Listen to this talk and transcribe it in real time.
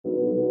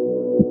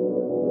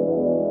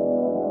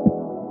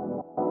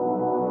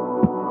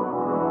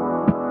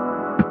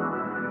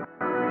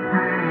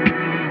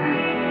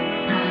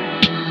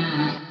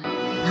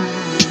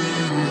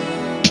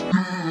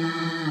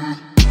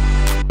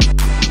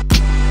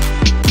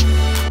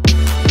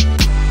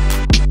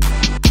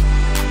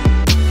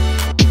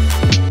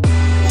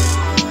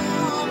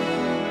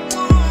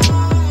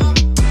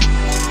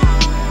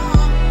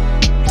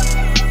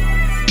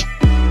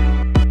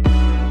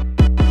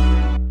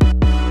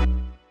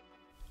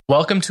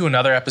Welcome to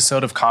another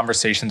episode of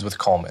Conversations with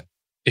Coleman.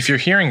 If you're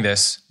hearing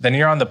this, then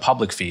you're on the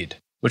public feed,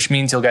 which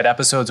means you'll get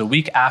episodes a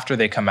week after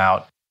they come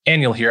out,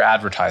 and you'll hear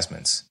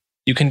advertisements.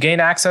 You can gain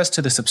access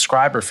to the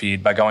subscriber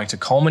feed by going to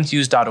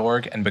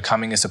colemanhughes.org and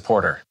becoming a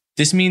supporter.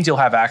 This means you'll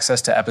have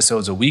access to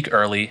episodes a week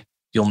early,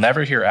 you'll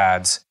never hear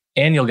ads,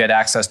 and you'll get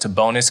access to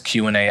bonus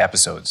Q&A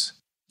episodes.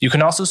 You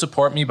can also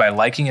support me by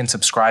liking and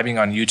subscribing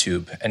on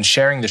YouTube and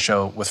sharing the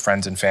show with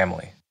friends and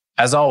family.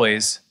 As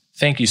always,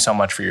 thank you so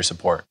much for your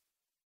support.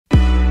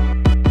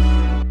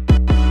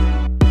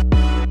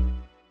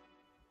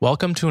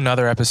 Welcome to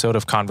another episode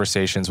of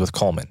Conversations with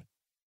Coleman.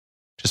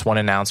 Just one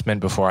announcement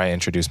before I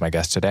introduce my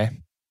guest today.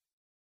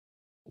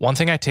 One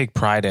thing I take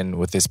pride in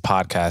with this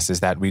podcast is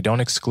that we don't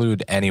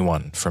exclude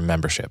anyone from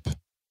membership.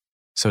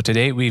 So to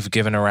date, we've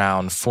given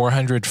around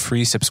 400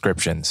 free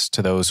subscriptions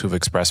to those who've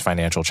expressed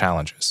financial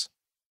challenges.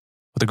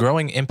 With the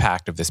growing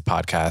impact of this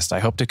podcast, I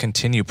hope to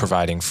continue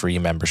providing free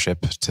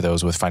membership to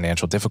those with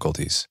financial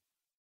difficulties.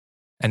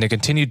 And to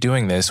continue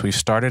doing this, we've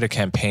started a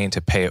campaign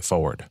to pay it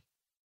forward.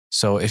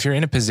 So if you're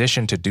in a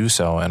position to do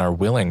so and are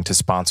willing to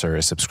sponsor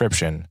a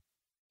subscription,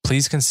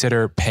 please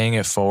consider paying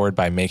it forward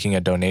by making a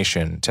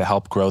donation to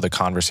help grow the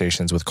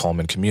Conversations with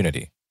Coleman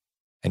community.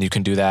 And you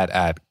can do that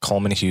at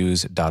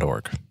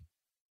colemanhughes.org.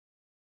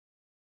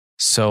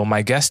 So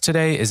my guest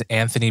today is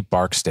Anthony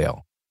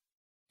Barksdale.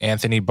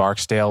 Anthony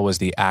Barksdale was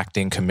the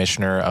acting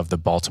commissioner of the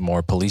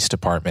Baltimore Police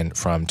Department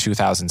from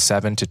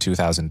 2007 to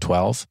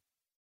 2012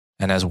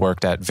 and has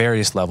worked at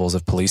various levels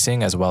of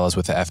policing as well as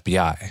with the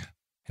FBI.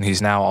 And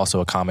he's now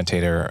also a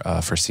commentator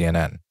for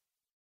CNN.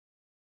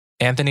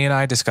 Anthony and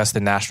I discuss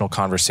the national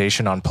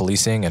conversation on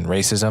policing and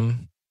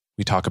racism.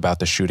 We talk about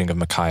the shooting of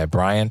Ma'Khia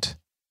Bryant.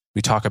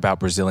 We talk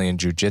about Brazilian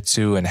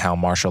Jiu-Jitsu and how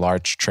martial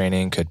arts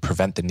training could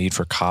prevent the need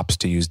for cops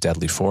to use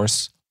deadly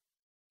force.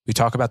 We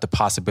talk about the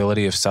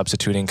possibility of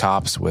substituting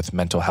cops with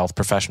mental health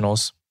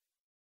professionals.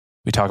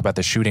 We talk about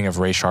the shooting of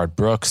Rayshard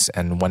Brooks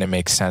and when it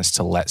makes sense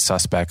to let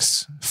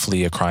suspects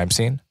flee a crime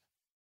scene.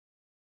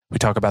 We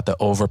talk about the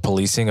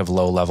over-policing of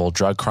low-level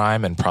drug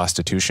crime and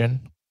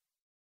prostitution.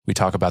 We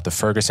talk about the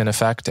Ferguson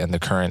effect and the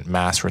current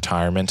mass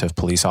retirement of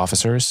police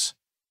officers.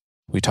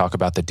 We talk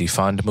about the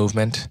defund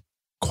movement,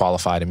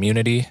 qualified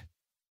immunity.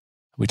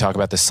 We talk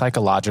about the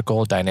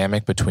psychological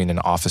dynamic between an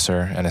officer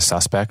and a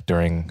suspect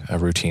during a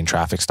routine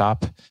traffic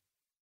stop.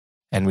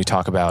 And we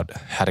talk about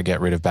how to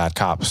get rid of bad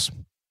cops.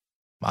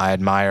 I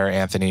admire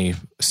Anthony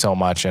so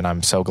much, and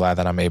I'm so glad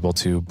that I'm able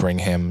to bring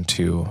him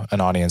to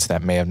an audience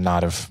that may have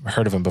not have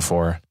heard of him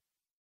before.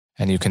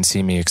 And you can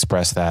see me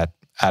express that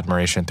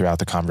admiration throughout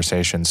the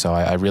conversation. So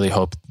I really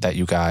hope that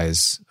you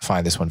guys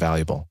find this one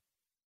valuable.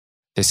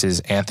 This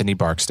is Anthony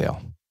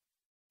Barksdale.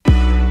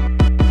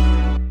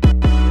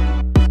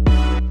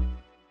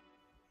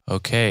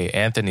 Okay,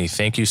 Anthony,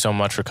 thank you so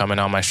much for coming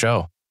on my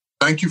show.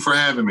 Thank you for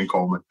having me,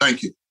 Coleman.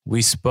 Thank you.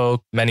 We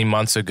spoke many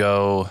months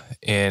ago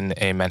in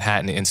a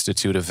Manhattan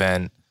Institute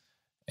event,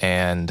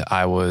 and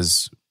I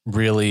was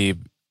really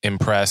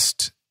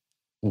impressed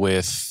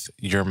with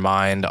your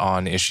mind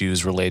on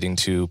issues relating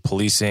to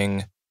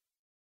policing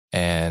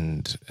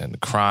and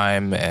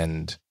crime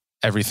and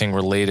everything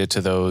related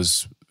to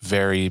those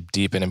very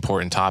deep and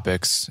important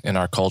topics in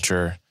our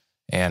culture.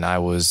 And I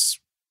was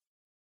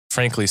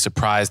frankly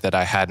surprised that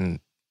I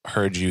hadn't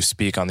heard you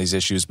speak on these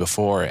issues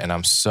before. And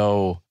I'm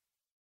so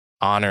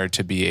honored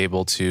to be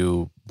able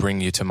to bring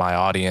you to my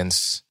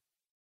audience,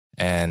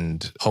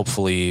 and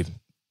hopefully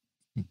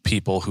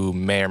people who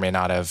may or may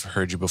not have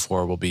heard you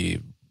before will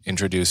be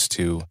introduced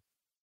to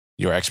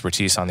your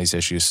expertise on these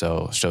issues.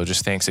 So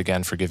just thanks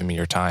again for giving me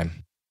your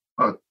time.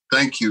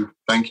 Thank you.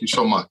 Thank you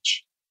so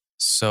much.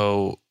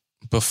 So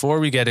before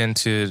we get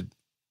into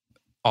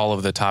all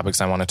of the topics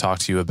I want to talk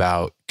to you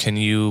about, can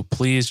you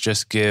please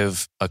just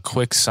give a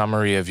quick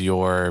summary of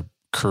your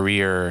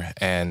career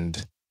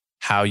and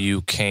how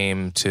you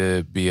came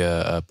to be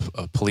a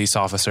police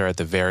officer at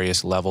the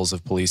various levels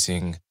of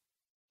policing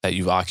that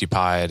you've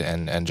occupied,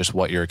 and just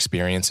what your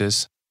experience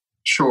is?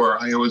 Sure.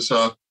 I was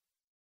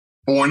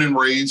born and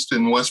raised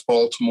in West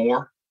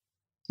Baltimore,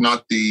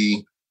 not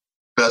the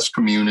best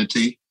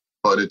community,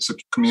 but it's a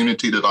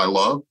community that I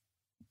love.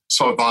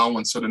 Saw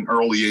violence at an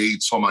early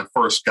age, saw my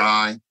first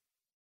guy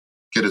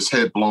get his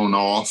head blown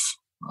off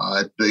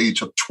at the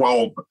age of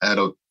 12 at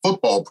a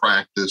football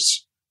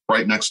practice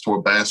right next to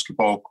a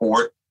basketball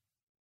court.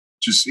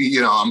 Just,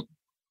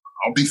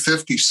 I'll be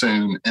 50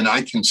 soon, and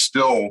I can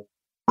still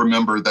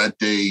remember that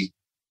day,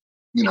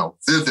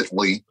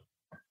 vividly.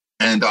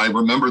 And I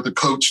remember the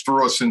coach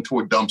threw us into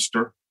a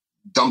dumpster.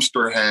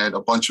 Dumpster had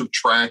a bunch of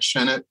trash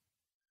in it,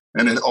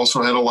 and it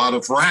also had a lot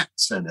of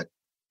rats in it.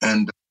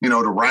 And,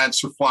 the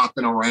rats are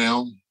flopping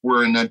around.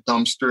 We're in that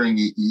dumpster, and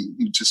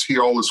you just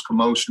hear all this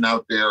commotion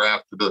out there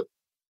after the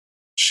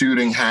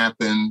shooting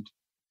happened.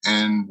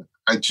 And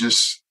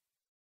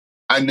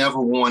I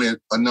never wanted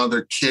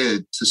another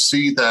kid to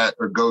see that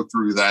or go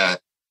through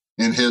that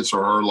in his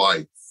or her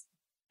life.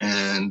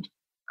 And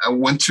I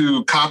went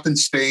to Coppin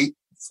State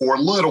for a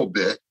little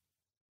bit,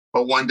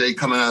 but one day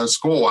coming out of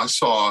school, I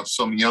saw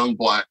some young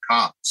Black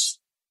cops,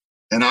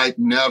 and I'd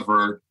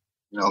never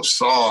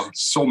saw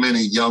so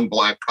many young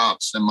Black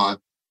cops in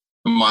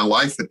my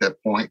life at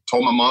that point.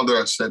 Told my mother,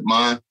 I said,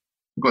 "Ma, I'm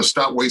going to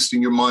stop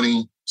wasting your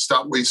money,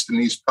 stop wasting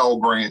these Pell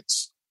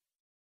Grants,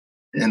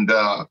 and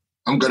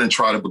I'm going to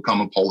try to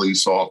become a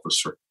police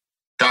officer."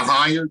 Got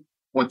hired,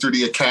 went through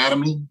the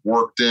academy,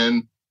 worked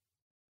in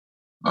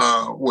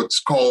what's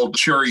called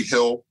Cherry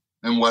Hill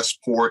in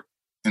Westport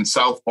in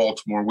South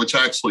Baltimore, which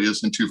actually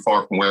isn't too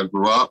far from where I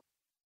grew up.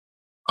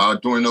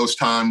 During those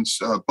times,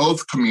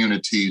 both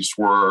communities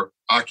were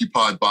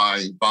occupied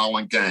by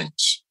violent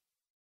gangs.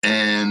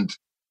 And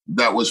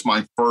that was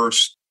my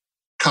first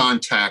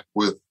contact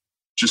with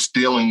just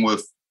dealing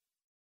with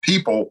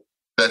people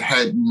that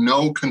had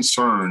no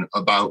concern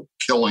about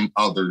killing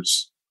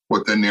others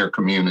within their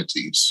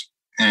communities.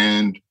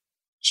 And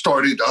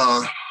started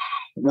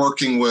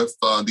working with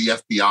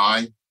the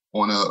FBI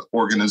on an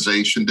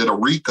organization, did a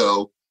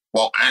RICO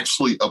while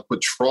actually a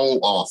patrol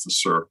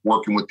officer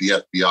working with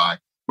the FBI,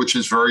 which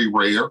is very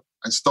rare.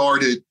 I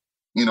started,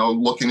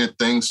 looking at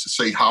things to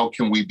say, how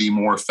can we be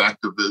more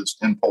effective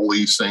in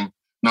policing,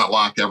 not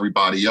lock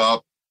everybody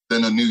up?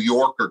 Then a New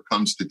Yorker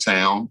comes to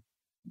town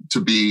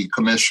to be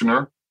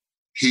commissioner.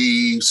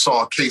 He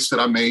saw a case that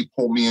I made,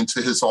 pulled me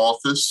into his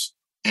office,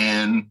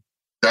 and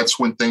that's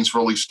when things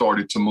really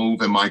started to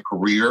move in my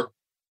career.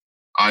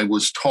 I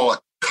was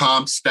taught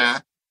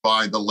CompStat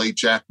by the late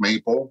Jack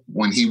Maple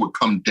when he would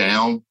come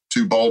down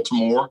to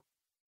Baltimore.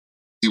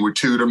 He would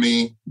tutor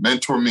me,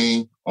 mentor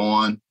me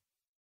on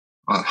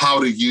how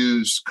to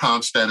use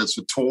CompStat as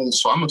a tool.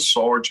 So I'm a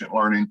sergeant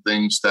learning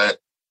things that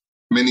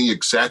many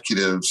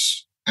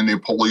executives in their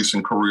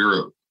policing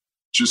career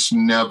just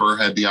never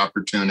had the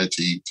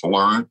opportunity to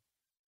learn.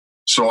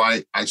 So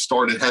I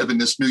started having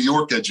this New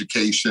York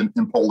education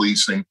in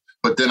policing,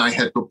 but then I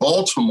had the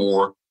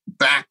Baltimore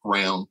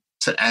background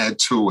to add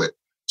to it.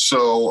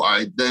 So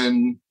I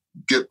then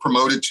get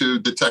promoted to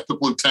detective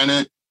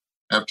lieutenant,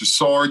 after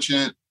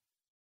sergeant,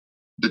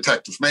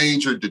 detective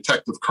major,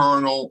 detective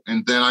colonel,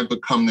 and then I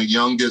become the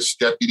youngest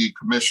deputy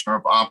commissioner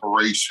of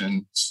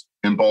operations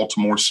in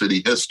Baltimore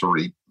City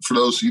history. For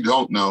those who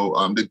don't know,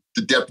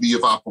 the deputy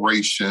of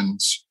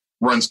operations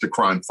runs the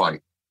crime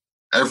fight.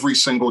 Every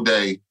single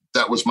day,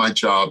 that was my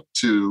job,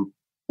 to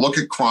look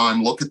at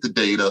crime, look at the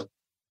data,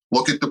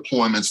 look at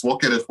deployments,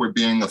 look at if we're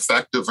being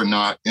effective or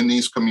not in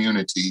these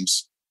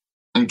communities,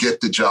 and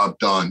get the job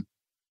done.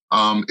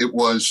 It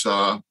was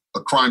a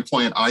crime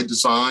plan I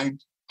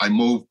designed. I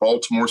moved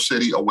Baltimore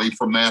City away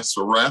from mass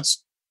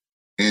arrest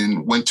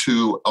and went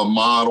to a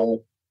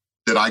model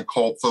that I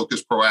called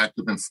focused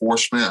proactive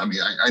enforcement. I mean,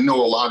 I know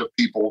a lot of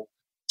people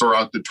throw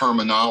out the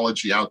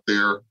terminology out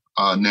there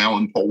now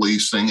in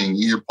policing, and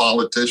you hear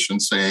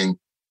politicians saying,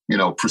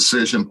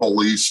 precision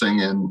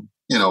policing and,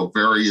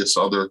 various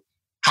other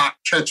hot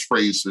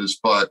catchphrases,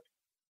 but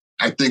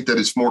I think that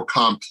it's more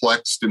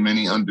complex than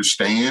many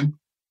understand.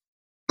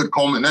 But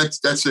Coleman,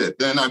 that's it.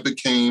 Then I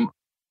became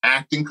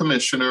acting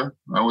commissioner.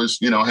 I was,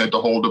 had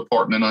the whole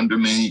department under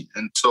me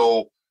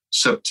until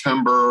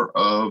September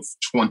of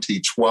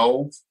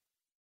 2012.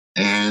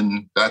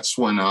 And that's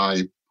when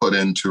I put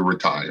in to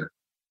retire.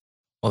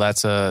 Well,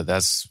 that's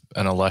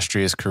an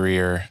illustrious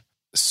career.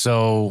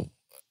 So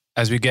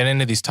as we get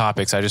into these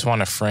topics, I just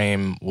want to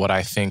frame what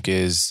I think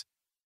is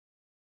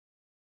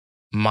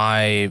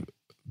my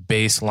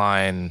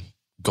baseline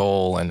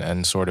goal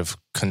and sort of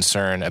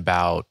concern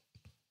about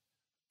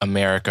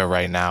America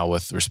right now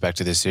with respect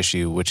to this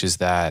issue, which is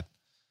that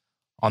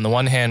on the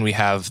one hand, we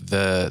have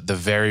the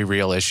very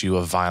real issue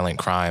of violent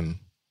crime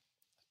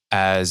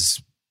as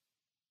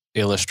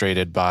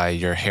illustrated by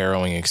your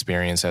harrowing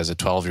experience as a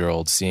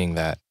 12-year-old, seeing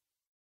that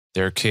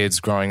there are kids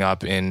growing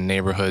up in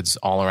neighborhoods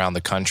all around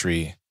the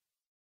country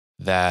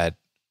that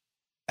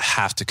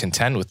have to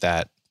contend with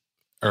that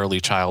early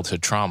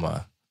childhood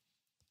trauma.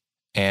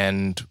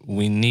 And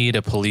we need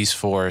a police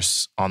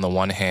force on the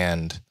one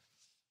hand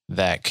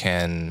that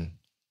can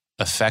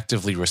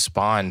effectively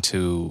respond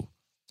to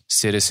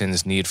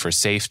citizens' need for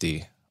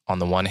safety on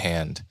the one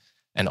hand,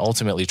 and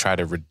ultimately try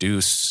to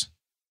reduce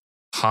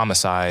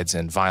homicides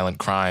and violent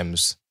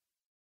crimes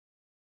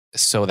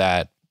so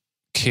that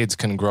kids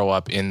can grow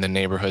up in the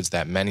neighborhoods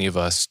that many of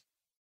us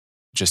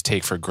just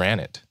take for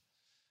granted.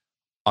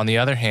 On the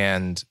other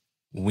hand,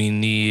 we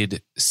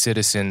need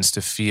citizens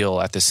to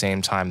feel at the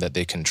same time that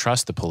they can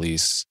trust the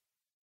police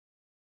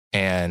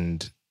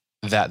and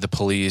that the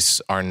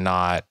police are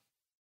not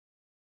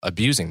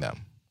abusing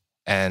them.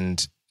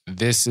 And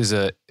this is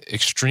an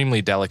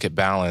extremely delicate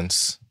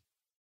balance.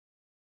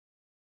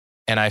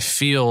 And I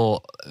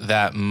feel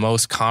that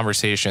most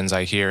conversations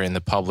I hear in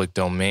the public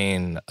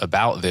domain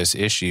about this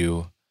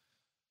issue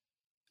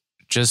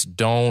just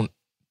don't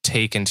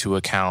take into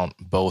account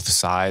both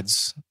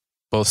sides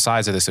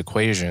of this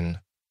equation,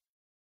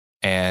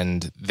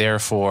 and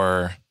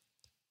therefore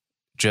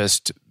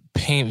just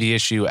paint the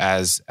issue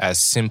as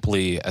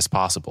simply as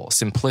possible,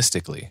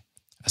 simplistically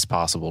as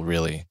possible,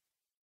 really.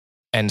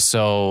 And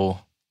so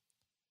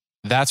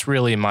that's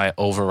really my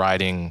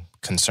overriding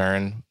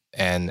concern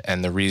and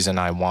the reason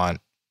I want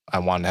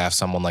to have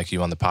someone like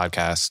you on the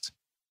podcast.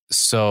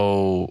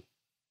 So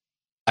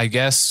I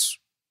guess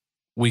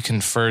we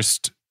can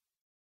first,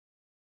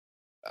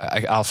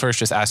 I'll first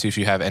just ask you if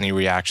you have any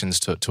reactions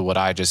to what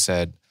I just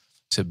said,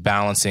 to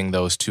balancing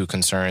those two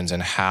concerns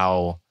and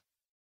how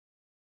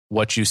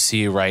what you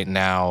see right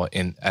now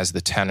as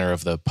the tenor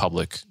of the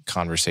public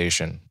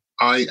conversation.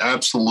 I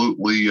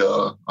absolutely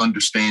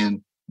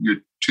understand your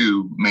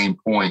two main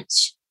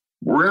points.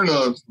 We're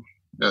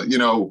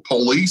in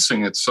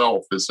policing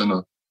itself is in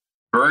a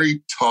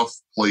very tough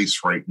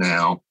place right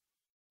now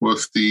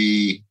with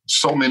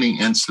so many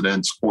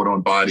incidents caught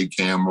on body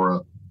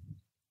camera,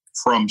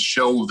 from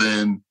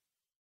Chauvin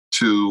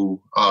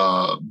to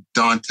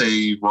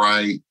Dante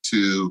Wright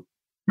to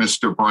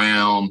Mr.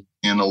 Brown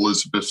in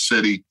Elizabeth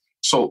City.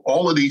 So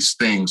all of these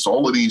things,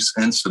 all of these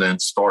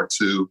incidents start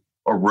to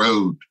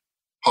erode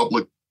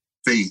public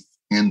faith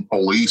in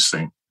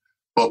policing.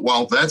 But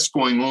while that's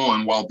going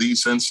on, while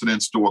these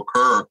incidents do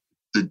occur,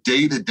 the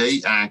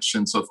day-to-day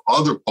actions of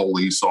other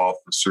police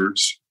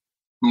officers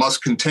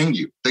must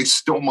continue. They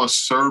still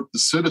must serve the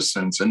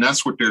citizens, and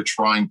that's what they're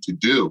trying to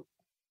do.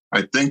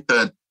 I think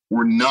that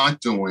we're not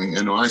doing,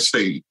 and when I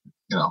say,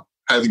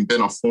 having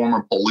been a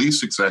former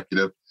police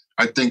executive,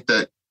 I think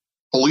that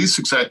police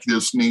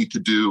executives need to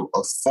do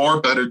a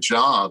far better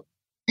job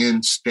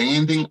in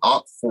standing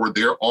up for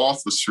their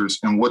officers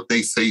and what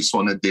they face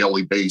on a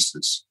daily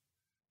basis.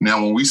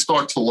 Now, when we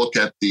start to look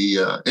at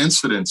the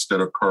incidents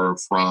that occur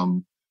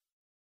from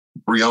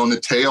Breonna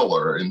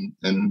Taylor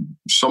and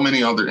so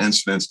many other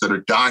incidents that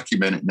are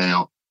documented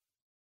now,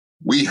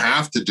 we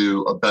have to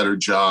do a better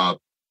job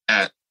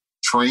at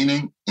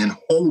training and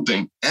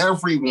holding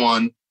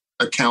everyone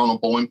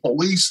accountable in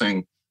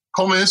policing.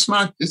 Coleman, it's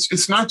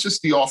not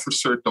just the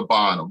officer at the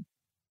bottom.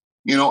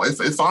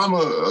 If I'm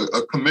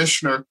a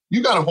commissioner,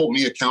 you got to hold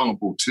me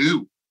accountable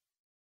too.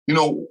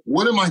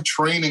 What am I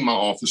training my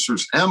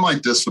officers? Am I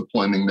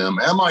disciplining them?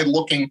 Am I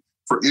looking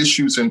for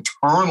issues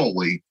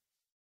internally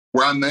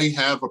where I may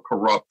have a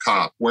corrupt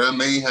cop, where I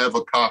may have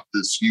a cop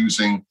that's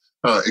using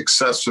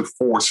excessive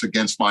force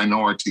against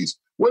minorities?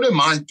 What am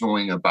I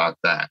doing about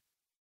that?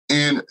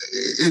 And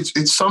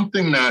it's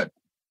something that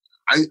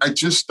I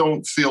just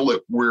don't feel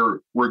that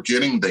we're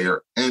getting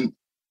there. And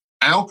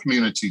our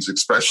communities,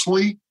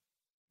 especially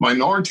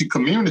minority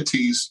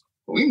communities,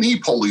 we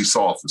need police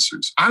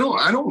officers. I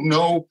don't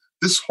know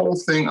this whole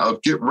thing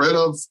of get rid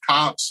of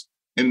cops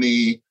and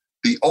the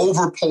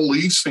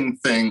over-policing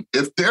thing.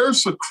 If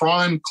there's a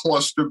crime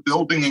cluster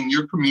building in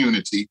your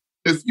community,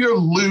 if you're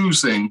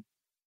losing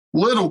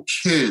little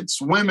kids,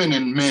 women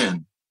and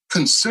men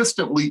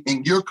consistently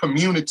in your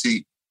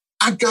community,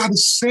 I got to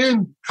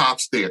send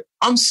cops there.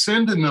 I'm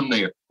sending them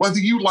there. Whether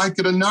you like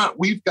it or not,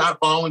 we've got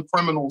violent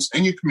criminals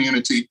in your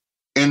community.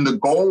 And the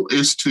goal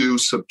is to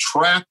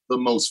subtract the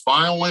most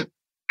violent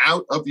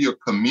out of your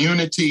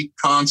community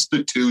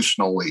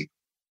constitutionally.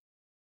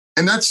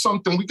 And that's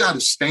something we got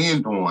to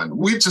stand on.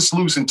 We're just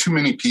losing too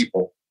many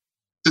people.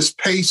 This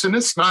pace, and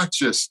it's not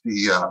just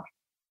the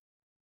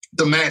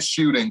mass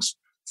shootings,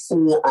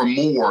 4 or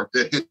more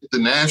that hit the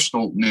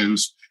national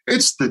news.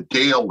 It's the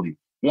daily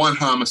 1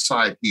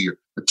 homicide here,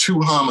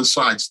 2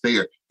 homicides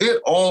there.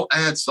 It all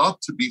adds up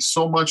to be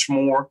so much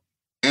more.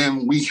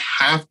 And we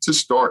have to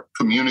start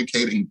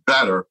communicating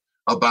better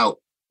about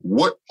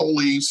what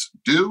police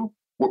do,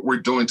 what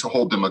we're doing to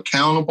hold them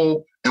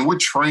accountable, and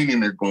what training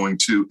they're going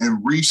to, and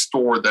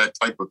restore that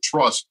type of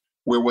trust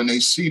where when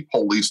they see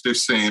police, they're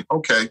saying,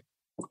 okay,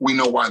 we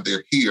know why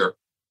they're here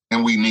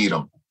and we need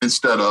them,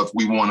 instead of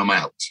we want them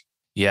out.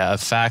 Yeah, a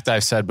fact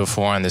I've said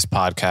before on this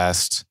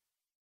podcast,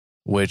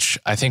 which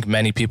I think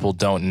many people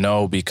don't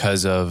know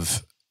because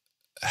of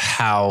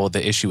how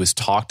the issue is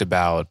talked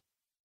about,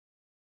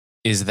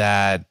 is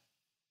that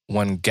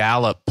when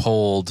Gallup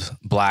polled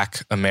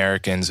Black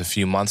Americans a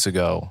few months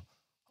ago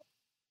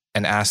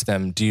and asked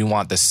them, do you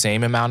want the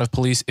same amount of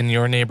police in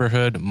your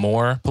neighborhood,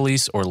 more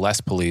police or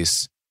less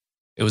police?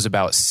 It was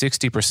about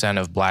 60%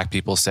 of Black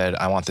people said,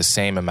 I want the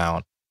same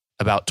amount.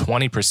 About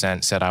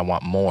 20% said, I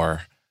want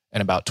more.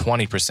 And about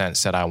 20%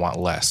 said, I want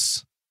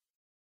less,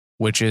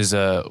 which is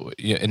an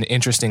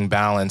interesting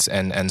balance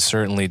and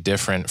certainly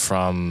different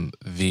from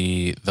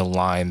the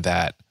line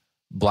that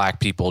Black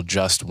people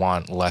just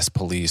want less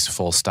police,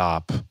 full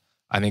stop.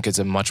 I think it's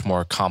a much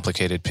more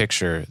complicated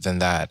picture than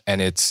that.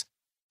 And it's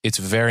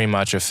very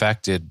much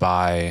affected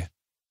by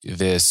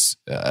this,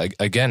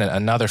 again,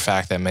 another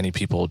fact that many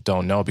people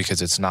don't know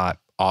because it's not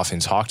often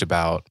talked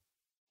about,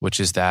 which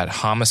is that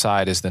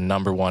homicide is the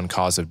 #1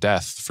 cause of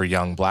death for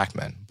young Black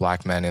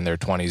men in their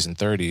 20s and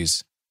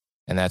 30s.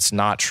 And that's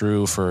not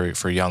true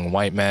for young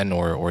white men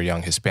or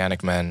young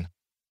Hispanic men.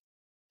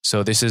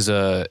 So this is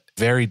a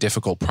very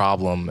difficult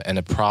problem, and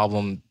a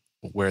problem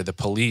where the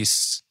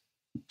police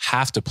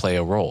have to play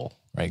a role,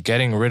 right?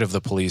 Getting rid of the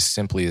police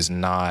simply is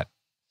not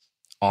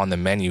on the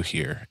menu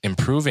here.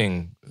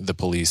 Improving the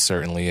police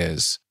certainly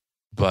is,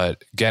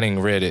 but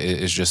getting rid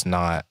is just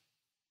not,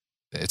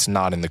 it's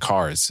not in the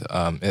cards.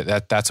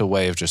 That's a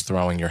way of just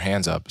throwing your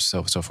hands up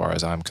so far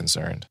as I'm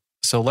concerned.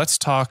 So let's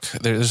talk,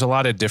 there's a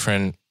lot of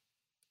different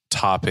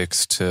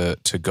topics to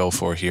go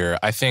for here.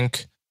 I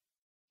think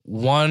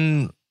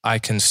one I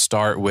can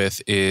start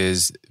with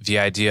is the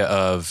idea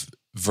of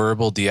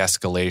verbal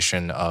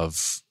de-escalation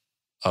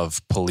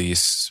of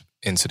police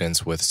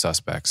incidents with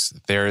suspects.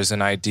 There is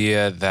an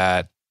idea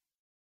that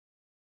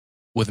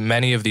with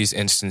many of these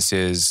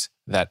instances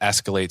that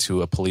escalate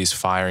to a police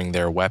firing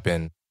their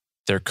weapon,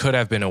 there could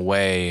have been a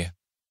way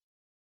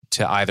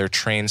to either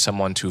train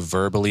someone to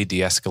verbally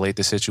de-escalate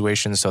the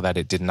situation so that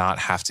it did not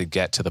have to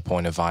get to the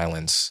point of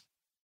violence.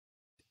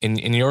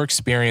 In your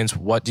experience,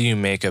 what do you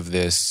make of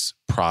this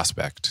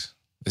prospect?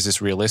 Is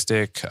this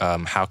realistic?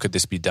 How could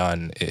this be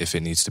done if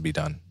it needs to be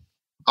done?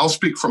 I'll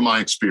speak from my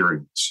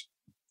experience.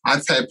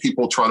 I've had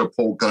people try to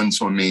pull guns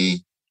on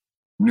me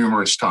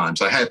numerous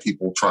times. I had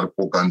people try to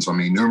pull guns on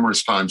me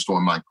numerous times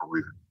during my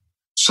career.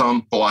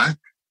 Some black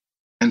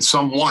and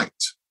some white.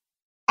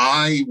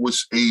 I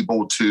was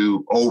able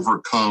to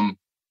overcome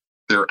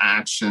their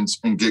actions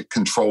and get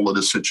control of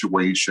the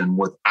situation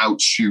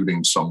without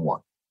shooting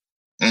someone.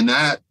 And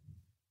that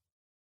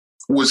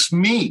was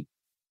me.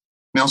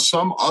 Now,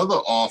 some other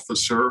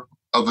officer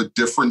of a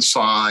different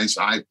size,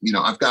 I've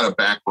got a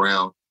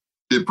background,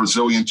 did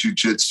Brazilian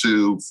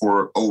Jiu-Jitsu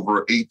for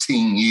over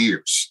 18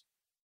 years.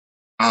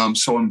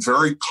 So I'm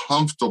very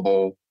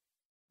comfortable,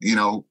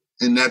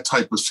 in that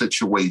type of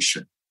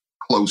situation,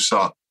 close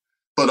up.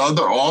 But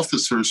other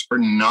officers are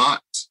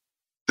not,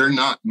 they're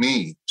not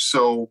me.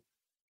 So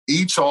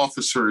each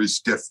officer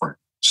is different.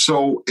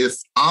 So if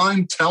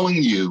I'm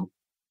telling you,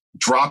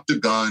 drop the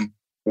gun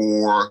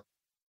or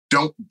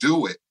don't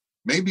do it,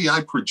 maybe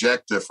I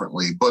project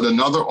differently, but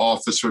another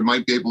officer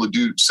might be able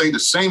to say the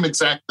same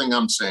exact thing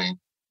I'm saying,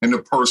 and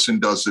the person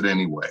does it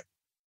anyway.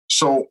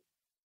 So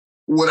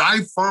what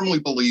I firmly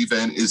believe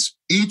in is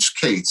each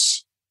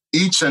case,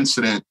 each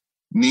incident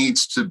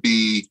needs to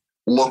be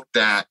looked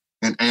at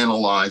and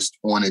analyzed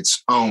on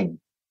its own.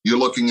 You're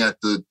looking at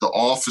the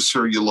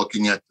officer, you're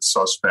looking at the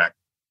suspect.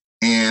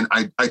 And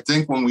I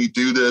think when we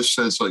do this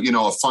as a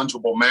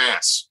fungible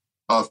mass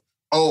of,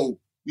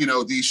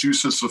 these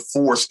uses of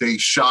force, they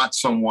shot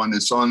someone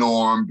that's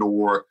unarmed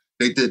or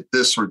they did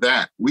this or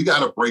that. We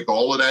got to break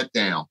all of that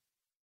down.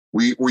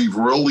 We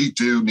really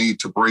do need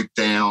to break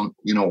down,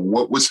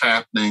 what was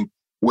happening.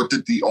 What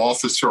did the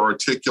officer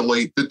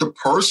articulate? Did the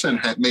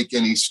person make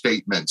any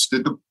statements?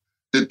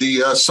 Did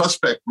the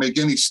suspect make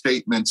any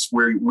statements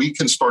where we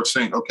can start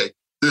saying, okay,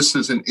 this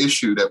is an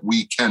issue that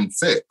we can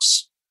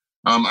fix?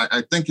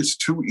 I think it's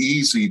too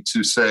easy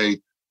to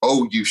say,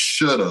 oh, you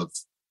should have,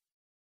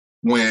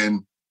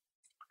 when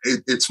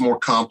it's more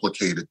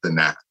complicated than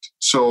that.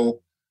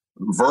 So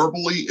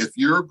verbally, if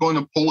you're going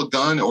to pull a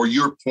gun or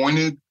you're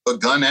pointing a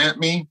gun at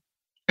me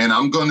and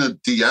I'm going to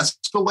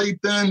de-escalate,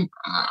 then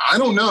I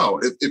don't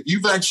know. If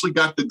you've actually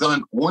got the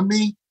gun on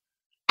me,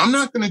 I'm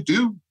not going to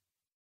do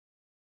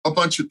a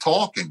bunch of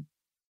talking.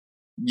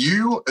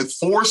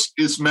 Force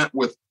is met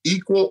with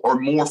equal or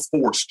more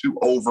force to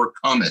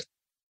overcome it.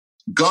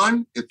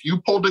 Gun, if you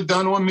pulled a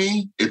gun on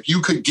me, if you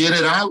could get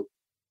it out,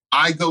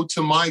 I go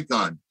to my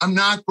gun. I'm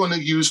not going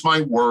to use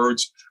my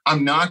words.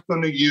 I'm not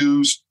going to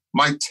use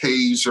my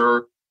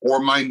taser or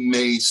my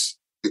mace.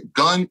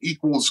 Gun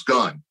equals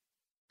gun.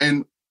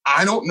 And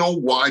I don't know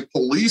why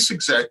police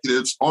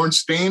executives aren't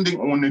standing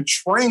on the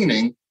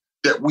training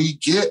that we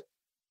get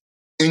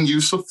in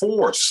use of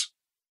force.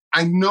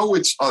 I know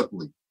it's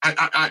ugly.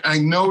 I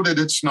know that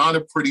it's not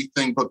a pretty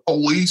thing, but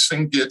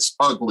policing gets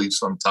ugly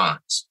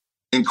sometimes.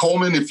 And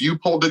Coleman, if you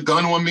pulled a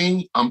gun on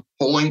me, I'm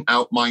pulling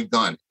out my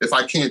gun. If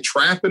I can't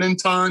trap it in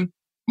time,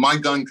 my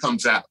gun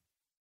comes out.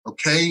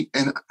 Okay?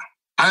 And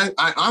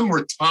I'm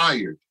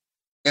retired.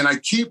 And I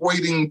keep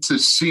waiting to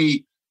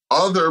see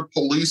other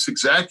police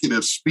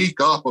executives speak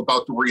up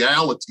about the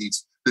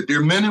realities that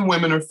their men and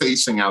women are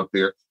facing out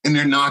there, and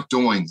they're not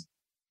doing it.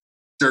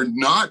 They're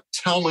not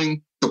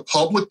telling the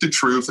public the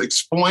truth,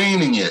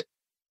 explaining it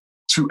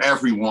to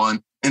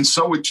everyone. And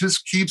so it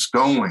just keeps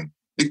going.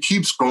 It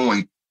keeps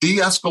going.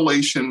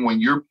 De-escalation,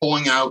 when you're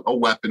pulling out a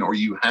weapon or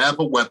you have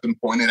a weapon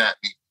pointed at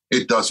me,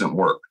 it doesn't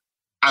work.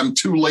 I'm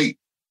too late.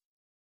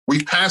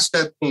 We passed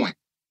that point.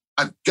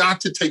 I've got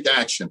to take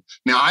action.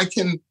 Now, I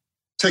can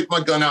take my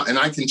gun out and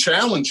I can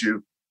challenge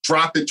you,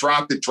 drop it,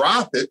 drop it,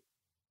 drop it.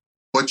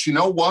 But you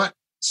know what?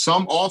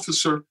 Some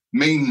officer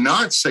may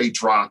not say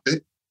drop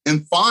it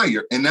and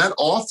fire, and that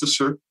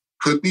officer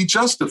could be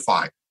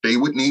justified. They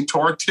would need to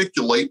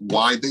articulate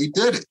why they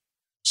did it.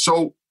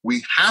 So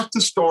we have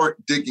to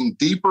start digging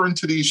deeper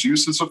into these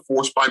uses of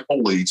force by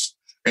police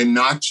and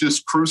not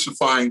just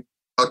crucifying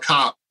a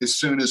cop as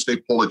soon as they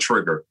pull a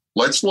trigger.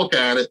 Let's look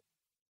at it.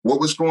 What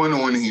was going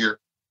on here?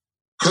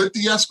 Could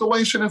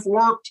de-escalation have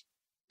worked?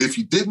 If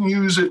you didn't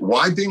use it,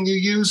 why didn't you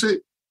use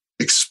it?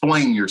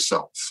 Explain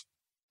yourself.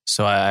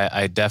 So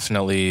I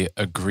definitely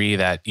agree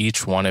that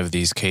each one of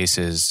these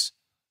cases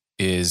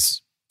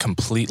is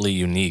completely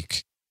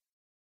unique.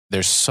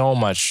 There's so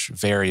much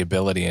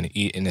variability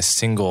in a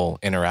single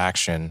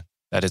interaction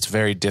that it's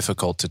very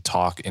difficult to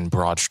talk in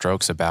broad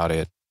strokes about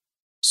it.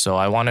 So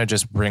I want to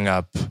just bring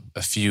up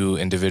a few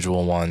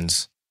individual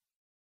ones.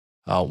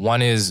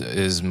 One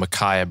is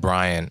Micaiah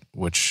Bryant,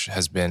 which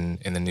has been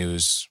in the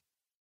news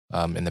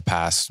in the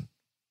past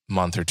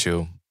month or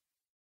two.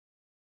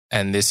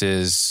 And this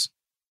is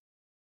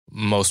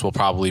most will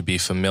probably be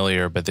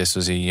familiar, but this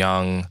was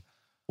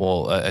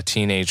a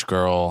teenage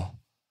girl,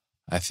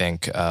 I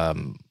think,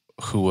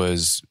 who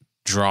was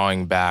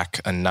drawing back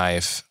a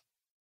knife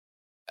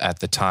at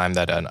the time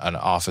that an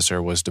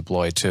officer was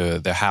deployed to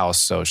the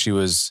house. So she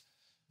was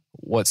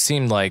what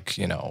seemed like,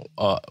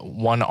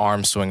 one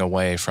arm swing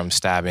away from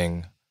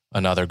stabbing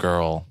another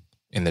girl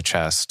in the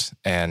chest.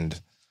 And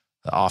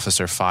the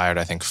officer fired,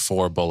 I think,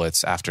 4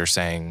 bullets after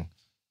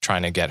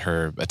trying to get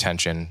her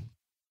attention.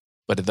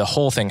 But the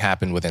whole thing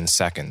happened within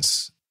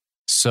seconds.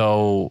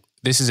 So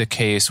this is a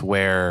case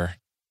where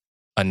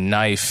a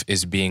knife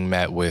is being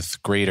met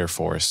with greater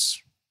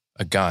force,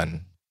 a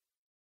gun.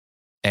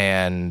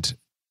 And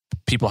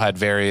people had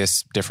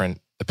various different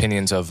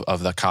opinions of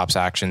the cop's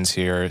actions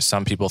here.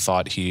 Some people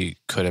thought he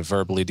could have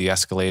verbally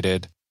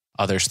de-escalated.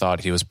 Others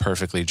thought he was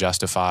perfectly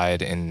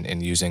justified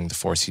in using the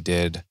force he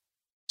did.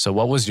 So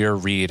what was your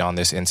read on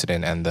this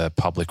incident and the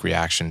public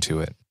reaction to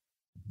it?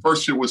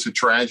 First, it was a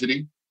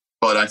tragedy,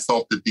 but I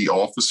felt that the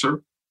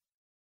officer,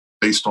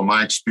 based on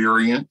my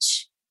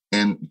experience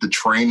and the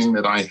training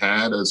that I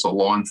had as a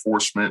law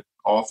enforcement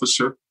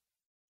officer,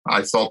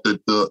 I felt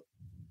that the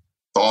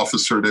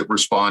officer that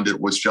responded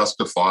was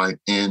justified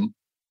in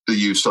the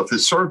use of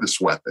his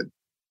service weapon.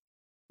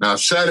 Now,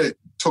 I've said it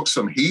took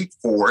some heat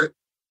for it,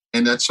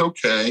 and that's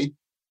okay.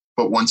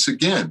 But once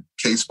again,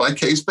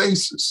 case-by-case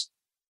basis.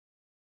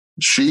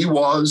 She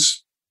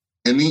was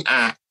in the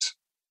act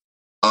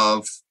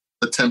of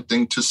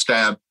attempting to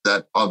stab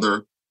that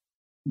other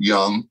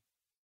young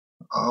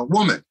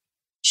woman.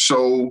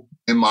 So,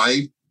 in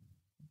my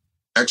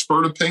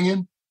expert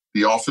opinion,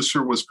 the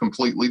officer was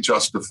completely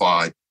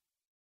justified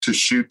to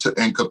shoot to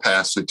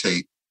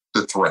incapacitate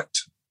the threat.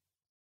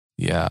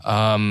 Yeah,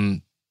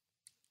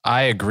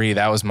 I agree.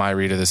 That was my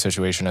read of the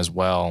situation as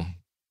well.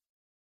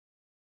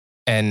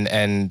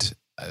 And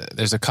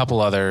there's a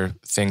couple other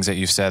things that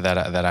you've said that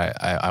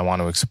I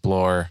want to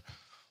explore.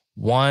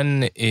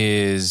 One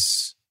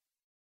is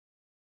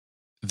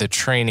the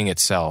training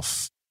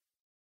itself.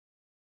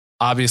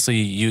 Obviously,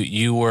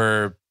 you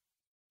were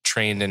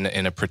trained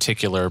in a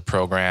particular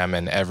program,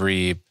 and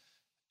every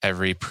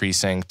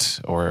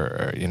precinct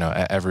or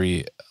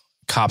every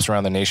cops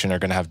around the nation are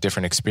going to have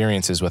different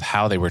experiences with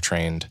how they were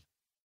trained.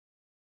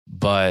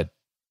 But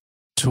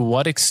to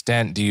what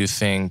extent do you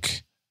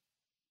think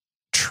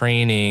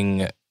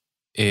training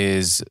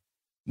is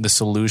the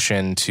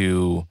solution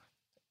to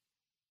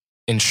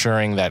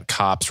ensuring that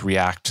cops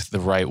react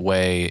the right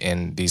way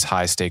in these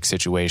high stakes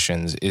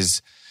situations?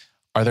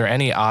 Are there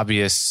any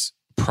obvious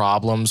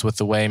problems with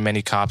the way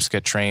many cops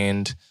get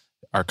trained?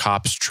 Are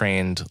cops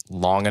trained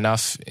long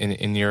enough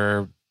in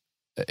your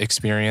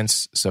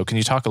experience? So can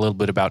you talk a little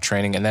bit about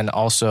training? And then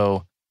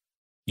also,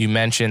 you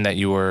mentioned that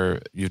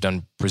you've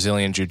done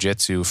Brazilian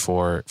Jiu-Jitsu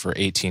for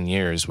 18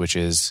 years, which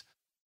is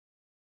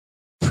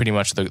pretty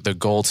much the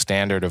gold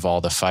standard of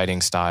all the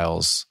fighting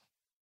styles.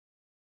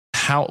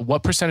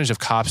 What percentage of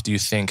cops do you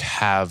think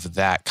have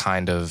that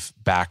kind of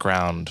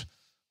background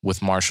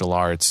with martial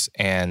arts?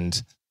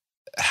 And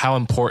how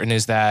important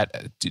is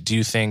that? Do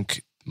you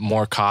think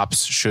more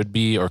cops should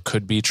be or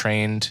could be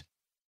trained?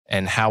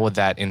 And how would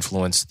that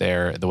influence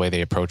the way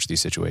they approach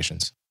these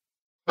situations?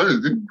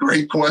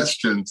 Great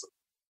questions.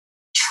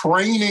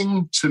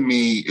 Training to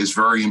me is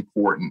very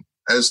important.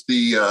 As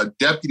the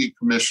deputy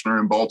commissioner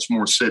in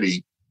Baltimore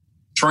City,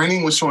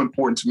 training was so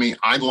important to me,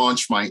 I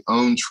launched my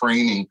own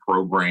training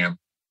program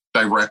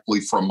directly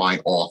from my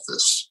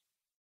office,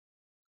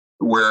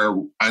 where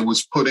I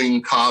was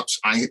putting cops.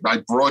 I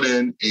brought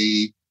in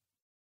the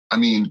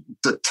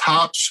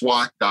top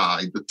SWAT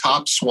guy, the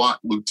top SWAT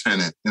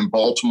lieutenant in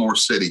Baltimore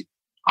City.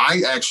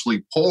 I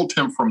actually pulled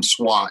him from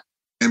SWAT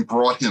and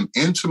brought him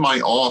into my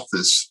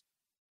office,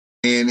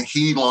 and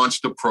he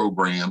launched a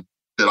program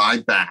that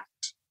I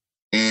backed.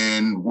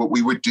 And what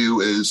we would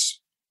do is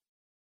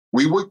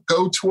we would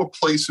go to a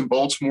place in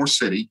Baltimore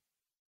City,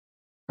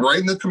 right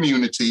in the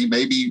community,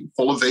 maybe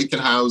full of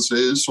vacant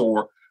houses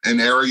or an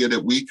area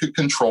that we could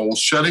control,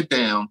 shut it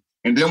down,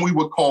 and then we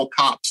would call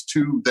cops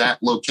to that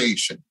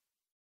location.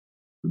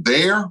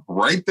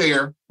 Right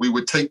there, we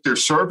would take their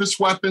service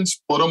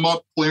weapons, put them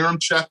up, clear them,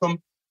 check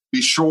them,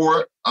 be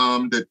sure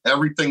that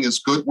everything is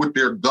good with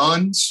their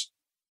guns,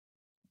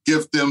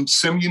 give them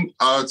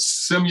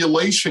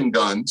simulation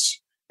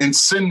guns, and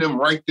send them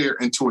right there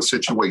into a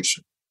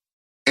situation.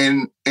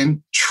 And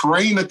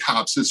train the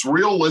cops as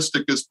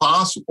realistic as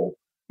possible.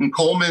 And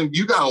Coleman,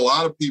 you got a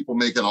lot of people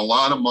making a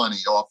lot of money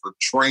off of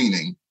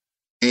training,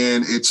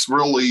 and it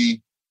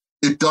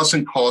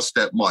doesn't cost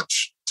that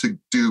much to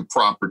do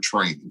proper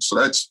training. So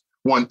that's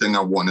one thing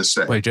I want to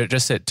say. Wait,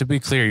 just to be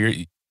clear,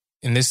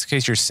 in this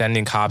case, you're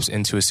sending cops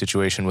into a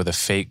situation with a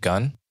fake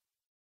gun?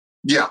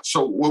 Yeah.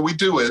 So what we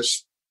do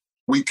is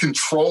we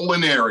control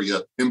an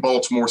area in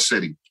Baltimore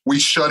City. We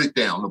shut it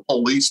down. The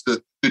police,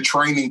 the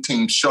training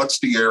team shuts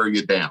the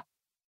area down,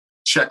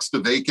 checks the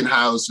vacant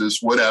houses,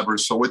 whatever,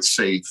 so it's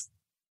safe.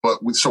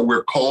 So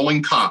we're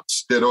calling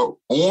cops that are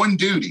on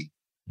duty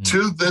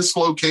to this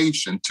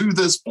location, to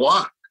this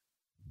block.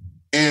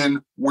 And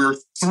we're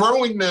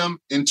throwing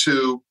them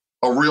into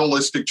a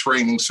realistic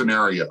training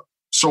scenario.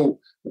 So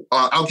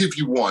I'll give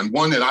you one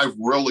that I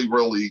really,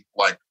 really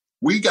like.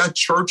 We got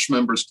church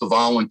members to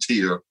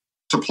volunteer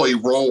to play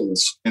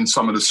roles in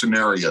some of the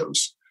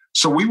scenarios.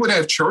 So we would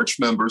have church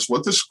members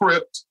with a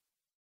script,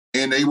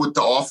 and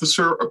the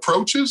officer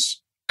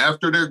approaches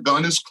after their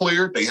gun is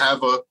cleared. They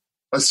have a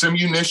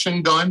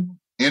simunition gun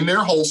in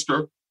their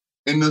holster.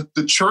 And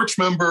the church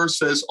member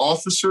says,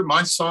 "Officer,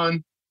 my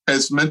son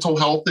has mental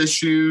health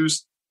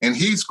issues and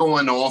he's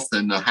going off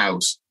in the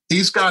house.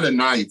 He's got a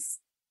knife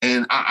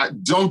and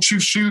don't you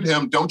shoot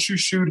him. Don't you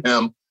shoot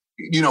him.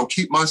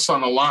 Keep my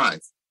son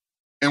alive."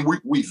 And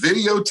we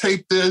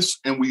videotape this,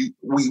 and we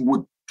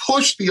would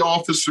push the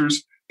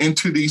officers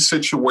into these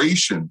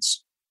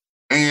situations.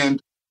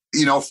 And,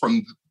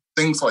 from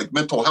things like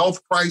mental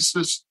health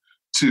crisis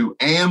to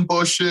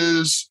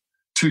ambushes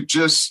to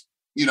just,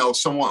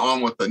 someone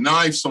armed with a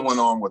knife, someone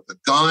armed with a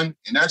gun.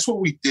 And that's what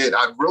we did.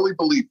 I really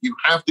believe you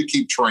have to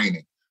keep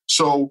training.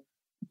 So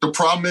the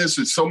problem is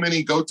that so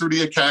many go through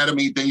the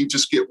academy, then you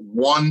just get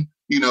one,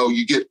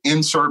 you get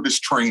in-service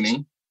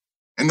training,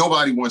 and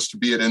nobody wants to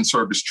be at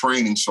in-service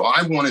training. So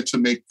I wanted to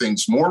make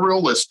things more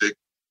realistic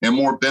and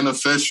more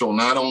beneficial,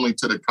 not only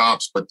to the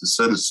cops, but to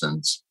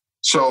citizens.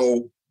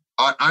 So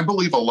I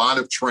believe a lot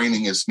of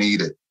training is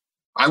needed.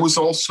 I was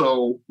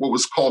also what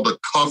was called a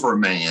cover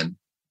man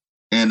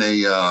in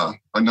a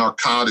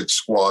narcotics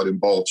squad in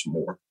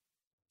Baltimore.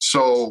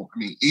 So,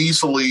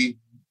 easily,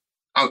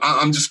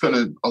 I'm just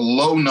a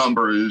low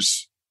number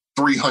is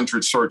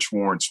 300 search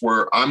warrants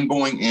where I'm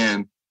going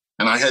in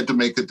and I had to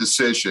make a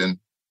decision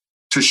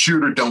to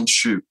shoot or don't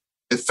shoot.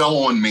 It fell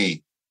on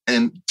me.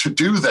 And to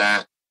do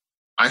that,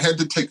 I had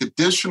to take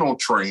additional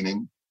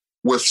training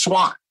with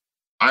SWAT.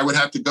 I would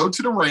have to go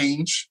to the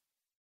range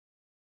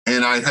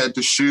and I had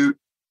to shoot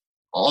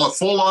all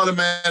full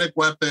automatic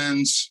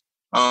weapons,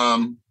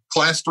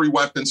 class 3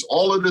 weapons,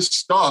 all of this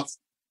stuff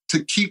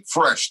to keep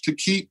fresh, to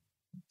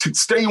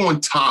stay on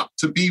top,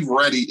 to be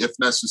ready if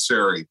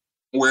necessary,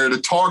 where the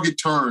target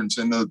turns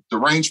and the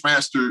range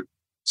master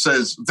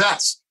says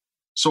vest.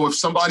 So if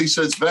somebody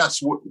says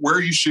vest, where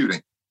are you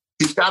shooting?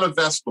 He's got a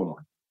vest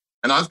on.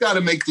 And I've got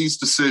to make these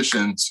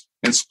decisions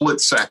in split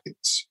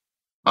seconds.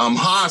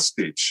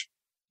 Hostage.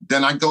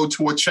 Then I go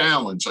to a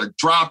challenge. I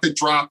drop it.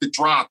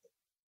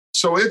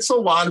 So it's a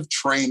lot of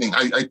training.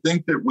 I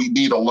think that we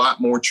need a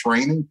lot more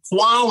training,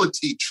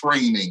 quality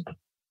training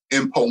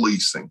in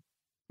policing.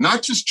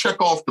 Not just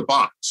check off the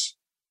box.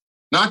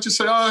 Not just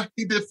say,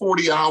 he did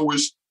 40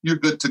 hours, you're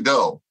good to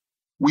go.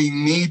 We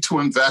need to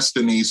invest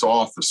in these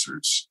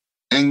officers.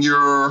 And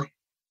your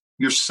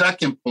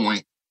second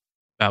point,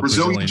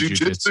 Brazilian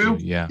Jiu-Jitsu.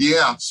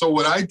 Yeah. So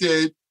what I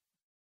did,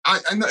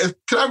 can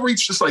I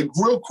reach just like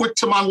real quick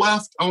to my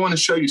left? I want to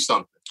show you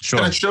something. Sure.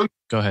 Can I show you?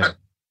 Go ahead.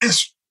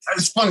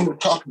 It's funny we're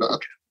talking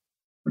about.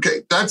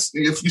 Okay,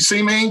 if you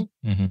see me,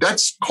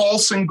 that's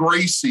Carlson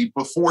Gracie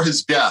before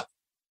his death.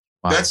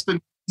 Wow. That's the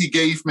night he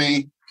gave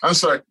me. I'm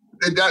sorry.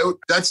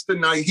 That's the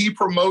night he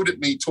promoted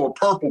me to a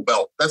purple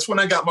belt. That's when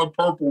I got my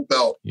purple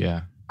belt.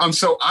 Yeah.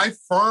 So I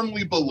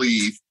firmly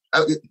believe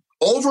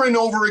over and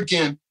over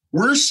again,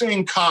 we're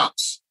seeing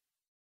cops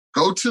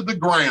go to the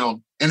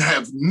ground and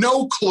have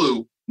no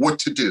clue what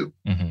to do.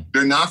 Mm-hmm.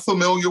 They're not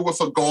familiar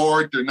with a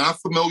guard. They're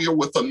not familiar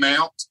with a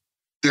mount.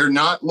 They're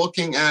not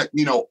looking at,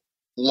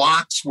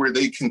 locks where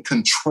they can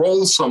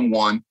control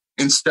someone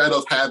instead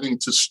of having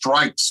to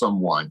strike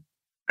someone.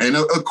 And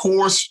of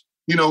course,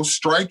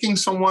 striking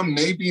someone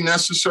may be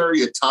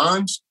necessary at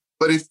times,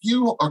 but if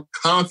you are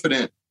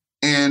confident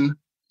in,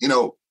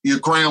 your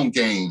ground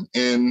game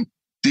and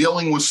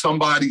dealing with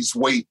somebody's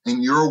weight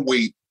and your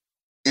weight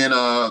in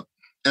a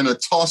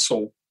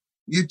tussle,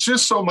 you're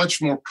just so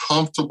much more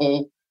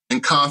comfortable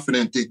and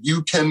confident that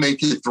you can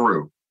make it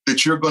through,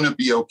 that you're going to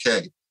be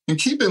okay. And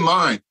keep in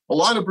mind, a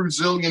lot of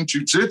Brazilian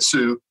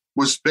Jiu-Jitsu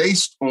was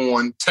based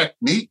on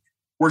technique,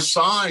 where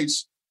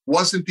size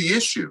wasn't the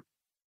issue.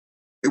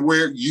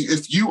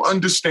 If you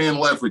understand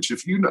leverage,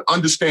 if you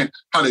understand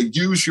how to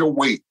use your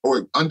weight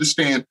or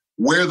understand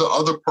where the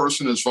other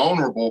person is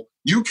vulnerable,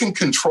 you can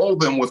control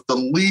them with the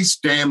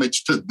least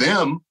damage to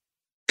them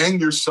and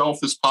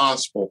yourself as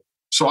possible.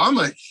 So I'm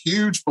a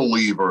huge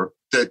believer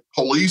that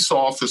police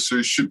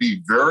officers should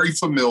be very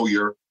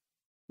familiar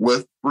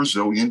with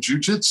Brazilian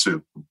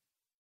Jiu-Jitsu.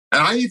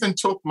 And I even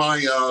took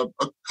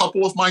a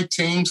couple of my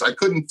teams, I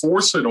couldn't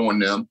force it on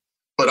them,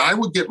 but I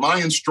would get my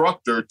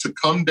instructor to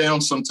come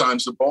down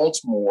sometimes to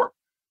Baltimore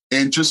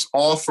and just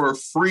offer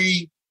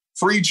free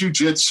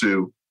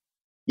jiu-jitsu.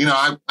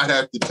 I'd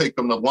have to take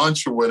them to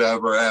lunch or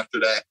whatever after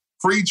that.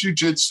 Free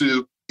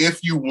jiu-jitsu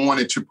if you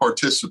wanted to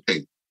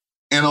participate.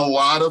 And a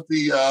lot of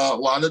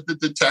the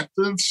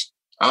detectives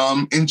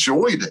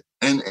enjoyed it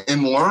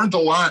and learned a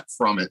lot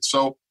from it.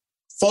 So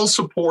full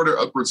supporter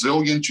of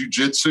Brazilian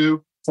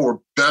Jiu-Jitsu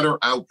for better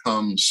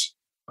outcomes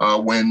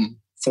when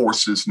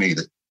force is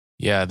needed.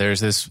 Yeah, there's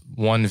this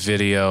one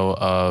video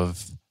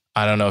of,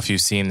 I don't know if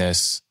you've seen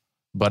this,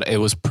 but it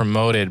was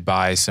promoted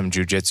by some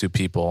jiu-jitsu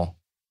people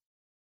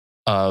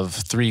of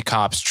 3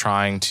 cops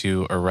trying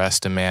to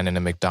arrest a man in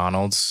a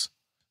McDonald's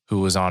who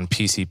was on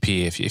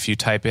PCP. If you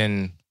type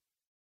in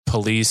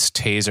police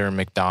taser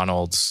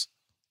McDonald's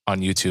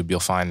on YouTube, you'll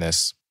find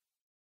this.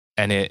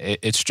 And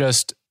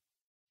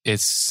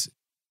it's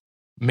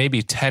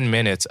maybe 10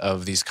 minutes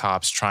of these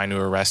cops trying to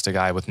arrest a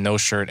guy with no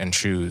shirt and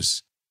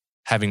shoes,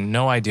 having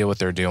no idea what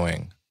they're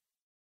doing.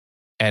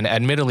 And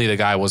admittedly, the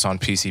guy was on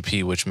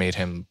PCP, which made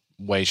him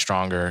way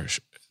stronger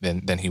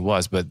than he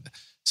was. But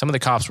some of the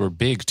cops were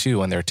big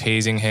too, and they're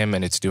tasing him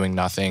and it's doing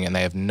nothing, and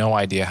they have no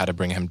idea how to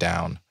bring him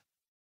down.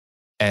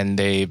 And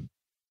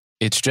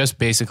it's just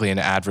basically an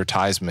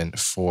advertisement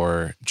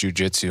for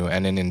jiu-jitsu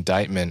and an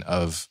indictment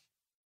of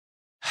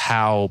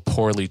how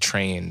poorly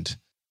trained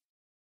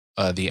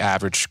the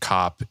average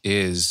cop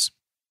is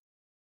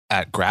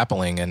at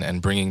grappling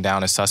and bringing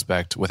down a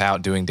suspect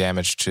without doing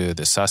damage to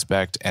the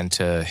suspect and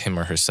to him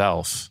or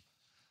herself.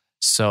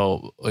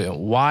 So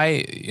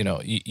why,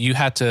 you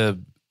had to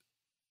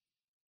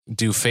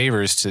do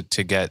favors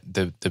to get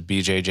the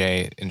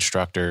BJJ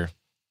instructor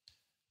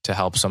to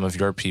help some of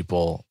your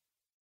people.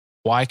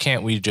 Why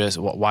can't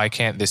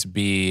this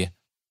be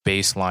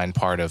baseline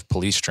part of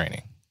police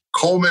training?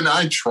 Coleman,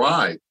 I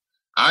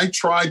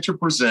tried to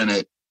present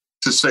it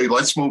to say,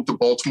 let's move the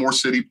Baltimore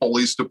City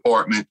Police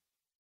Department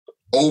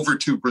over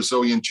to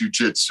Brazilian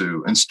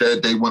Jiu-Jitsu.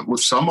 Instead, they went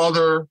with some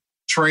other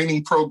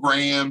training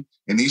program,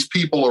 and these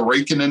people are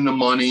raking in the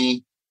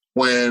money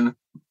when,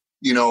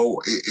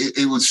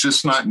 it was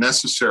just not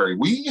necessary.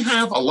 We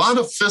have a lot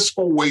of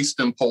fiscal waste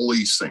in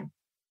policing,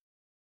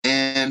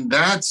 and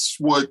that's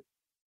what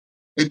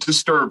it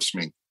disturbs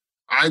me.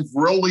 I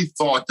really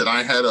thought that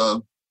I had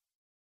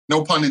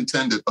no pun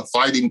intended, a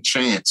fighting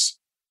chance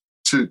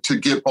to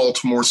get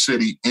Baltimore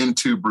City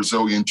into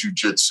Brazilian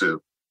Jiu-Jitsu.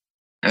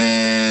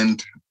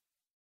 And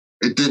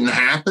it didn't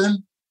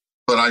happen,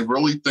 but I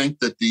really think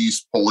that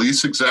these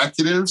police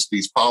executives,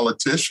 these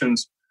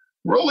politicians,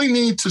 really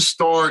need to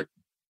start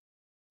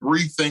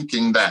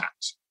rethinking that.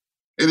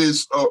 It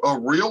is a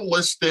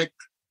realistic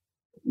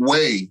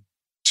way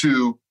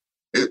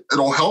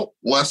it'll help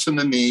lessen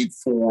the need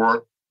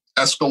for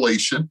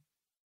escalation,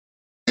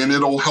 and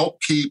it'll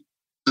help keep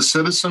the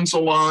citizens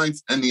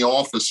alive and the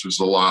officers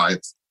alive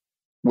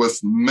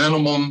with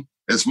minimum,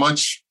 as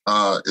much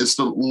as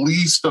the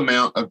least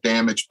amount of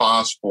damage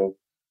possible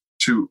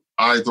to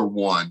either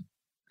one.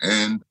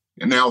 And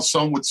now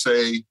some would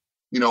say,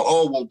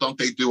 don't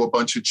they do a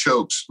bunch of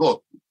chokes?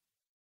 Look,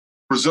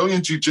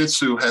 Brazilian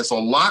Jiu-Jitsu has a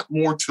lot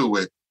more to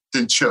it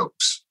than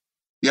chokes.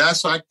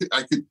 Yes, I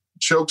could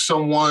choke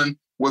someone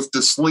with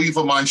the sleeve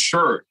of my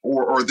shirt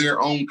or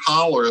their own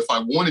collar if I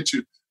wanted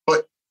to,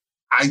 but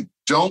I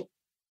don't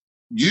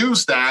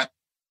use that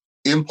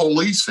in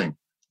policing.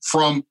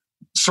 From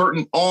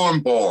certain arm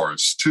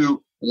bars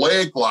to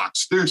leg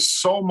locks, there's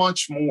so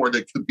much more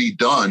that could be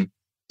done,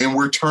 and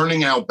we're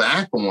turning our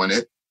back on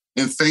it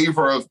in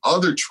favor of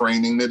other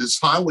training that is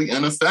highly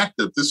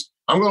ineffective.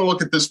 I'm going to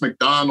look at this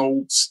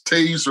McDonald's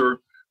taser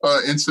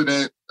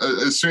incident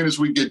as soon as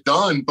we get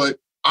done, but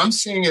I'm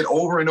seeing it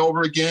over and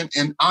over again,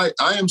 and I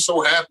am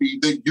so happy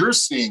that you're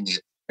seeing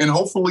it, and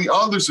hopefully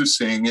others are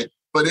seeing it,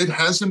 but it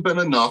hasn't been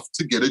enough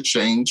to get a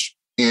change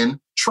in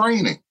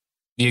training.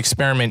 The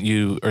experiment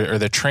or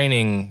the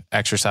training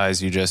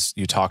exercise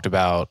you talked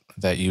about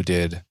that you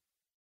did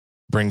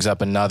brings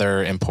up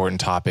another important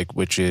topic,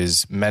 which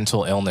is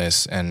mental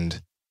illness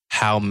and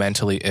how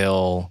mentally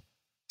ill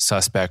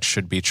suspects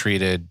should be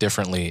treated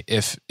differently,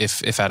 if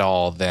at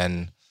all,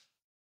 than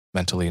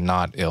mentally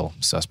not ill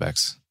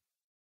suspects.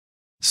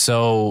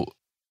 So,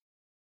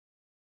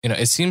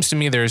 it seems to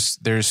me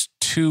there's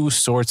two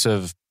sorts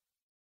of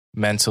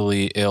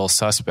mentally ill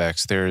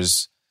suspects.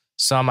 There's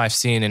some I've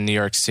seen in New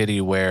York City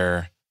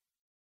where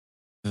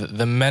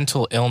the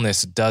mental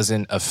illness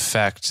doesn't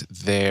affect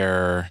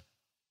their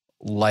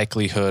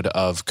likelihood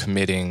of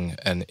committing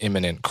an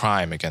imminent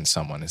crime against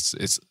someone.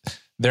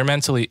 They're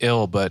mentally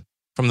ill, but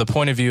from the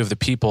point of view of the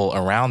people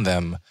around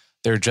them,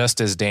 they're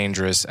just as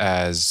dangerous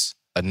as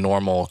a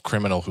normal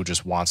criminal who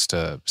just wants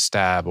to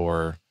stab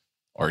or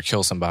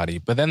kill somebody.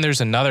 But then there's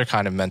another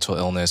kind of mental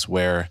illness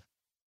where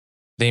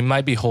they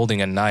might be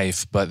holding a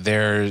knife, but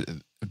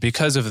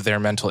because of their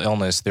mental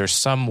illness, there's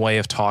some way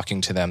of talking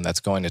to them that's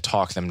going to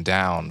talk them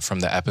down from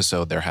the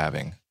episode they're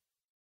having.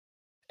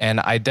 And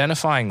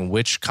identifying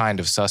which kind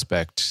of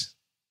suspect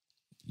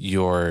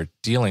you're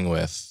dealing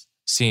with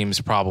seems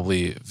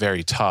probably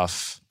very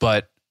tough.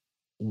 But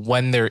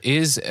when there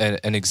is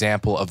an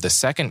example of the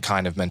second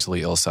kind of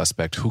mentally ill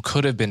suspect who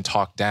could have been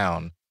talked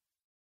down,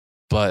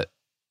 but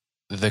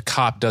the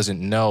cop doesn't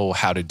know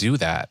how to do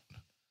that,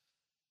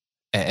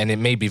 and it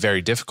may be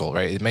very difficult,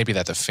 right? It may be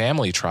that the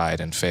family tried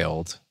and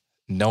failed,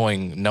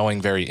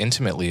 knowing very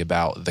intimately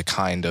about the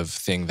kind of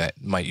thing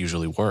that might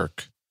usually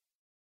work.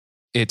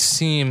 It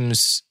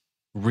seems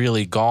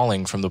really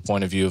galling from the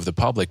point of view of the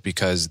public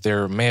because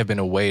there may have been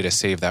a way to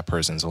save that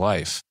person's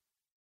life.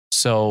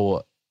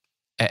 So,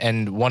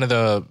 and one of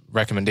the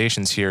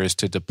recommendations here is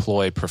to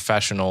deploy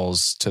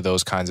professionals to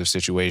those kinds of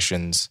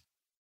situations.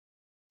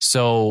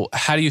 So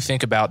how do you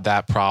think about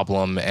that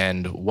problem,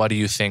 and what do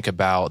you think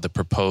about the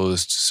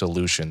proposed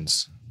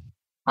solutions?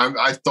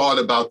 I thought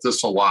about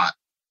this a lot.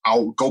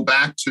 I'll go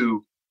back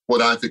to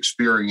what I've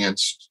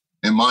experienced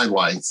in my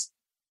life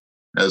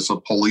as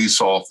a police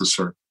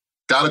officer.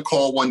 Got a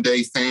call one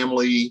day,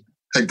 family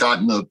had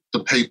gotten the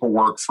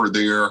paperwork for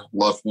their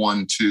loved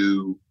one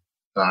to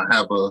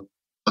have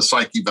a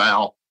psych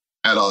eval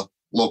at a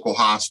local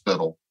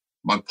hospital.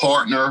 My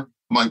partner,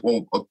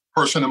 a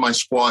person in my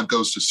squad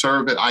goes to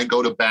serve it. I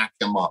go to back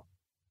him up.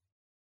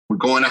 We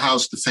go in the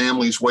house, the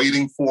family's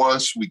waiting for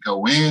us. We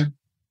go in.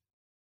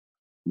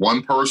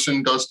 One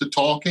person does the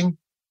talking,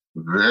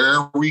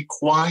 very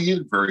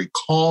quiet, very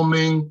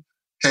calming.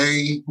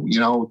 Hey,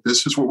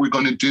 this is what we're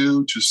going to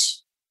do.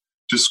 Just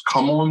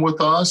come on with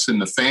us. And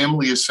the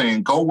family is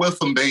saying, go with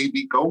them,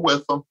 baby, go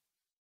with them.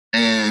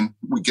 And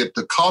we get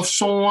the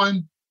cuffs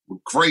on.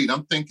 Great.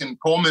 I'm thinking,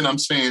 Coleman, I'm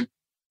saying,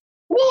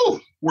 woo,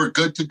 we're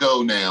good to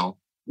go now.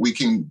 We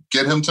can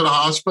get him to the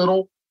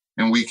hospital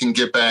and we can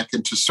get back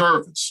into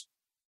service.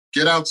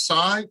 Get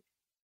outside.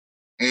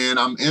 And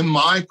I'm in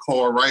my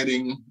car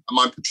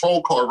my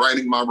patrol car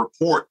writing my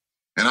report.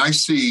 And I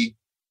see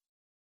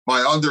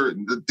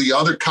the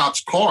other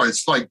cop's car.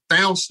 It's like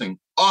bouncing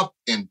up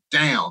and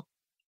down.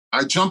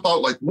 I jump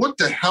out like, what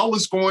the hell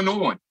is going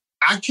on?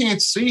 I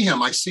can't see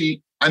him. I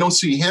don't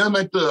see him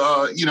at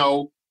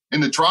the,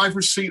 in the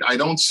driver's seat. I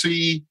don't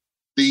see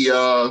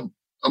the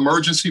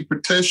emergency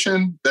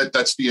petition.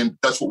 That's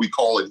what we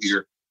call it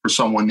here for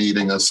someone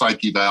needing a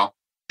psych eval.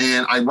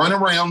 And I run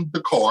around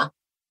the car,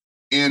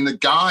 and the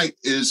guy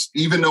is,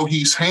 even though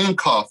he's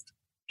handcuffed,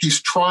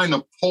 he's trying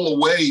to pull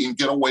away and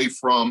get away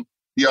from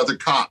the other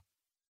cop.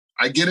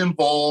 I get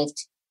involved,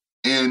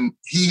 and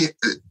he,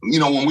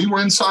 when we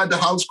were inside the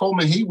house,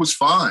 Coleman, he was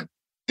fine.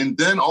 And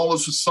then all of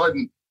a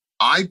sudden,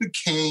 I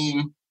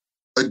became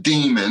a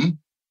demon,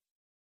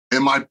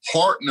 and my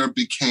partner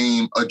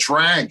became a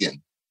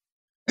dragon.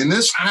 And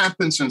this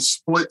happens in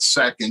split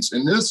seconds.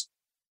 And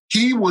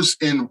he was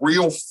in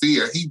real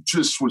fear. He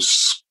just was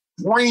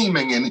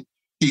screaming, and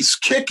he's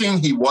kicking.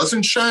 He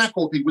wasn't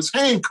shackled. He was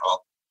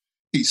handcuffed.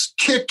 He's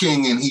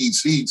kicking, and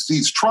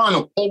he's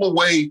trying to pull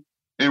away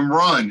and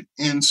run.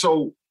 And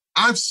so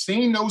I've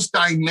seen those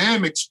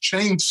dynamics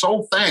change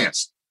so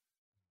fast.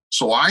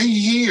 So I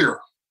hear,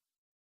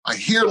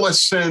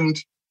 let's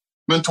send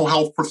mental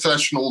health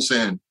professionals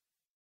in.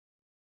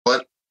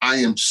 But I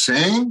am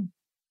saying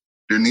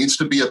there needs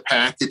to be a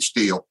package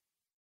deal.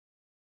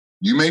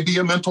 You may be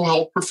a mental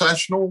health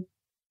professional.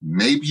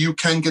 Maybe you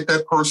can get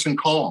that person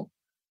calm,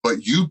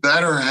 but you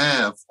better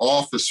have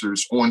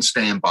officers on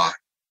standby.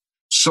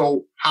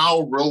 So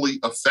how really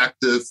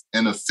effective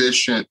and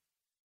efficient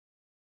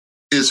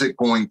is it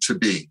going to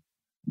be?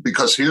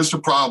 Because here's the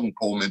problem,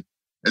 Coleman,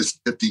 is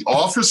if the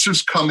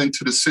officers come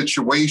into the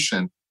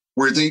situation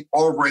where they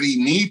already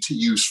need to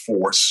use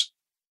force,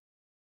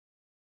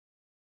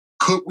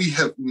 could we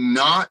have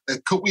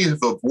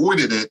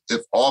avoided it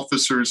if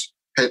officers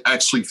had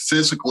actually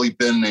physically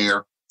been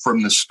there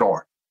from the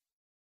start?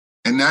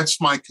 And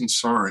that's my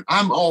concern.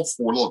 I'm all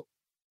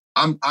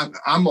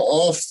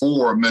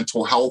for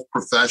mental health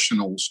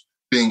professionals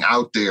being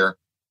out there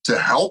to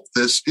help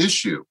this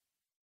issue.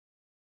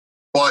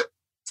 But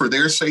for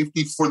their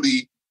safety, for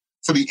the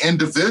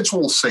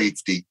individual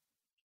safety,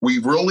 we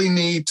really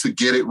need to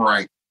get it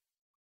right.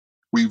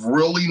 We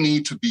really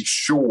need to be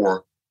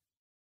sure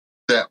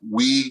that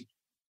we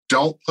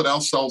don't put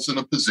ourselves in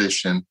a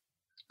position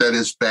that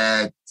is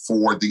bad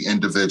for the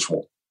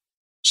individual.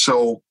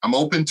 So I'm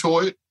open to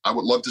it. I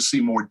would love to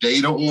see more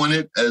data on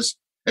it as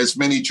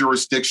many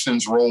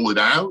jurisdictions roll it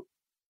out.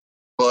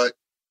 But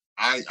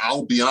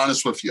I'll be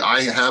honest with you,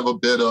 I have a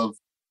bit of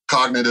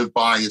cognitive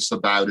bias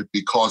about it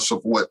because of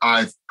what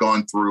I've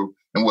gone through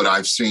and what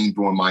I've seen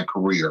during my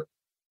career.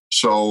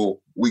 So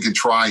we can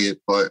try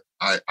it, but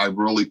I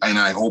really, and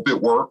I hope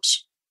it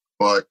works,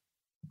 but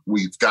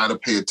we've got to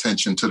pay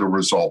attention to the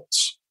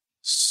results.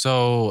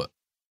 So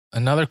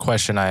another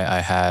question I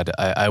had,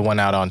 I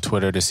went out on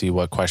Twitter to see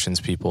what questions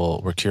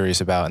people were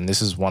curious about, and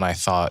this is one I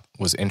thought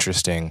was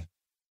interesting.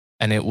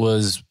 And it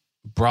was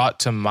brought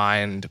to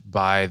mind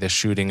by the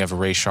shooting of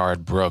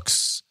Rayshard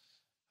Brooks,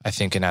 I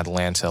think in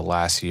Atlanta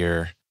last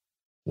year,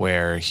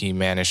 where he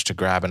managed to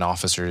grab an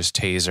officer's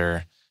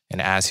taser,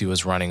 and as he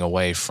was running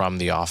away from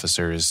the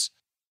officers,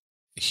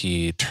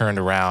 he turned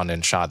around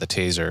and shot the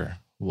taser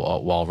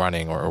while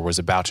running, or was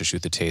about to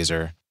shoot the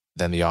taser.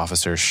 Then the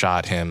officer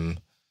shot him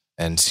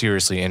and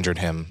seriously injured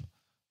him,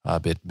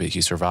 but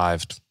he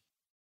survived.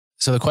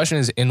 So the question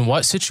is, in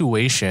what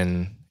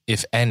situation,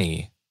 if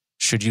any,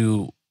 should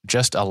you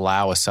just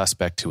allow a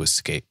suspect to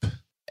escape?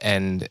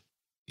 And,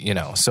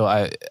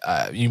 so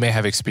you may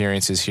have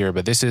experiences here,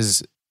 but this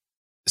is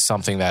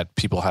something that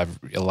people have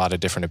a lot of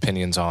different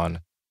opinions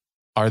on.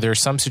 Are there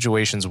some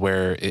situations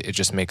where it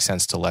just makes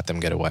sense to let them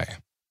get away?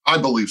 I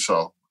believe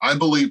so. I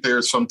believe there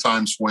are some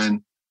times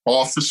when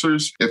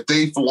officers, if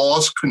they've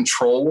lost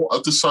control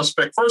of the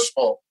suspect, first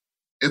of all,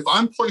 if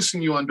I'm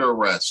placing you under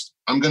arrest,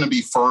 I'm going to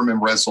be firm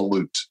and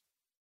resolute.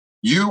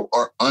 You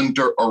are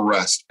under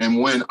arrest. And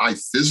when I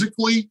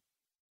physically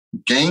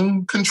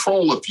gain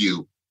control of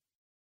you,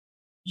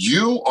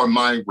 you are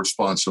my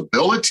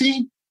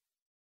responsibility,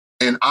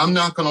 and I'm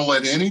not going to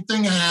let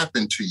anything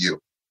happen to you.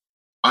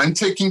 I'm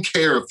taking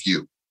care of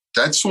you.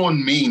 That's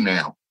on me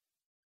now.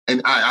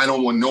 And I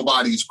don't want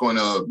nobody's going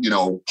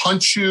to,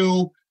 punch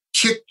you,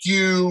 kick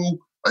you,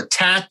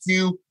 attack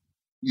you.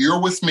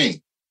 You're with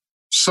me.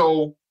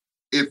 So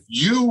if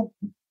you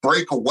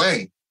break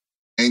away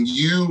and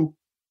you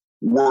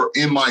were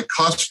in my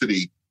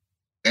custody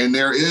and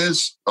there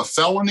is a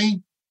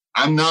felony,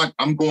 I'm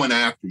going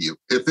after you.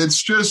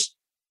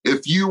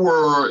 If you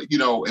were,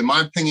 in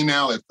my opinion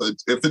now, if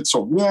it's a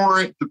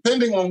warrant,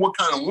 depending on what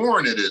kind of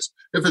warrant it is,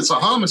 if it's a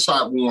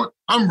homicide warrant,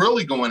 I'm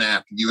really going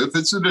after you. If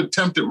it's an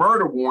attempted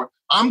murder warrant,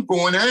 I'm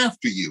going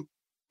after you.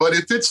 But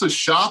if it's a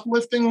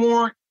shoplifting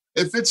warrant,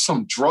 if it's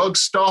some drug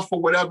stuff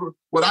or whatever,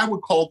 what I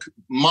would call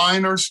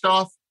minor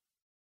stuff,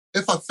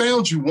 if I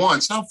found you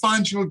once, I'll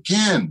find you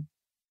again.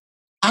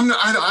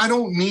 I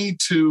don't need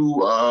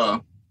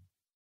to,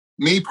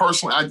 me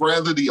personally, I'd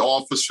rather the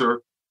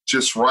officer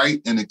just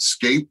write an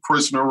escape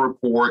prisoner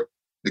report,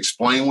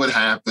 explain what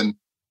happened,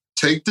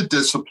 take the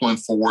discipline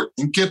for it,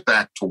 and get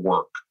back to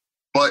work.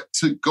 But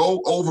to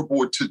go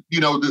overboard to,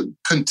 the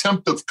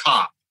contempt of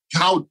cop,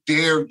 how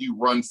dare you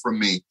run from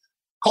me?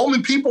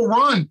 Coleman, people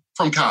run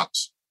from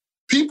cops.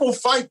 People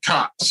fight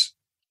cops.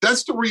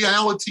 That's the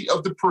reality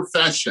of the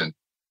profession.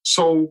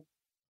 So,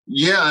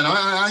 yeah, and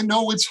I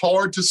know it's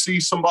hard to see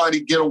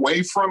somebody get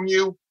away from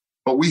you,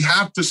 but we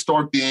have to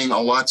start being a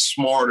lot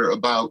smarter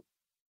about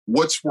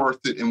what's worth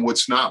it and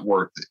what's not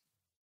worth it.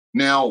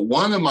 Now,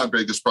 one of my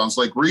biggest problems,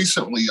 like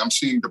recently, I'm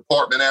seeing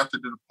department after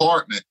the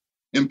department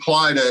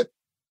imply that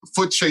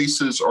foot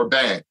chases are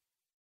bad.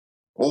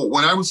 Well,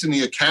 when I was in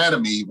the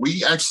academy,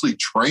 we actually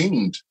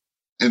trained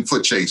in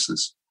foot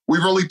chases. We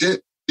really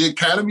did. The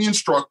academy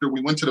instructor,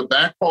 we went to the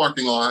back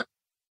parking lot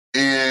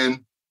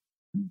and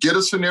get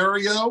a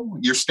scenario.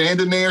 You're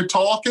standing there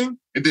talking,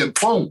 and then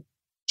boom,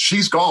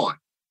 she's gone.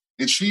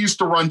 And she used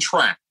to run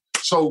track.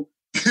 So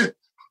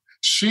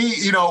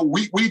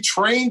we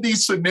trained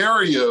these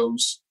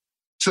scenarios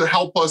to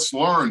help us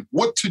learn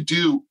what to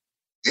do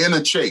in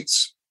a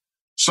chase.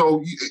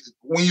 So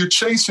when you're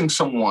chasing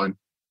someone,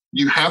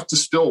 you have to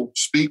still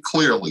speak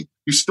clearly.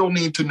 You still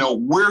need to know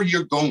where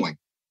you're going.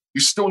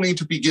 You still need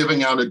to be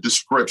giving out a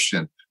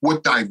description,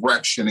 what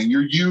direction, and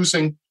you're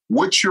using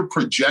what you're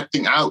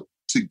projecting out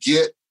to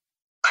get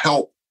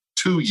help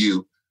to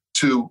you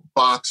to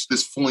box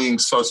this fleeing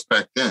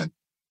suspect in.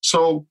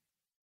 So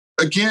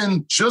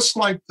again, just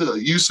like the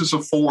uses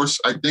of force,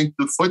 I think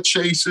the foot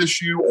chase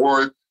issue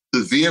or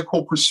the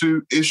vehicle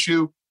pursuit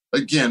issue,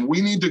 again,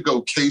 we need to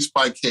go case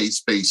by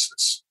case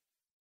basis.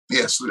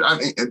 Yes,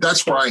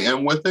 that's where I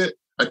am with it.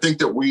 I think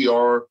that we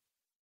are,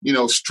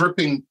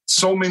 stripping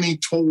so many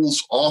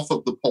tools off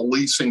of the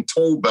policing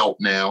tool belt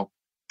now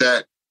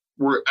that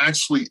we're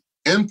actually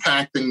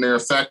impacting their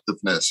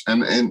effectiveness.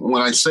 And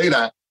when I say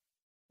that,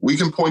 we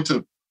can point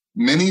to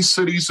many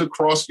cities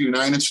across the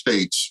United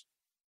States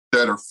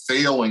that are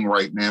failing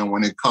right now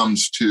when it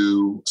comes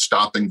to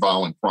stopping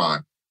violent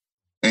crime.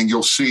 And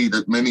you'll see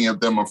that many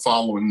of them are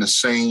following the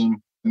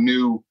same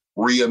new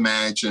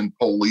reimagined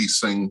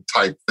policing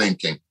type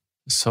thinking.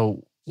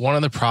 So one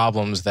of the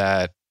problems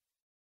that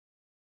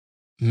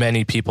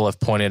many people have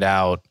pointed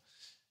out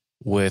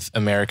with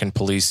American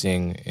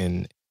policing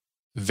in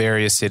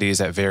various cities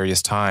at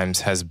various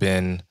times has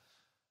been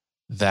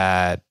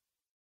that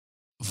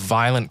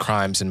violent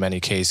crimes in many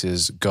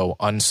cases go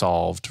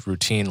unsolved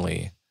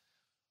routinely,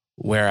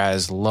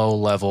 whereas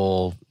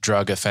low-level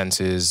drug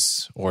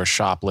offenses or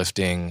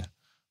shoplifting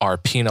are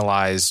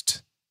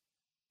penalized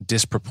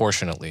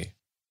disproportionately,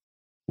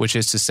 which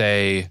is to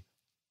say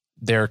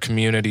there are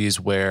communities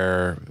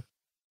where,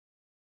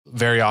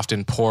 very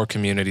often poor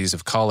communities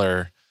of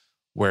color,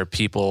 where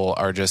people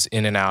are just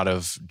in and out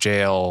of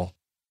jail,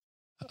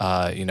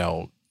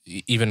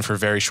 even for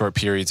very short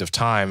periods of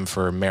time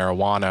for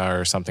marijuana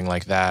or something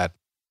like that,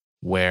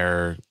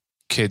 where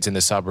kids in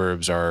the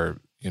suburbs are,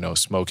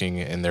 smoking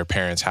in their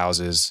parents'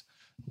 houses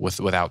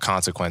without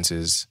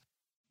consequences.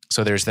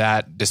 So there's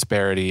that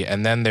disparity.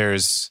 And then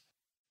there's,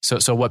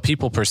 so what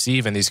people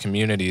perceive in these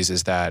communities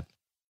is that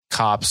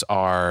cops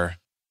are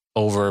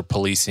over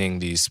policing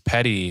these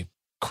petty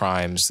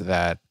crimes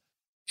that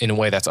in a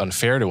way that's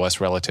unfair to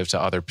us relative to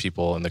other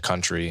people in the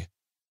country.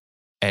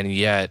 And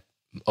yet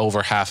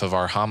over half of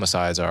our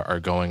homicides are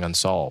going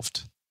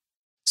unsolved.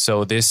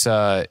 So this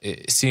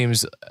it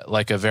seems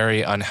like a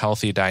very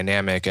unhealthy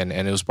dynamic. And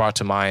it was brought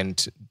to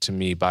mind to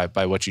me by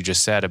what you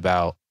just said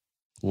about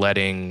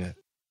letting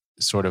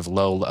sort of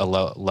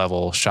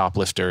low-level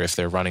shoplifter, if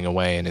they're running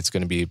away and it's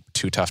going to be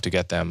too tough to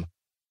get them,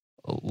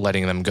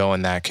 letting them go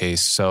in that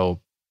case.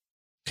 So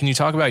can you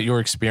talk about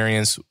your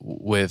experience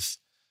with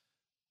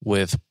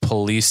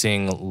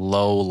policing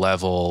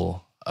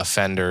low-level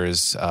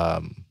offenders,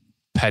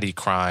 petty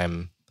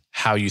crime,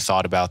 how you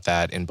thought about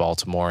that in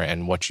Baltimore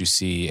and what you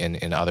see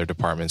in other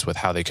departments with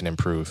how they can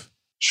improve?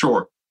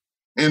 Sure.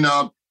 In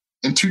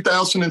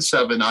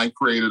 2007, I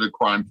created a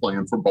crime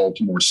plan for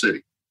Baltimore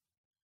City.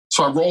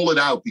 So I rolled it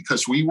out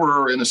because we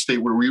were in a state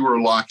where we were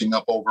locking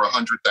up over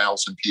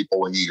 100,000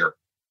 people a year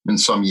in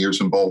some years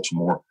in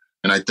Baltimore.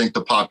 And I think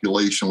the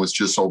population was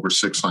just over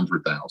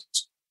 600,000.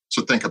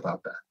 So think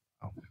about that.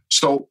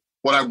 So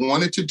what I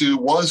wanted to do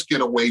was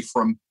get away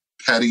from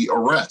petty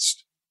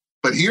arrest.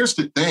 But here's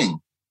the thing,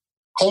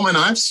 Coleman,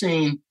 I've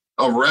seen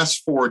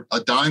arrests for a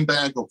dime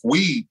bag of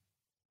weed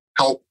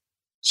help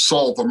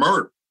solve a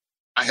murder.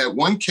 I had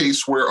one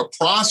case where a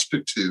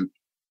prostitute,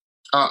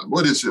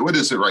 what is it? What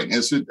is it right now?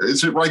 Is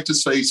it right to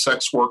say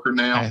sex worker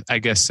now? I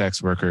guess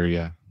sex worker,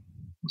 yeah.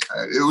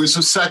 It was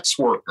a sex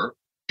worker,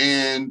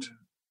 and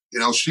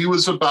she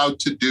was about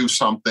to do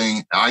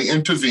something. I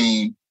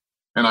intervened,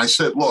 and I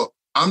said, "Look,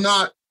 I'm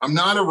not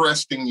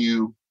arresting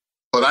you,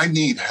 but I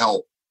need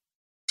help."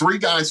 3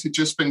 guys had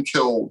just been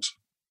killed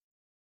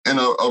in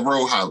a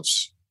row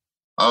house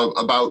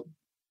about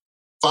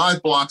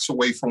 5 blocks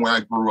away from where I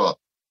grew up.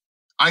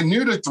 I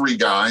knew the 3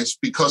 guys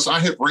because I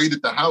had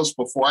raided the house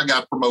before I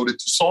got promoted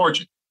to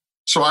sergeant.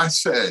 So I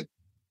said,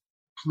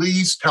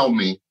 please tell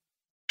me,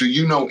 do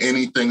you know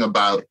anything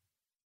about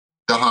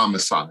the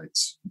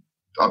homicides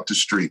up the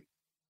street?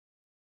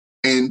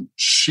 And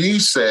she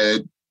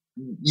said,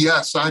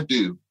 yes, I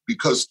do,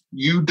 because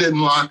you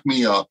didn't lock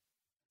me up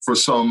for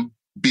some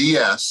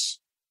BS.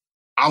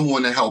 I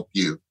want to help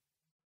you.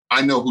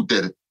 I know who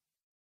did it.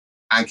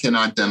 I can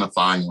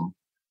identify him.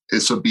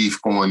 It's a beef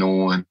going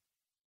on.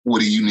 What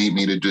do you need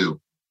me to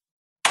do?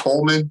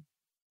 Coleman,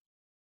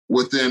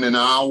 within an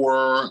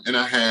hour and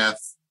a half,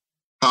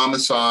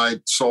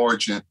 homicide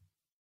sergeant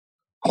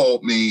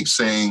called me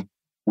saying,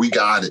 we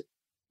got it.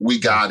 We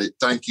got it.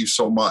 Thank you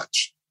so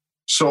much.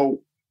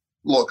 So,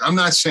 look, I'm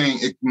not saying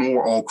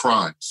ignore all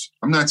crimes.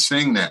 I'm not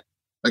saying that.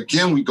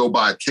 Again, we go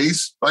by a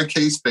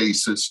case-by-case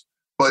basis.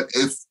 But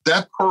if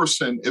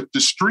the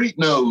street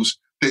knows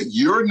that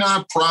you're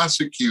not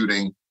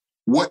prosecuting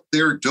what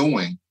they're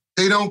doing,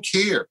 they don't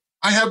care.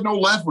 I have no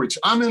leverage.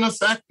 I'm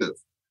ineffective.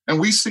 And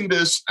we see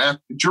this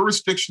at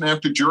jurisdiction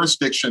after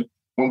jurisdiction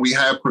when we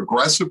have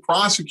progressive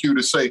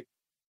prosecutors say,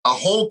 a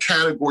whole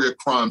category of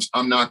crimes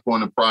I'm not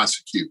going to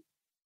prosecute.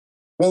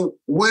 Well,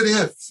 what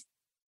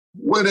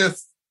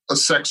if a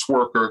sex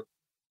worker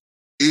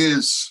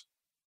is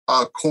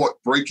caught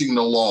breaking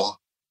the law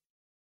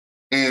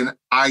and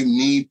I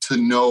need to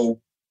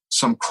know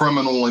some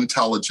criminal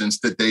intelligence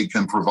that they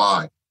can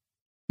provide?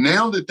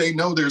 Now that they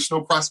know there's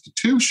no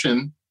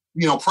prostitution,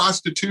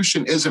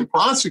 prostitution isn't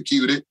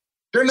prosecuted,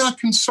 they're not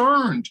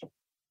concerned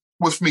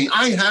with me.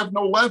 I have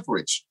no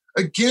leverage.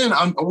 Again,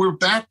 we're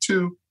back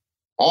to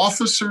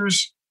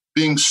officers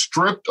being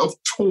stripped of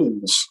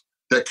tools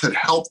that could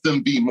help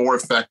them be more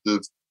effective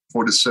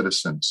for the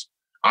citizens.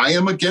 I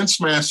am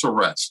against mass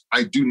arrest.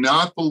 I do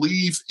not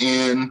believe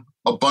in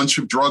a bunch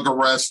of drug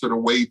arrests that are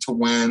way to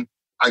win.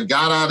 I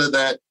got out of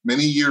that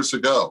many years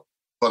ago.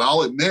 But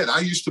I'll admit, I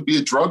used to be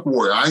a drug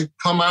warrior. I'd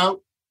come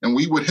out and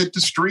we would hit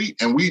the street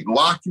and we'd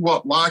lock you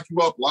up, lock you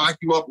up, lock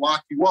you up,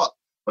 lock you up.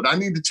 But I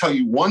need to tell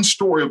you one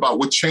story about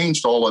what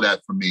changed all of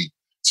that for me.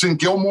 It's in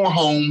Gilmore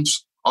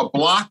Homes, a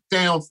block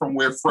down from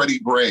where the Freddie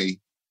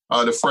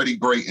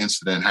Gray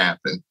incident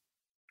happened.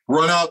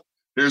 Run up,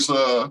 there's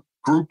a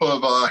group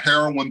of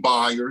heroin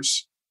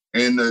buyers,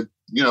 and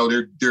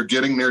they're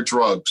getting their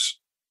drugs.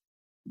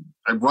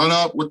 I run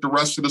up with the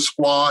rest of the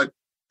squad.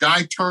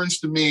 Guy turns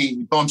to me,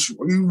 he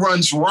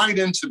runs right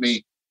into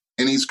me,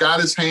 and he's got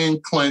his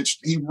hand clenched.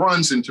 He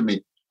runs into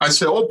me. I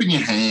said, open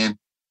your hand.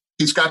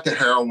 He's got the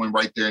heroin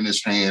right there in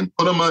his hand.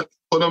 Put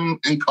him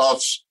in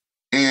cuffs,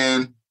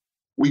 and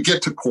we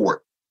get to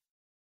court.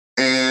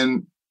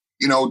 And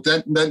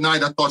that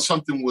night I thought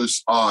something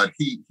was odd.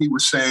 He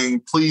was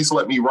saying, please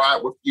let me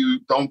ride with you.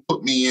 Don't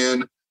put me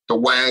in the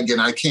wagon.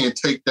 I can't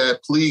take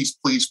that. Please,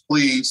 please,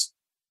 please.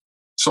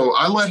 So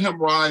I let him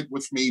ride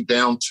with me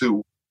down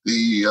to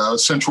the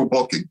central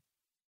booking.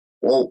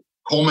 Well,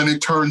 Coleman,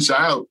 it turns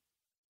out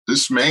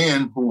this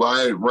man who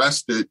I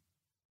arrested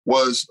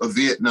was a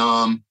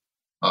Vietnam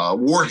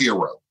war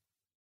hero.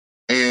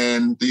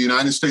 And the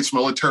United States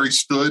military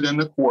stood in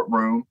the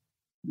courtroom.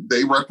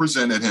 They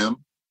represented him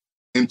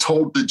and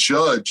told the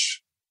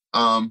judge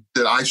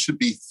that I should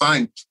be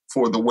thanked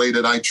for the way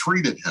that I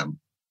treated him.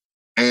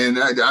 And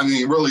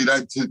really,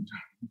 that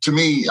to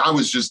me, I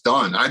was just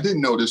done. I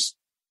didn't know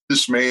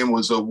this man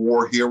was a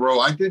war hero.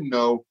 I didn't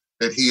know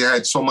that he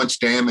had so much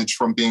damage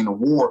from being a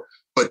war.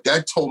 But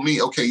that told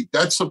me, okay,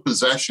 that's a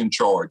possession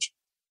charge.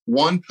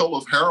 1 pill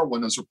of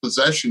heroin is a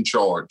possession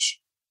charge.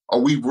 Are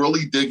we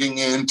really digging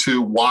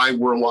into why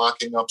we're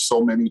locking up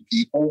so many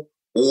people?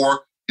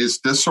 Or is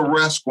this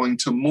arrest going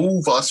to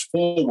move us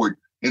forward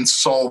in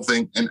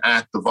solving an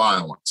act of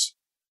violence?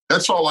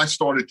 That's all I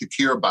started to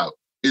care about.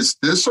 Is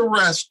this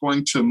arrest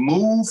going to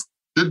move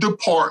the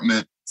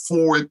department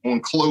forward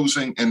on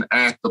closing an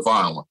act of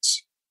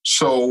violence?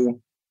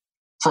 So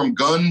from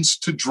guns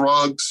to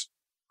drugs,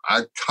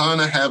 I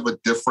kind of have a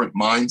different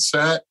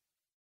mindset.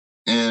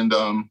 And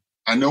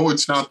I know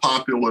it's not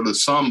popular to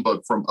some,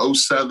 but from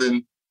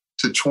 2007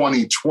 to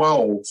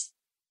 2012,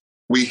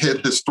 we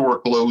hit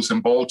historic lows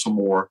in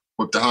Baltimore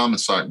with the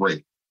homicide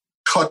rate.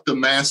 Cut the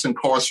mass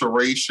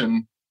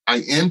incarceration.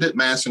 I ended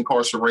mass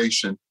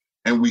incarceration,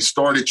 and we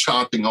started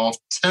chopping off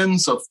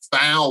tens of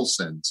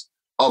thousands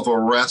of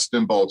arrests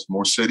in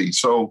Baltimore City.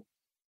 So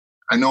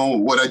I know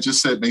what I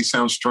just said may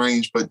sound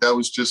strange, but that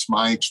was just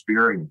my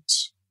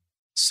experience.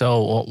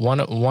 So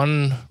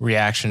one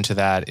reaction to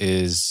that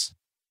is,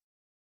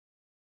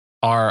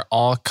 are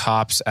all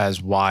cops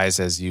as wise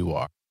as you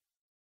are?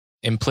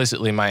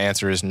 Implicitly, my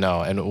answer is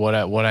no. And what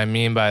I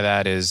mean by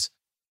that is,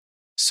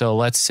 so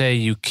let's say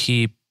you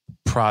keep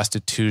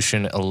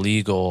prostitution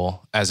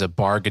illegal as a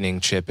bargaining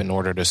chip in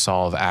order to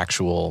solve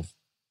actual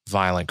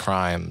violent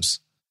crimes.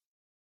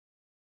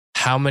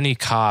 How many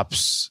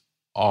cops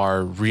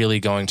are really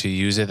going to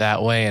use it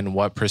that way, and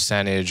what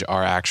percentage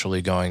are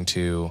actually going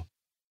to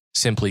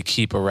simply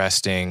keep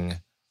arresting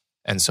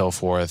and so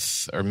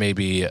forth? Or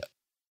maybe a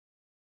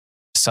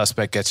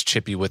suspect gets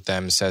chippy with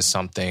them, says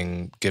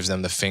something, gives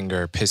them the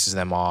finger, pisses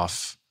them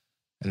off,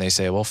 and they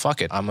say, well,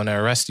 fuck it, I'm going to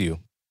arrest you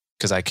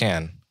because I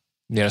can.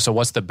 So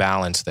what's the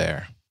balance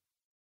there?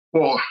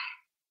 Well,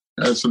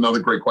 that's another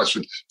great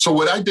question. So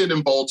what I did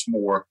in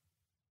Baltimore,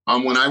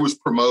 when I was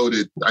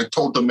promoted, I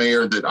told the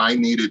mayor that I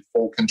needed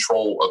full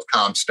control of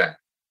CompStat.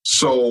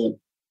 So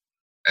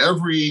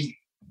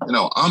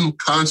I'm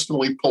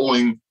constantly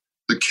pulling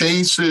the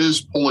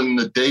cases, pulling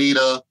the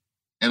data,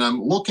 and I'm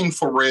looking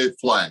for red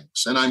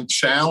flags. And I'm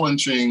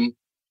challenging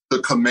the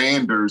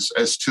commanders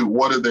as to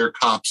what are their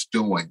cops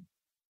doing.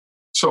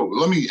 So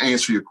let me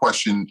answer your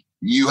question.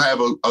 You have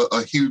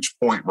a huge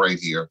point right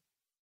here.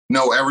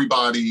 No,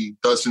 everybody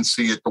doesn't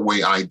see it the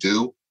way I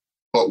do,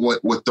 but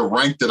with the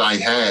rank that I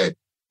had,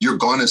 you're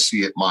going to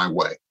see it my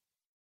way.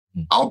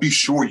 I'll be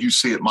sure you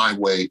see it my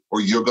way, or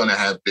you're going to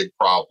have big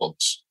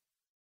problems.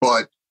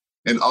 But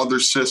in other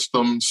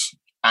systems,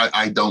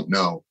 I don't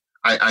know.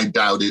 I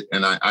doubt it,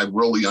 and I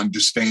really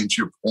understand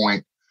your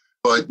point.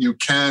 But you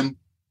can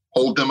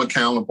hold them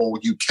accountable.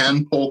 You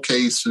can pull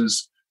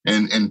cases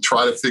and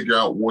try to figure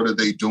out what are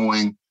they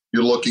doing.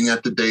 You're looking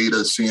at the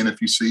data, seeing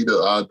if you see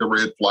the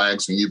red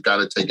flags, and you've got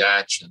to take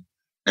action.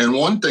 And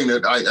one thing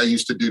that I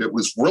used to do that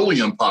was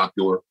really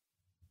unpopular,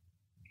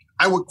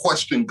 I would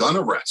question gun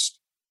arrest.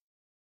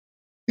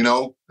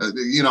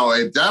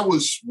 That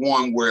was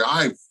one where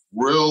I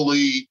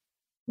really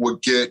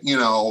would get,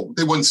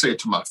 they wouldn't say it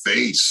to my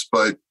face,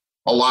 but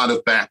a lot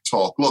of back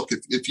talk. Look,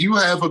 if you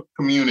have a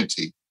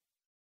community,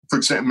 for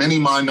example, many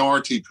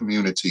minority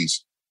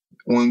communities,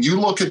 when you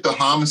look at the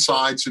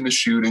homicides and the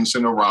shootings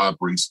and the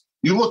robberies,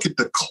 you look at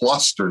the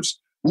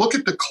clusters. Look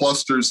at the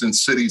clusters in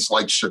cities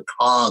like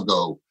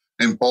Chicago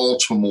and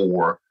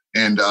Baltimore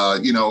and,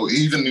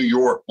 even New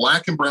York,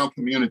 Black and brown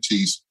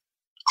communities,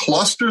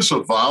 clusters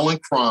of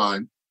violent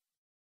crime.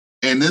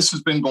 And this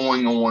has been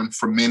going on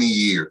for many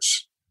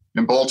years.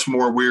 In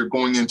Baltimore, we're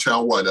going into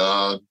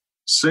our,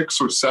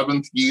 6th or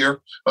 7th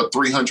year of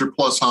 300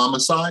 plus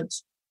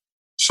homicides.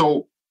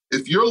 So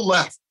if you're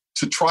left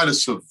to try to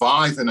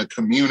survive in a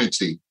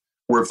community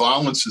where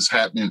violence is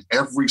happening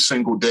every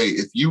single day,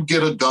 if you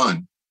get a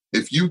gun,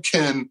 if you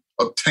can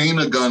obtain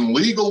a gun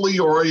legally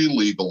or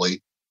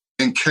illegally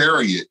and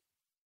carry it,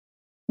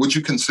 would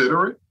you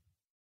consider it?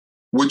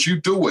 Would you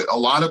do it? A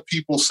lot of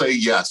people say,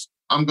 yes,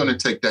 I'm going to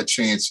take that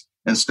chance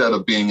instead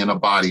of being in a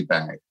body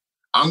bag.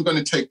 I'm going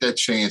to take that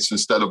chance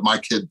instead of my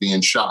kid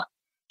being shot.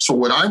 So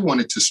what I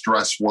wanted to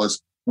stress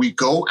was we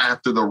go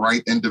after the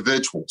right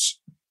individuals.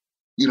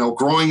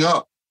 Growing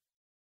up,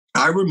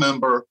 I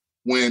remember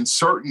when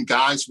certain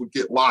guys would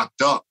get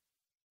locked up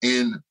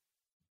and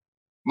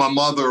my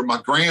mother or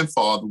my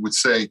grandfather would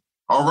say,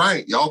 all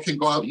right, y'all can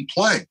go out and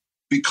play,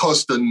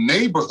 because the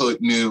neighborhood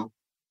knew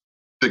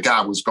the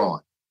guy was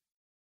gone.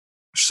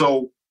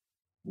 So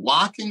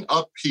locking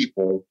up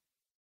people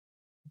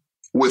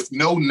with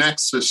no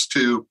nexus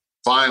to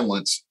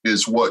violence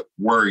is what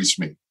worries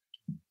me.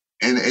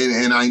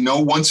 And I know,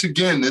 once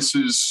again, this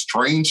is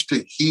strange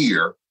to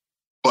hear,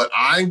 but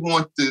I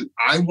want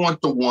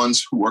the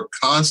ones who are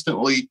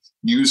constantly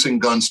using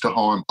guns to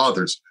harm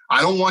others.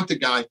 I don't want the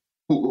guy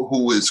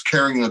who is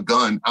carrying a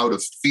gun out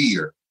of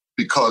fear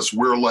because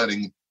we're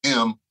letting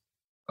him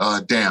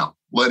down,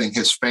 letting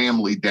his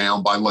family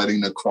down by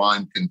letting the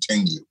crime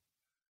continue.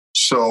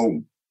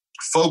 So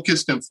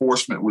focused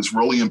enforcement was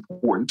really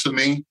important to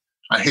me.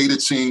 I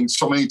hated seeing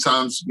so many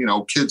times,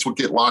 kids would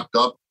get locked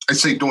up. I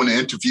say during the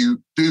interview,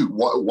 dude,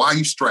 why are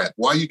you strapped?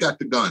 Why you got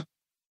the gun?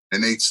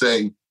 And they'd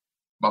say,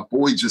 my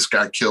boy just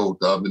got killed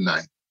the other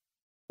night,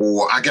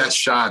 or I got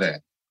shot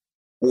at,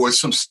 or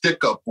some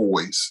stick-up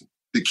boys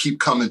that keep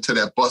coming to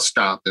that bus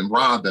stop and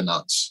robbing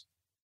us.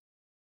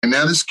 And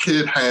now this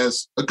kid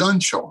has a gun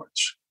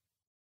charge.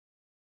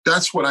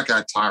 That's what I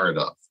got tired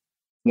of.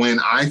 When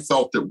I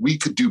felt that we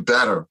could do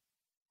better,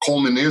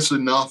 Coleman,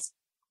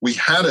 we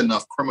had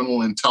enough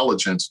criminal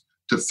intelligence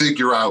to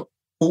figure out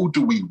who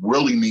do we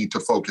really need to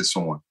focus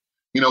on.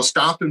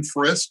 Stop and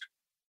frisk.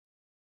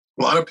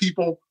 A lot of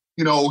people,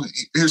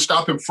 hear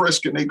stop and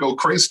frisk and they go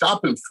crazy.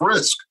 Stop and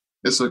frisk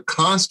is a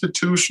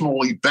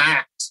constitutionally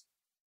backed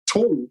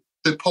tool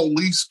that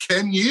police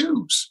can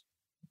use.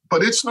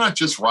 But it's not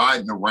just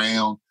riding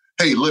around,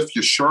 hey, lift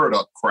your shirt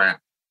up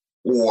crap,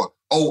 or,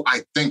 oh,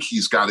 I think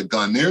he's got a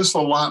gun. There's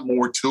a lot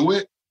more to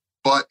it,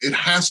 but it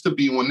has to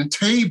be on the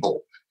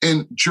table.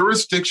 And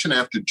jurisdiction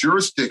after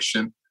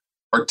jurisdiction,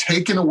 are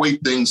taking away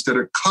things that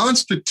are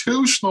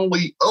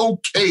constitutionally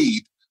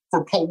okayed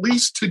for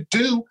police to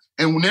do.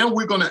 And now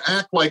we're going to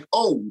act like,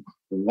 oh,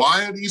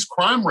 why are these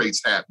crime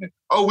rates happening?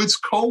 Oh, it's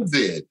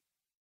COVID.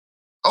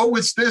 Oh,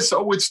 it's this.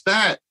 Oh, it's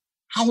that.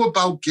 How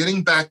about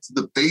getting back to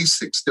the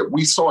basics that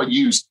we saw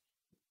used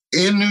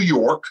in New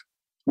York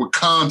with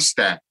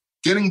CompStat,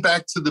 getting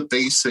back to the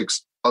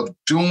basics of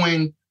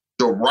doing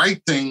the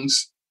right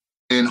things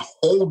and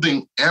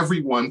holding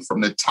everyone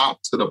from the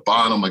top to the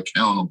bottom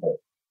accountable.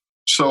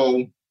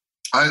 So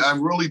I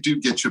really do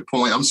get your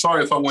point. I'm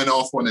sorry if I went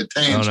off on a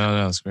tangent. No,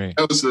 that's great.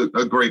 That was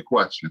a great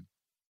question.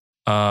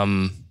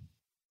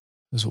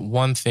 There's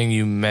one thing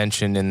you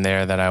mentioned in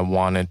there that I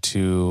wanted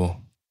to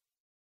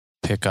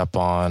pick up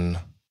on,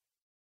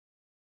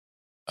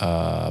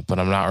 but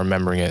I'm not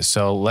remembering it.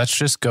 So let's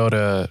just go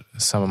to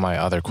some of my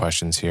other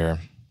questions here.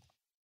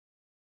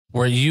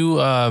 Were you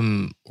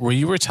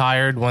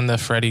retired when the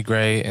Freddie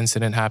Gray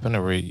incident happened,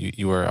 or were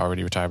you were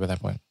already retired by that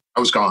point? I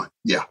was gone.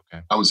 Yeah,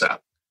 okay. I was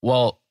out.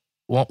 Well,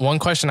 one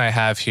question I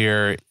have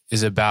here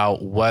is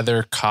about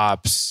whether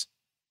cops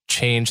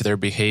change their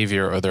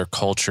behavior or their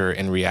culture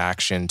in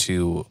reaction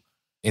to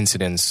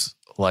incidents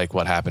like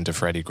what happened to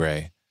Freddie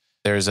Gray.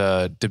 There's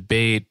a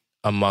debate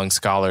among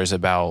scholars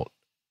about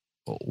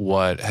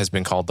what has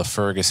been called the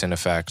Ferguson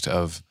effect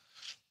of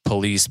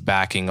police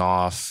backing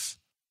off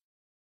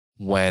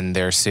when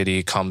their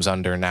city comes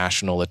under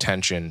national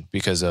attention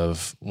because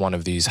of one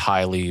of these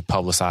highly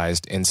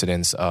publicized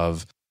incidents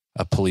of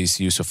a police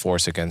use of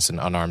force against an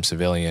unarmed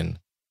civilian.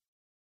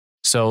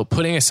 So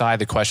putting aside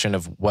the question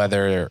of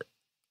whether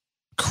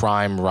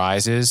crime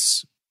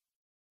rises,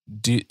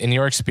 in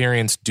your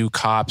experience, do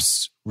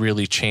cops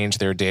really change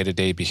their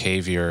day-to-day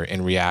behavior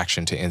in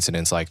reaction to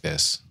incidents like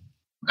this?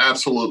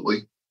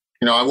 Absolutely.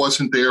 I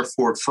wasn't there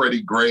for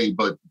Freddie Gray,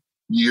 but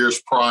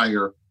years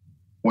prior,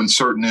 when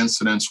certain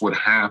incidents would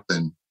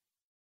happen,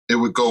 it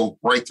would go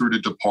right through the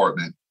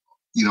department.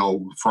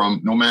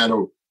 From no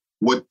matter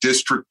what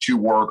district you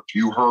worked,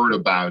 you heard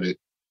about it,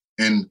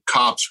 and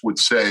cops would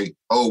say,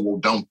 oh, well,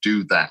 don't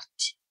do that.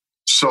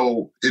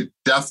 So it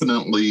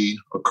definitely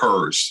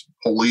occurs.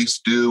 Police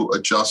do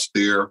adjust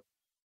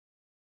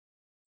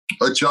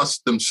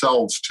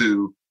themselves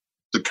to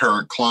the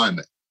current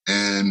climate.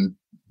 And,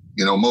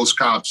 most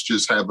cops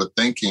just have a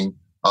thinking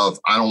of,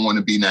 I don't want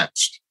to be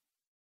next.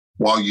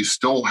 While you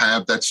still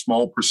have that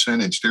small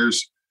percentage,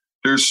 there's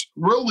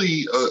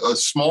really a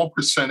small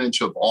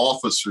percentage of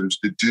officers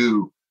that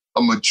do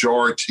a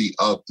majority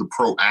of the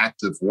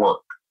proactive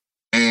work.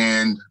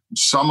 And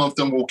some of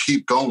them will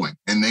keep going,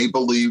 and they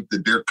believe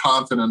that they're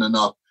confident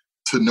enough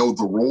to know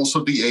the rules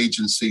of the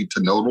agency,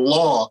 to know the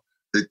law,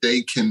 that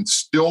they can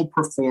still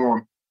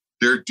perform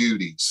their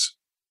duties.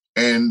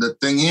 And the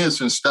thing is,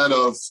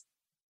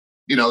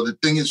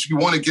 you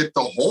want to get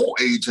the whole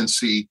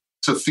agency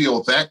to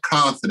feel that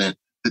confident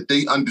that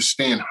they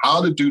understand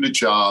how to do the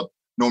job,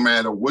 no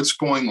matter what's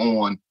going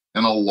on,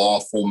 in a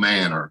lawful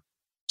manner.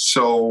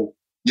 So,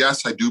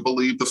 yes, I do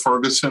believe the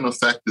Ferguson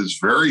effect is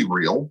very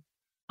real.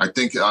 I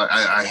think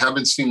I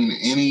haven't seen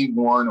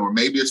anyone, or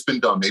maybe it's been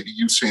done, maybe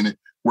you've seen it,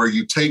 where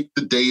you take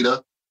the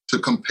data to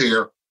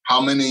compare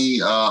how many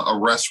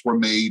arrests were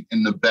made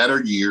in the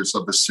better years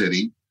of the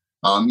city.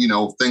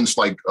 Things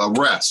like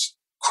arrests,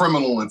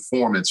 criminal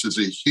informants is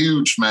a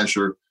huge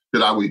measure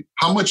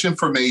how much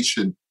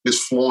information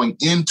is flowing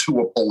into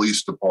a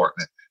police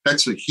department.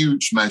 That's a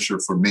huge measure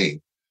for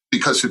me,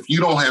 because if you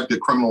don't have the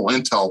criminal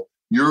intel,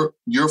 you're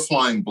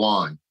flying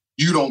blind.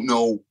 You don't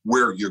know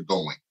where you're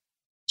going.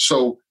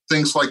 So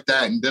things like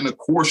that. And then, of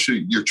course,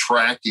 you're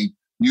tracking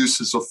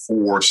uses of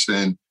force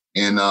and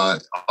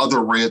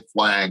other red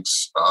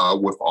flags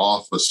with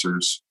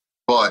officers.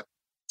 But,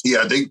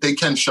 yeah, they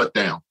can shut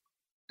down.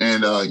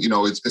 And,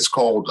 it's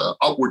called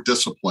upward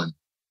discipline.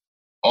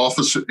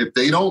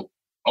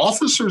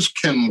 Officers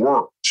can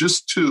work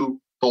just to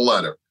the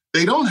letter.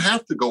 They don't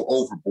have to go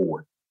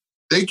overboard.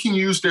 They can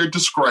use their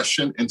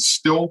discretion and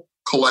still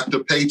collect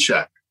a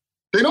paycheck.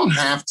 They don't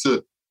have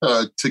to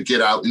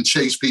get out and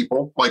chase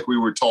people like we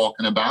were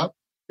talking about.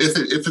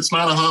 If it's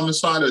not a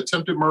homicide,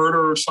 attempted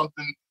murder, or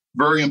something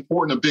very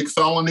important, a big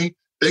felony,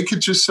 they could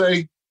just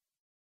say,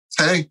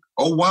 hey,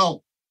 oh,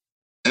 well.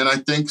 And I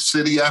think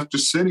city after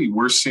city,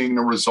 we're seeing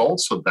the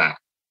results of that.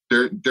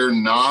 They're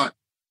not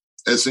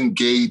as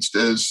engaged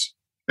as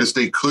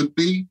they could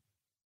be,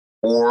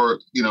 or,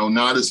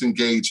 not as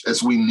engaged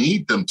as we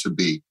need them to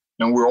be.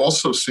 And we're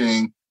also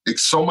seeing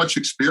so much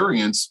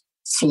experience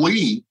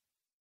flee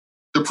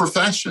the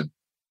profession.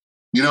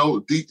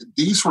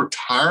 These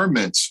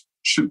retirements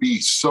should be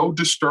so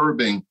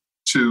disturbing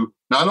to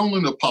not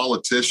only the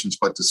politicians,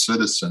 but the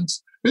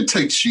citizens. It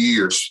takes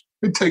years.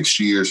 It takes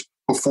years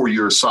before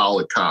you're a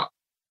solid cop.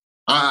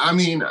 I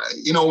mean,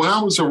 when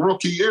I was a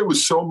rookie, there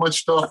was so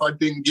much stuff I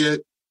didn't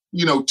get,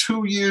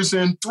 2 years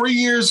in, 3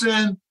 years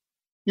in,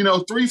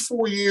 3,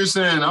 4 years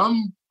in,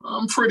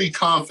 I'm pretty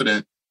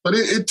confident. But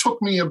it took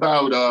me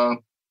about,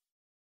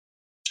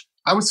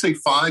 I would say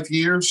 5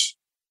 years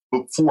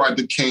before I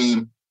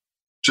became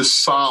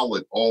just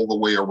solid all the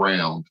way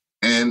around.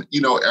 And,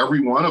 every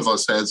one of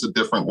us has a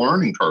different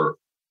learning curve.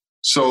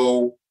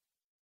 So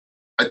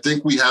I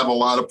think we have a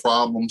lot of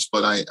problems,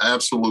 but I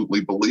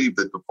absolutely believe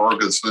that the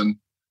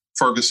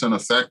Ferguson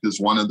effect is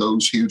one of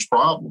those huge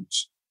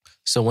problems.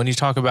 So when you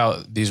talk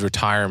about these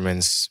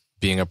retirements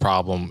being a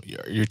problem,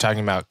 you're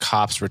talking about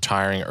cops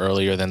retiring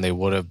earlier than they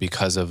would have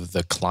because of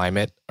the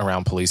climate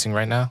around policing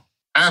right now?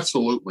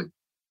 Absolutely.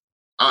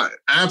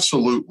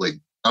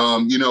 Absolutely.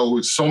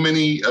 So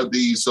many of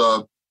these,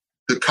 the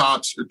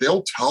cops,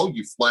 they'll tell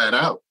you flat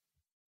out,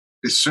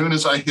 as soon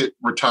as I hit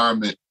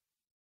retirement,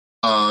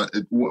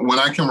 when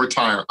I can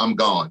retire, I'm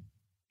gone.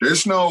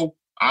 There's no,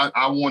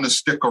 I want to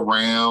stick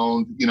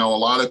around. A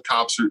lot of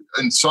cops are,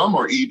 and some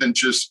are even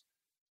just,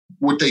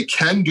 what they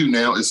can do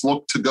now is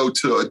look to go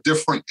to a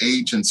different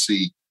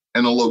agency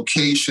and a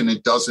location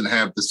that doesn't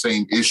have the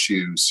same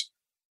issues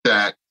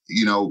that,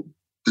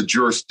 the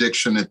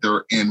jurisdiction that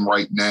they're in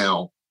right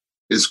now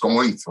is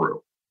going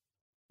through.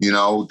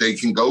 They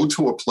can go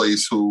to a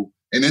place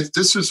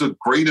this is a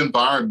great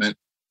environment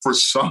for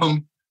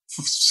some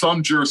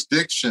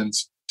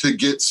jurisdictions to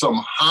get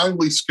some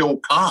highly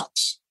skilled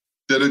cops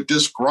that are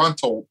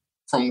disgruntled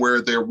from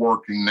where they're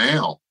working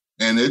now.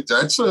 And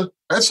that's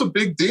a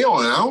big deal.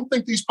 And I don't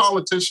think these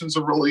politicians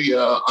are really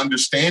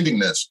understanding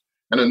this.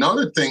 And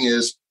another thing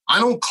is, I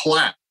don't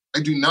clap.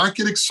 I do not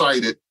get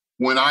excited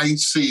when I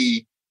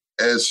see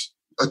as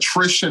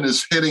attrition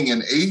is hitting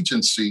an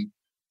agency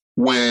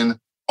when,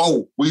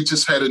 we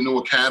just had a new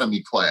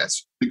academy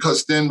class.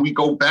 Because then we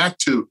go back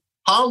to,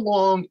 how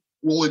long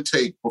will it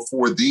take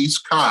before these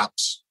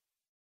cops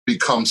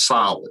become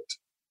solid?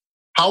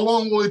 How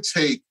long will it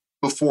take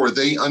before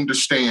they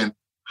understand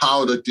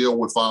how to deal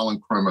with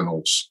violent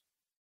criminals?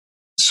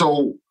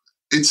 So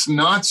it's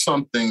not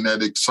something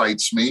that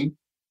excites me,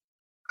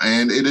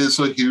 and it is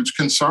a huge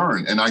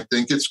concern, and I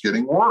think it's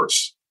getting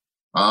worse.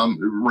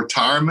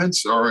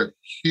 Retirements are a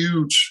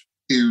huge,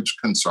 huge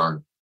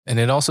concern. And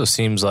it also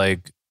seems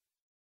like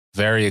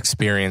very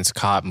experienced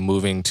cop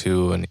moving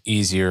to an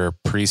easier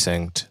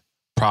precinct,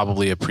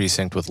 probably a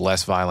precinct with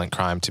less violent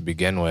crime to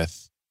begin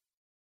with,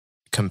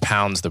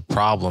 compounds the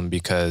problem,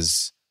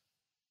 because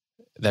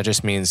that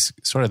just means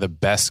sort of the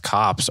best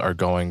cops are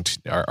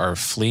are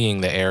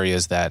fleeing the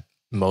areas that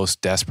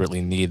most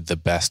desperately need the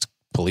best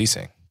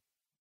policing.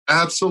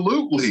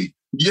 Absolutely.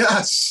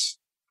 Yes.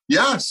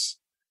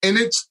 And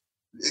it's,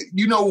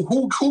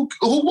 who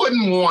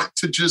wouldn't want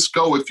to just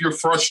go, if you're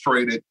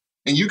frustrated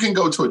and you can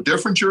go to a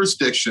different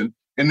jurisdiction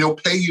and they'll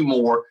pay you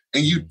more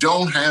and you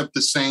don't have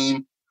the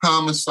same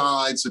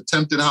homicides,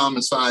 attempted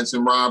homicides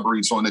and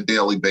robberies on a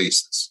daily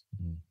basis.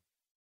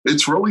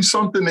 It's really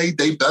something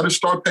they better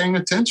start paying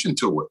attention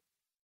to it.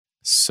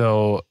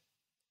 So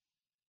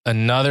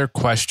another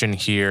question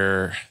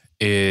here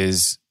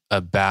is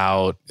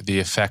about the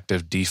effect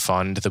of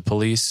defund the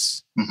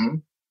police. Mm-hmm.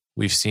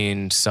 We've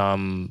seen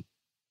some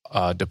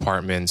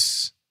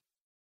departments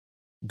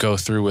go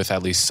through with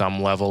at least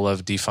some level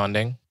of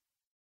defunding.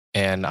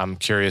 And I'm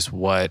curious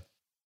what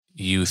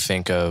you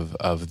think of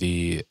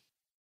the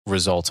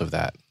results of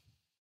that.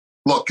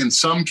 Look, in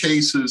some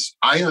cases,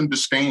 I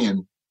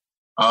understand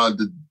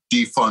the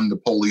defund the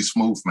police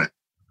movement.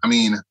 I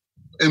mean,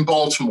 in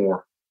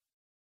Baltimore,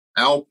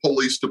 our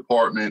police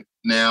department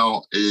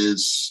now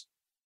is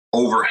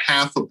over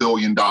 $500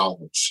 million.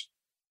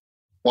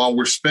 While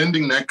we're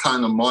spending that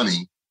kind of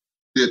money,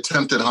 the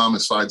attempted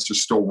homicides are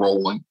still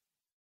rolling.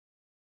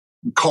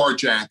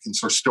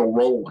 Carjackings are still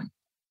rolling.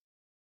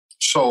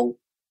 So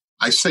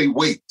I say,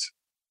 wait,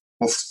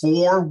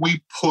 before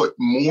we put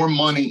more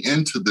money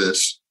into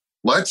this,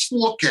 let's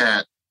look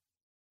at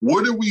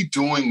what are we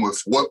doing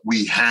with what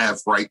we have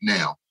right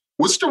now?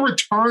 What's the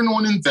return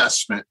on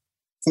investment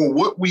for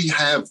what we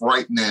have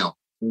right now?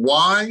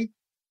 Why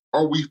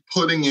are we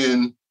putting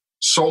in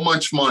so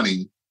much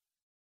money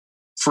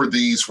for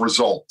these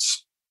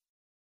results?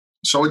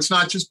 So it's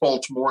not just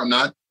Baltimore. I'm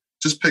not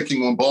just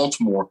picking on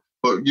Baltimore,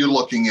 but you're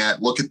look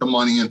at the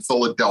money in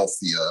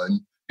Philadelphia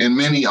and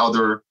many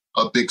other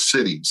big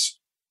cities.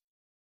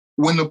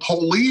 When the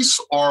police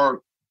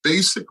are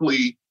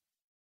basically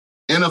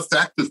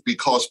ineffective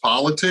because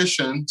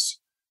politicians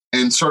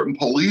and certain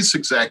police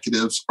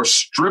executives are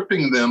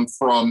stripping them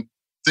from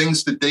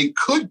things that they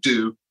could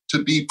do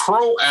to be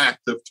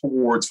proactive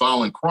towards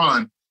violent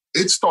crime,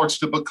 it starts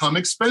to become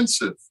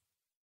expensive.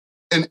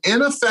 An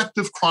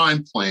ineffective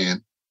crime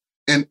plan,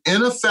 an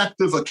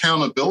ineffective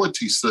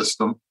accountability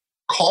system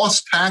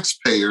costs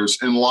taxpayers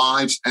in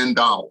lives and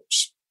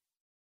dollars.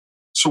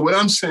 So what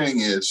I'm saying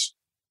is,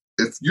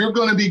 if you're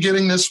going to be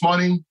getting this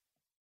money,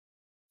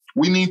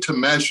 we need to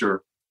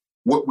measure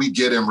what we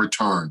get in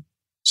return.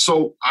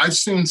 So I've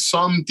seen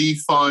some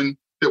defund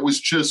that was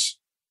just,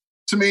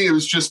 to me, it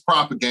was just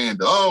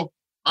propaganda. Oh,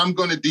 I'm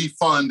going to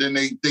defund, and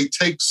they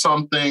take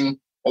something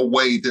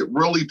away that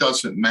really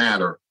doesn't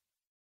matter.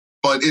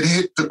 But it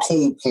hit the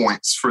cool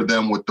points for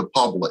them with the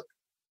public.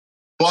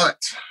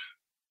 But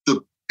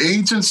the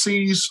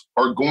agencies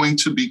are going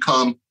to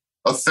become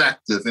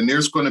effective, and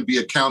there's going to be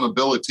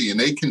accountability, and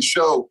they can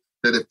show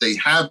that if they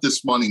have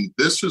this money,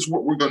 this is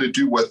what we're going to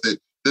do with it.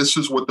 This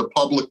is what the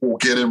public will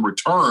get in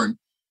return,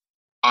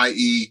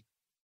 i.e.,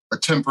 a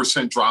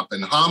 10% drop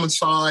in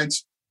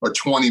homicides, a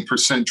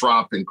 20%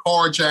 drop in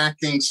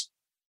carjackings,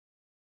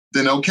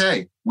 then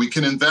okay, we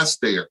can invest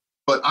there.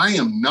 But I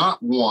am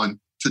not one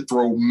to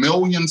throw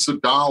millions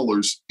of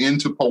dollars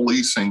into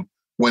policing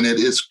when it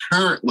is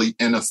currently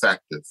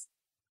ineffective.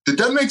 Did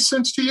that make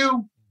sense to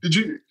you? Did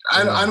you?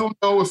 I don't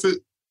know if it,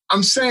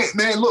 I'm saying,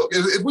 man, look,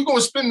 if we're going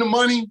to spend the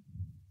money,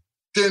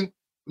 then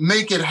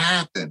make it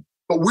happen.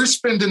 But we're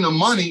spending the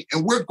money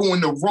and we're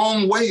going the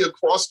wrong way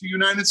across the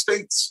United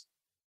States.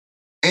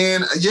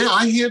 And yeah,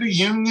 I hear the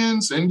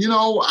unions and,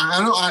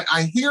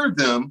 I hear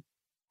them.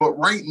 But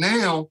right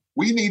now,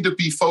 we need to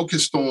be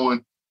focused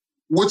on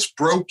what's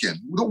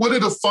broken. What are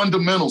the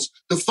fundamentals?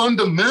 The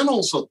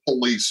fundamentals of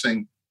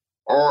policing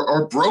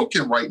are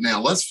broken right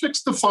now. Let's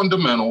fix the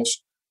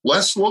fundamentals.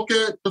 Let's look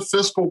at the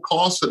fiscal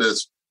cost of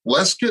this.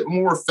 Let's get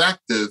more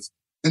effective.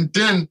 And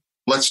then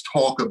let's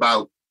talk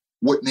about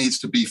what needs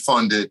to be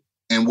funded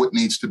and what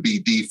needs to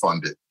be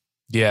defunded.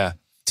 Yeah.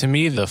 To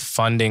me, the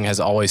funding has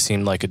always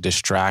seemed like a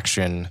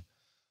distraction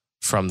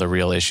from the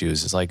real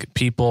issues. It's like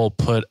people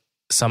put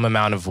some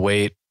amount of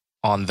weight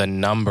on the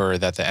number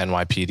that the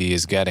NYPD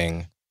is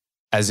getting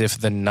as if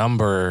the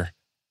number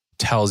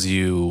tells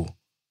you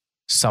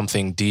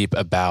something deep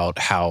about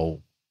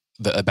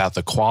about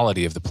the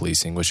quality of the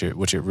policing, which it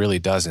really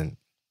doesn't.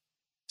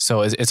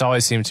 So it's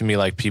always seemed to me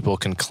like people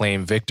can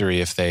claim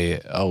victory if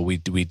we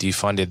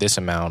defunded this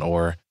amount,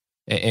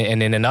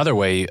 and in another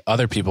way,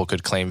 other people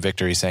could claim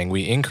victory saying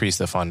we increased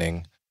the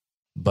funding.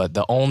 But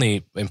the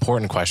only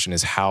important question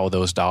is how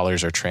those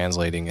dollars are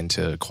translating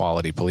into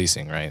quality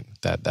policing, right?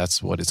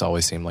 That's what it's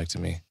always seemed like to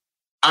me.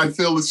 I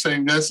feel the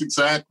same. That's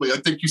exactly. I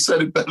think you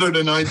said it better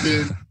than I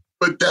did,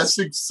 but that's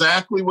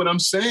exactly what I'm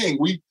saying.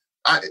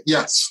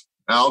 Yes,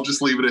 I'll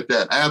just leave it at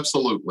that.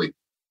 Absolutely.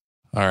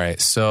 All right.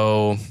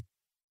 So a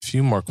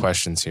few more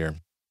questions here.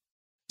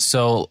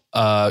 So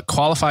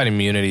qualified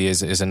immunity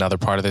is another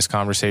part of this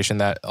conversation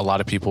that a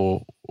lot of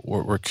people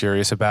were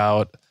curious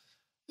about.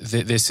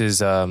 This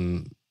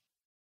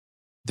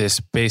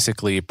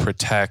basically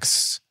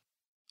protects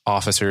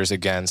officers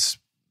against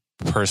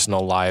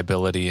personal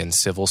liability in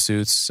civil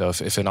suits. So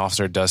if an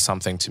officer does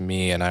something to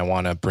me and I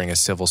want to bring a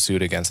civil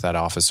suit against that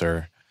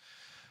officer,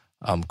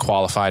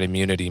 qualified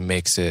immunity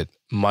makes it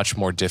much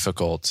more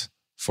difficult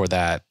for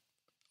that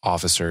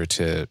officer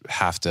to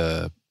have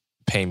to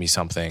pay me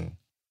something.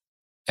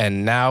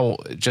 And now,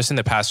 just in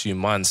the past few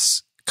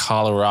months,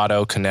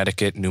 Colorado,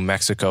 Connecticut, New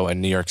Mexico,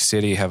 and New York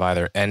City have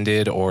either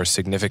ended or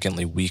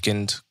significantly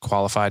weakened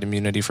qualified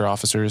immunity for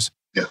officers.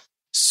 Yeah.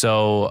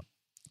 So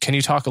can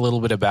you talk a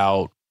little bit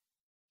about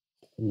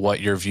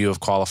what your view of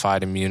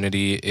qualified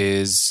immunity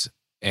is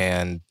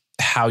and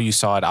how you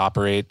saw it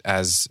operate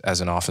as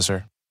an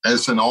officer?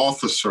 As an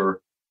officer,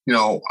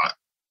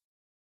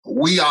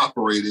 we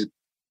operated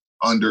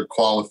under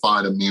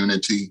qualified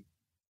immunity,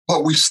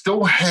 but we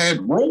still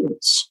had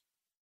rules.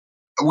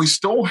 We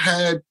still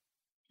had,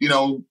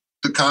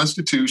 the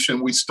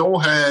Constitution. We still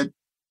had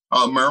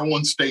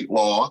Maryland state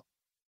law.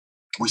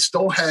 We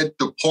still had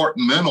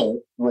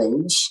departmental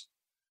rules.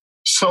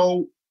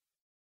 So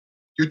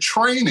your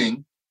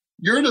training,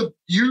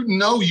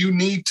 you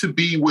need to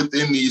be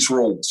within these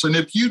rules. And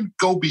if you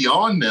go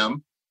beyond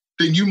them,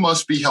 then you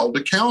must be held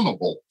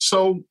accountable.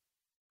 So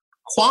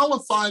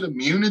qualified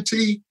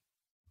immunity,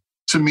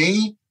 to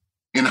me,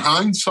 in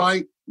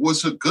hindsight,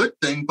 was a good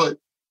thing, but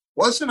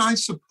wasn't I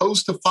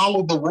supposed to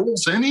follow the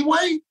rules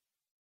anyway?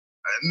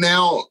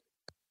 Now,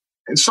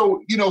 and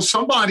so,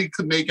 somebody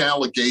could make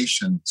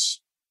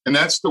allegations, and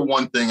that's the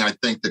one thing I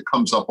think that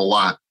comes up a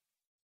lot.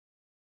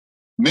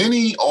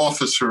 Many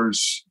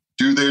officers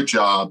do their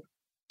job,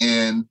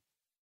 and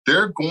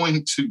they're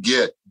going to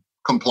get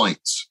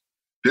complaints.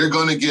 They're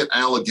going to get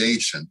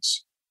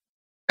allegations.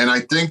 And I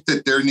think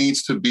that there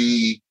needs to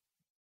be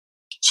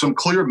some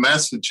clear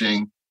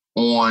messaging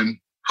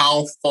on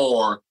how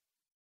far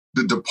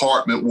the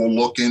department will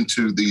look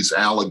into these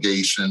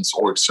allegations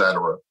or et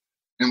cetera.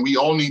 And we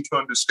all need to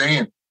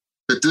understand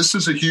that this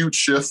is a huge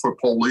shift for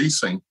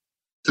policing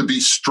to be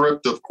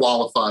stripped of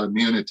qualified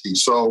immunity.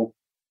 So,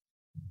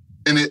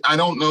 I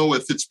don't know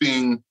if it's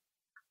being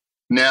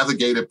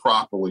navigated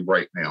properly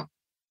right now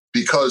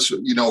because,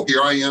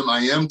 here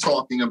I am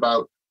talking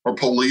about our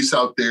police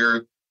out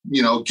there,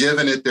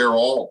 giving it their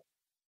all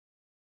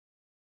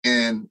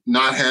and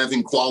not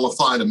having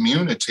qualified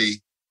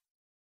immunity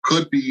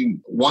could be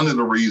one of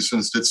the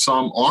reasons that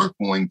some aren't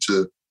going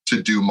to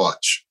do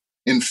much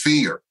in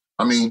fear.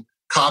 I mean,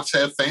 cops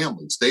have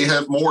families. They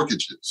have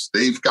mortgages.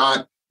 They've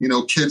got,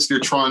 kids they're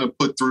trying to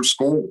put through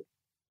school.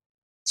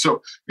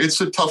 So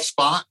it's a tough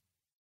spot.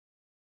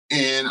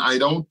 And I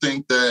don't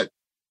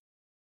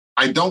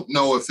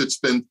know if it's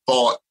been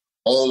thought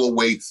all the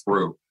way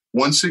through.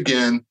 Once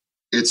again,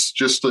 it's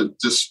just a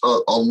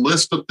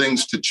list of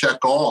things to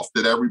check off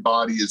that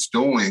everybody is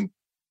doing,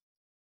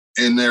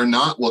 and they're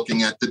not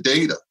looking at the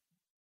data.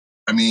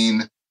 I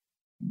mean,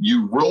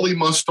 you really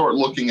must start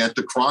looking at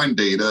the crime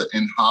data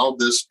and how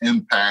this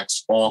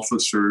impacts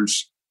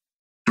officers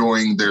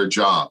doing their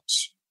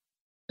jobs.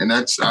 And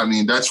that's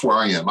where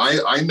I am.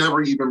 I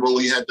never even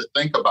really had to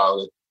think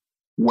about it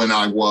when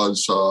I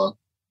was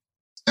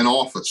an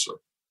officer.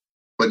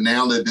 But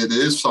now that it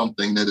is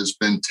something that has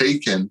been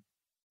taken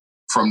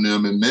from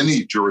them in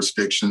many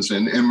jurisdictions,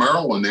 and in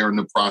Maryland, they're in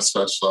the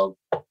process of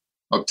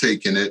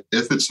taking it,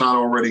 if it's not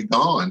already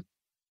gone.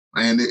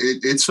 And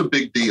it's a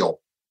big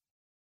deal.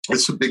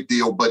 It's a big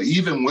deal. But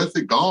even with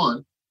it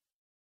gone,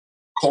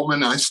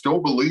 Coleman, I still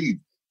believe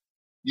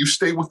you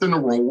stay within the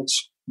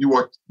rules.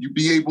 You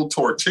be able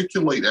to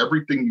articulate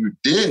everything you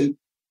did,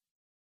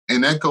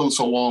 and that goes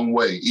a long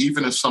way,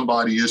 even if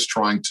somebody is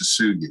trying to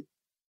sue you.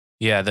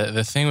 Yeah,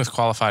 the thing with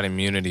qualified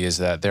immunity is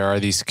that there are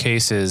these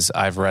cases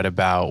I've read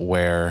about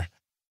where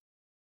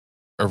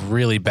a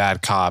really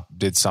bad cop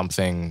did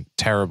something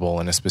terrible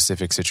in a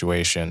specific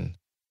situation.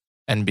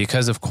 And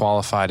because of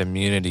qualified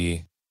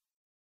immunity,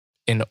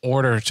 in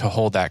order to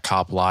hold that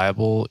cop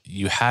liable,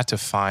 you had to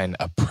find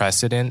a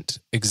precedent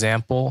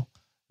example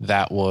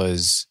that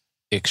was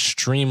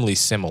extremely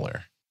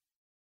similar.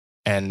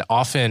 And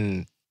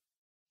often,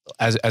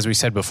 as we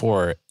said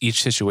before,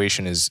 each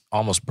situation is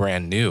almost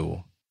brand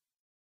new.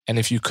 And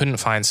if you couldn't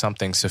find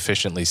something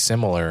sufficiently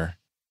similar,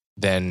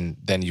 then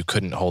you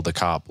couldn't hold the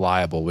cop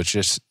liable, which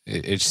just,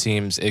 it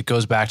seems, it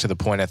goes back to the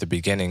point at the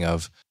beginning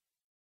of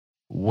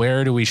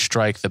where do we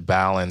strike the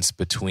balance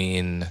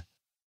between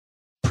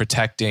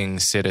protecting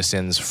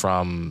citizens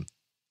from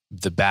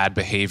the bad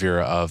behavior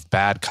of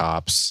bad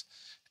cops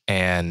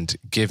and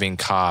giving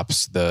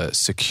cops the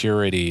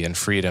security and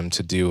freedom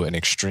to do an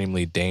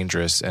extremely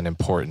dangerous and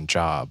important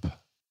job.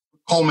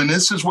 Coleman,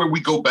 this is where we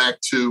go back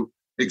to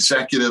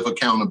executive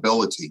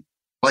accountability.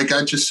 Like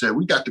I just said,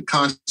 we got the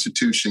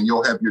Constitution.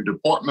 You'll have your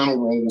departmental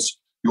rules.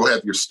 You'll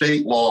have your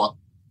state law.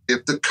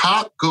 If the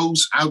cop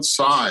goes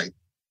outside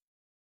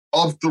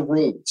of the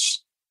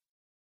rules,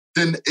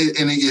 then,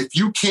 and if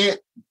you can't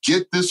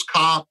get this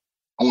cop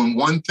on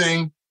one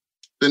thing,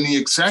 then the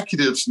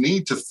executives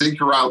need to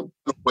figure out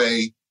a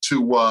way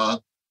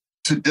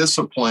to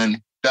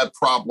discipline that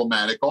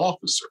problematic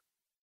officer.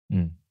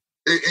 Mm.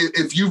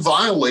 If you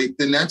violate,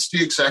 then that's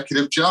the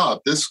executive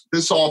job.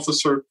 This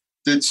officer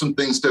did some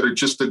things that are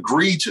just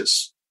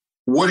egregious.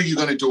 What are you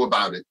going to do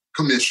about it?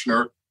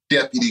 Commissioner,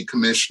 deputy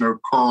commissioner,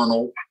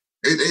 colonel.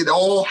 It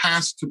all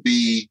has to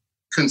be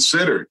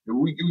considered.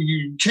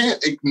 You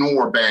can't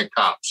ignore bad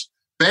cops.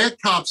 Bad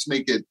cops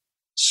make it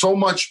so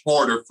much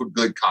harder for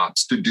good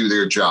cops to do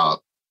their job.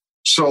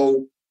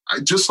 So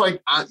just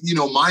like,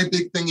 my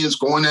big thing is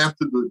going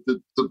after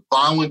the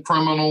violent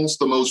criminals,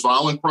 the most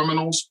violent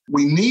criminals.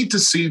 We need to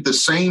see the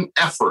same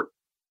effort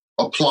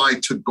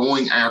applied to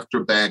going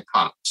after bad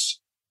cops.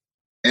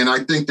 And I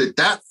think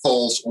that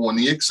falls on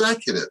the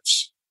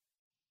executives.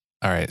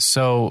 All right.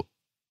 So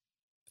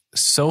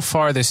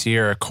far this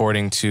year,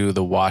 according to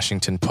the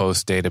Washington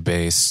Post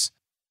database,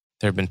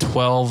 there have been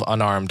 12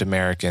 unarmed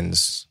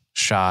Americans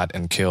shot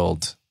and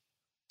killed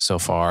so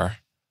far.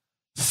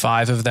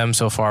 5 of them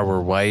so far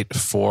were white,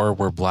 4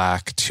 were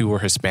black, 2 were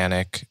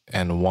Hispanic,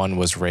 and 1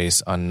 was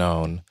race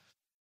unknown.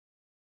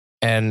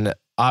 And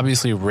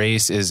obviously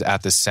race is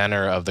at the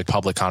center of the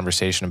public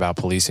conversation about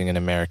policing in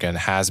America and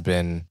has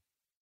been,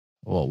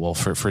 well,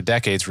 for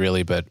decades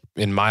really, but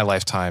in my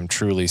lifetime,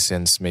 truly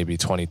since maybe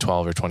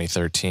 2012 or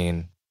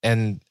 2013.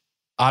 And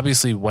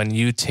obviously when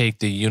you take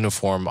the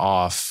uniform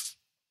off,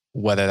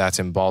 whether that's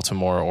in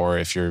Baltimore or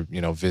if you're,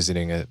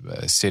 visiting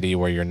a city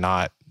where you're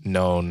not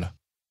known,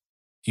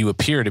 you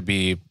appear to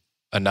be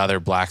another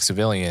black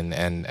civilian,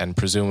 and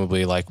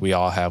presumably, like we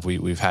all have,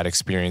 we've had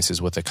experiences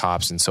with the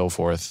cops and so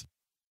forth.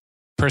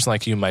 A person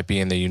like you might be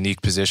in the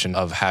unique position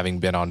of having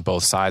been on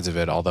both sides of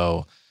it,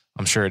 although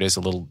I'm sure it is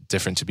a little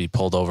different to be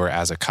pulled over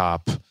as a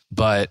cop.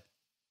 But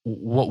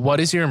what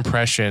is your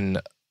impression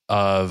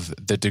of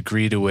the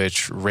degree to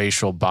which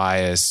racial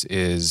bias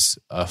is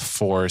a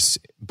force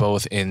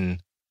both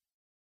in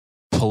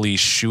police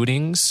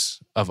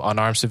shootings of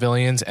unarmed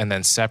civilians and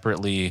then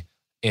separately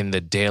in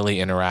the daily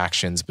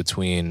interactions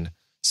between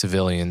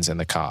civilians and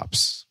the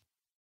cops?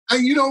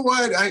 You know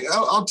what?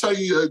 I'll tell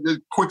you a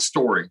quick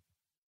story.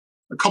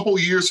 A couple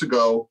of years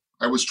ago,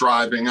 I was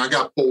driving. I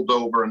got pulled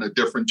over in a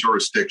different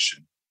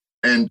jurisdiction.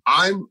 And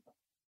I'm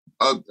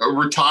a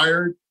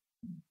retired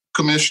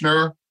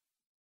commissioner,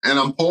 and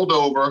I'm pulled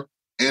over,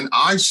 and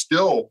I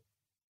still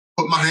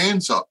put my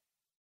hands up.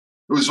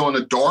 It was on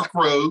a dark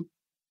road.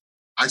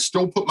 I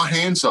still put my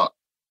hands up.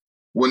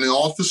 When the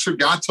officer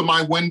got to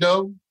my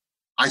window,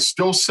 I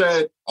still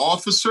said,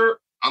 "Officer,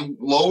 I'm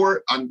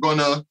lower. I'm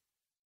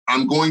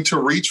going to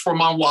reach for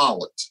my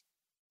wallet."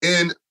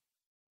 And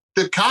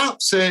the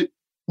cop said,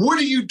 "What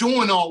are you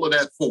doing all of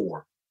that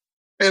for?"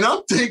 And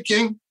I'm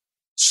thinking,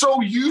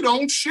 so you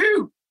don't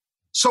shoot.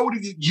 So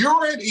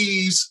you're at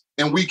ease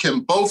and we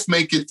can both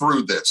make it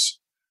through this.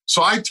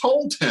 So I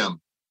told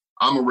him,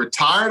 I'm a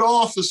retired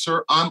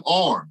officer. I'm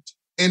armed.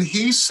 And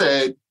he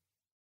said,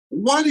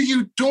 "What are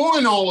you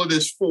doing all of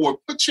this for?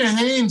 Put your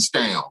hands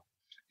down."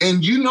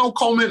 And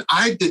Coleman,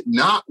 I did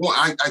not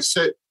want, I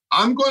said,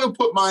 I'm going to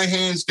put my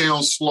hands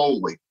down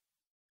slowly.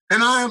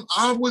 And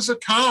I was a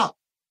cop.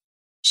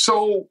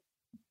 So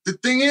the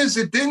thing is,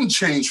 it didn't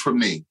change for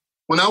me.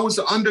 When I was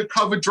an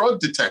undercover drug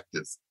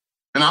detective,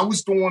 And I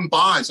was doing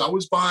buys. I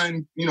was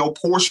buying,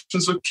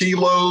 portions of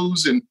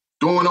kilos and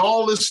doing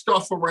all this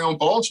stuff around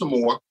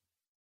Baltimore.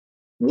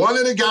 One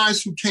of the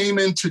guys who came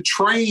in to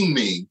train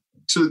me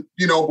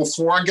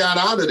before I got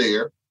out of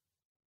there,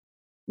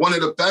 one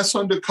of the best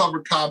undercover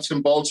cops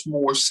in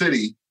Baltimore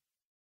City,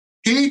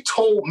 he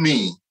told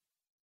me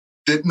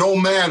that no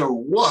matter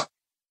what,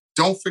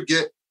 don't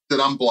forget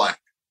that I'm Black.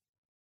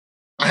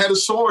 I had a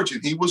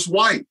sergeant. He was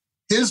white.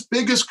 His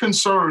biggest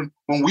concern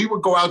when we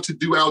would go out to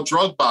do our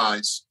drug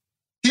buys,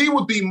 he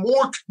would be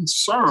more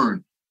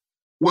concerned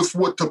with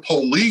what the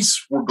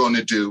police were going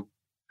to do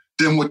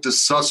than what the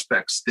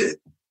suspects did.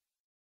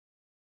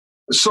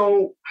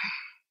 So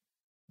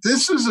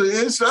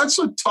that's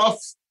a tough,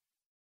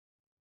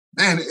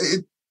 man,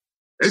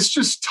 it's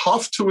just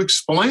tough to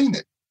explain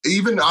it.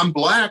 Even I'm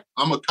Black,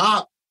 I'm a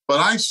cop, but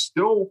I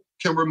still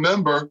can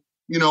remember,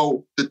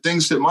 the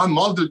things that my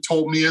mother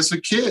told me as a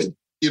kid,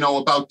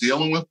 about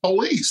dealing with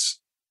police.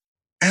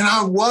 And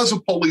I was a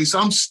police.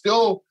 I'm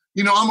still,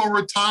 I'm a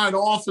retired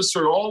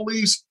officer. All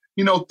these,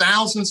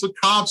 thousands of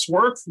cops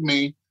work for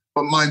me,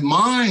 but my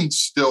mind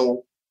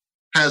still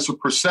has a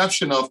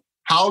perception of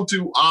how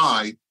do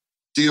I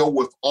deal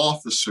with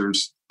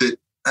officers that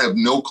have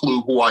no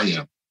clue who I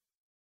am.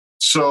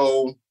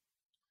 So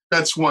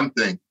that's one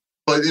thing.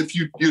 But if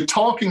you're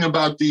talking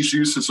about these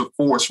uses of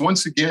force,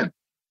 once again,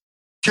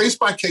 case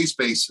by case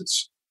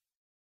basis,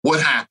 what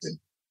happened?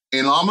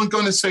 And I'm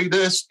going to say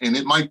this, and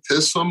it might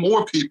piss some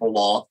more people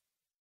off.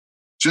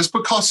 Just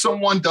because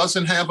someone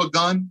doesn't have a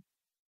gun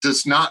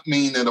does not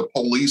mean that a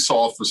police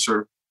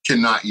officer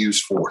cannot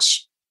use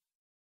force.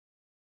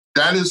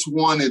 That is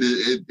one,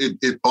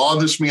 it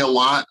bothers me a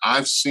lot.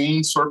 I've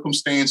seen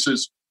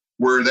circumstances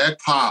where that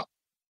cop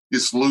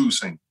is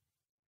losing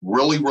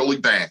really, really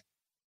bad.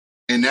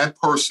 And that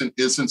person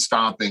isn't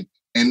stopping,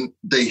 and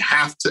they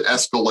have to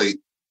escalate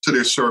to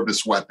their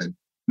service weapon.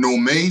 No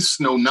mace,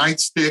 no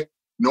nightstick,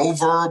 no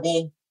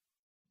verbal,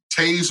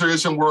 taser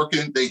isn't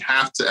working. They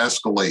have to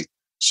escalate.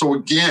 So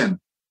again,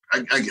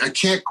 I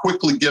can't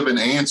quickly give an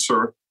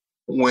answer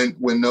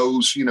when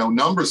those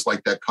numbers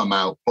like that come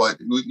out. But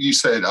you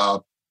said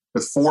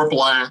with 4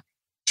 Black,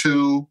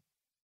 2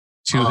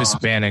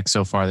 Hispanic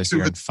so far this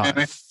year, and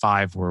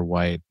five were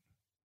white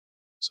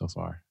so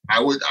far.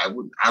 I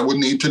would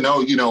need to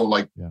know,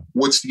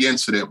 what's the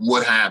incident,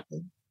 what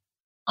happened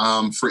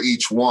for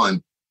each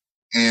one.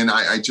 And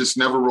I just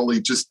never really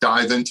just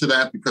dive into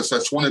that, because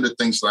that's one of the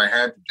things that I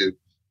had to do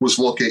was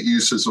look at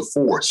uses of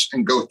force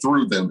and go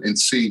through them and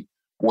see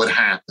what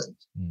happened.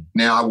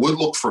 Now, I would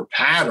look for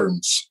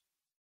patterns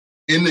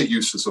in the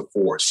uses of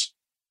force.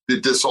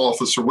 Did this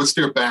officer, what's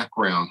their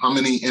background? How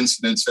many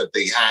incidents have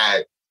they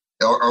had?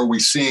 Are we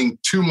seeing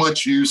too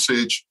much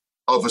usage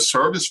of a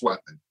service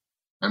weapon?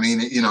 I mean,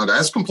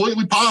 that's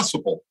completely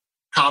possible.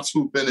 Cops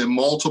who've been in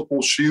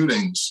multiple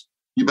shootings,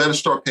 you better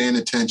start paying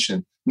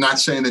attention. Not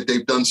saying that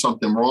they've done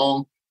something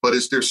wrong, but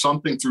is there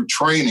something through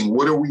training?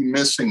 What are we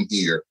missing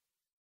here?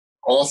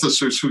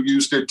 Officers who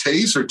use their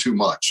taser too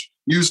much,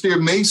 use their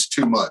mace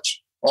too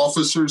much,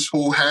 officers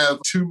who have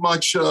too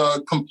much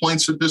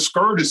complaints of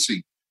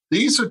discourtesy.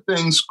 These are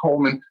things,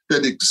 Coleman,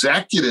 that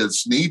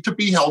executives need to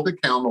be held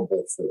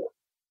accountable for.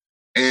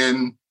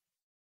 And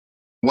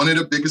one of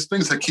the biggest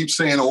things I keep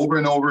saying over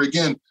and over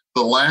again,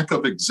 the lack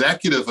of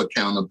executive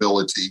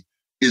accountability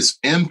is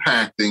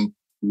impacting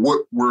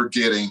what we're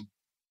getting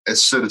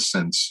as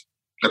citizens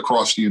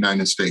across the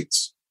United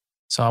States.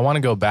 So I want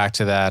to go back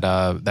to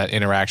that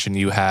interaction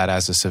you had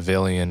as a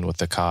civilian with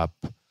the cop.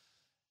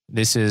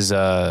 This is,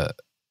 I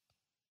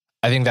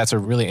think that's a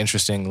really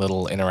interesting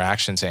little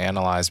interaction to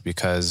analyze,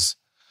 because,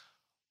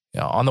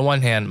 on the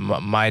one hand,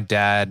 my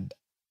dad,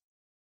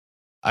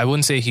 I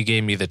wouldn't say he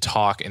gave me the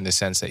talk in the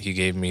sense that he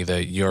gave me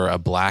the "you're a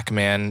Black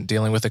man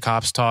dealing with the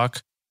cops"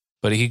 talk,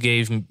 but he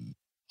gave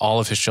all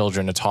of his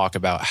children a talk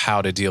about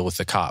how to deal with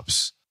the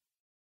cops.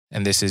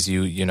 And this is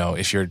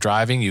if you're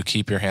driving, you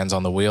keep your hands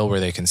on the wheel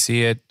where they can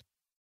see it.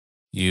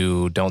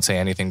 You don't say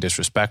anything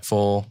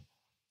disrespectful,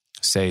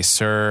 say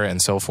sir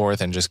and so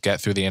forth, and just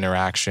get through the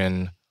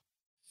interaction.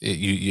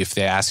 If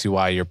they ask you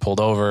why you're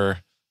pulled over,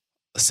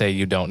 say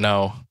you don't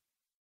know.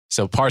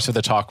 So parts of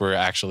the talk were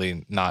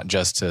actually not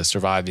just to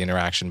survive the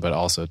interaction, but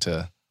also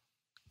to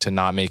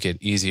not make it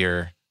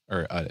easier,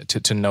 or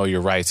to know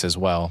your rights as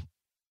well.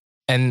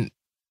 And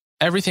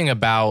everything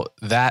about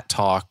that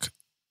talk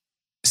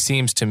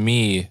seems to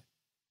me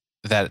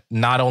that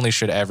not only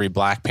should every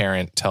Black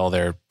parent tell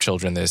their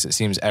children this, it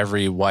seems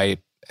every white,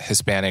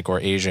 Hispanic, or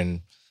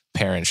Asian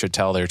parent should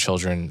tell their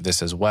children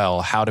this as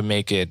well, how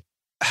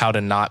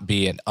to not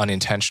be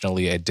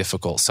unintentionally a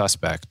difficult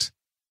suspect.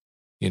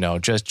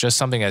 Just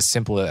something as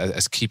simple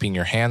as keeping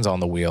your hands on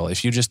the wheel.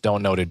 If you just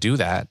don't know to do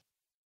that,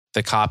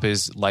 the cop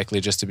is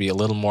likely just to be a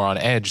little more on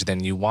edge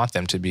than you want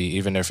them to be,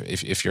 even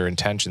if your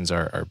intentions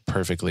are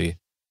perfectly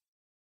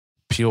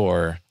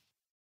pure.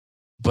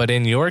 But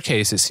in your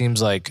case, it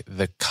seems like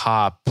the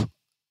cop,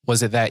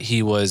 was it that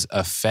he was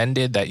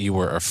offended, that you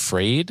were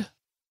afraid?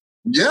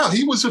 Yeah,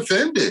 he was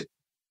offended.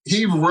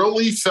 He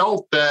really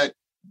felt that,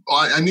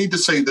 I need to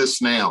say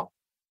this now,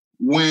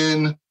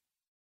 when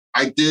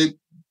I did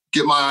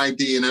get my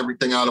ID and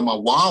everything out of my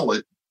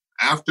wallet.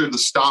 After the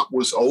stop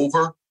was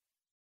over,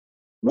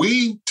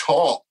 we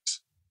talked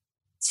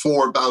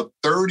for about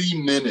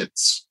 30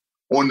 minutes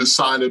on the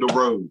side of the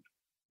road.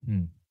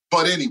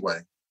 But anyway,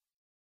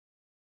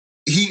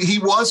 he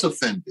was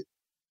offended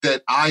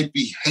that I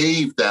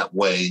behaved that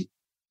way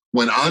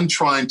when I'm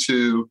trying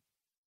to,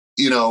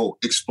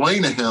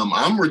 explain to him,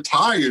 I'm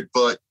retired,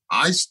 but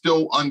I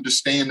still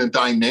understand the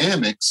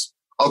dynamics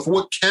of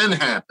what can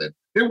happen.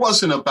 It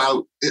wasn't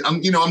about,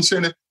 I'm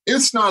saying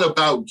it's not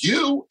about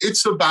you.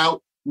 It's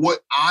about what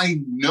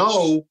I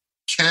know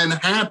can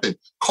happen.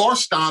 Car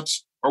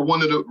stops are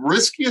one of the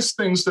riskiest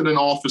things that an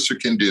officer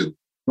can do.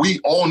 We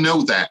all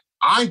know that.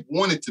 I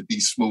want it to be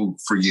smooth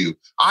for you.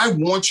 I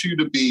want you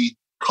to be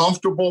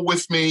comfortable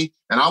with me,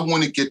 and I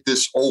want to get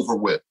this over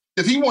with.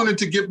 If he wanted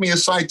to give me a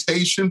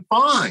citation,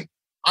 fine.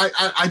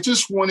 I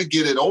just want to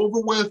get it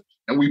over with,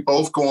 and we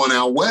both go on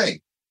our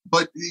way.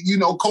 But,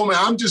 Coleman,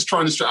 I'm just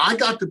trying to say, I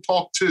got to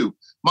talk too.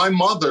 My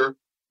mother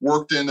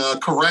worked in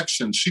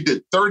corrections. She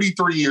did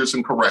 33 years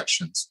in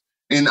corrections.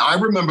 And I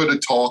remember the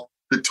talk.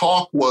 The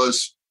talk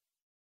was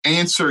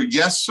answer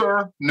yes,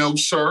 sir, no,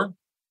 sir.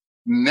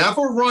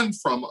 Never run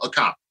from a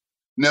cop.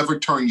 Never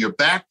turn your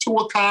back to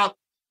a cop,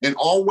 and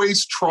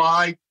always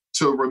try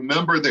to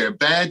remember their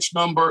badge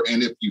number.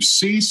 And if you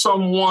see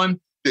someone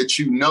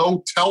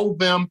that tell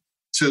them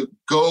to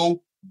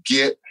go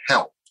get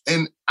help.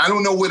 And I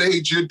don't know what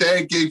age your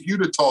dad gave you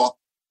to talk,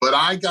 but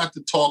I got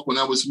to talk when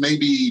I was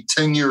maybe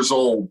 10 years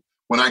old,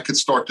 when I could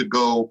start to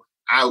go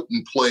out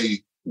and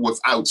play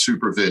without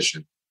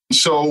supervision.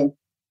 So,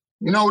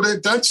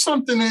 that's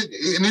something and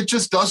it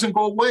just doesn't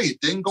go away. It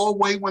didn't go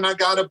away when I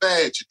got a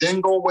badge. It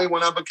didn't go away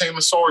when I became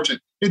a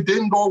sergeant. It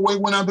didn't go away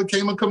when I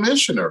became a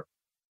commissioner.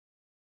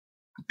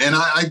 And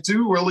I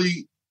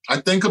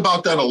think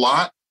about that a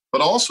lot,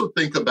 but also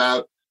think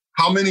about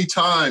how many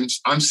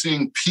times I'm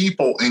seeing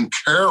people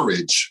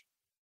encourage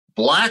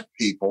Black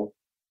people,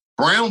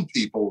 brown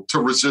people to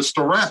resist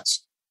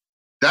arrest.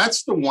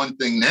 That's the one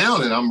thing now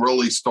that I'm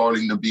really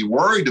starting to be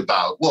worried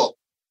about. Look,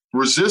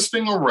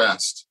 resisting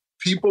arrest,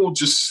 people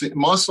just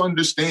must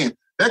understand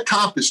that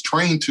cop is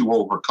trained to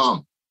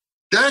overcome.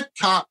 That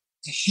cop,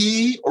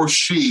 he or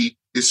she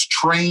is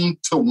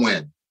trained to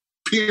win,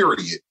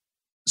 period.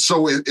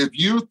 So if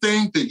you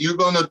think that you're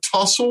going to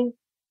tussle,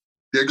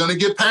 they're going to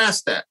get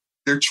past that.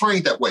 They're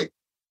trained that way.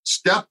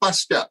 Step by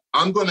step,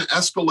 I'm going to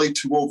escalate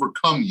to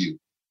overcome you.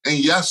 And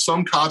yes,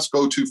 some cops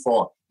go too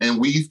far. And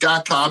we've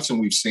got cops, and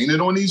we've seen it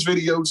on these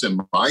videos, in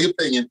my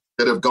opinion,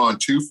 that have gone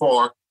too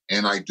far.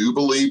 And I do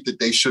believe that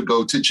they should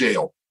go to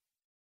jail.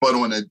 But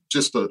on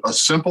just a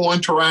simple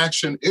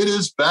interaction, it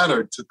is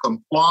better to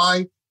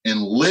comply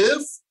and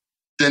live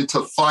than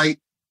to fight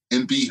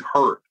and be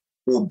hurt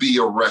or be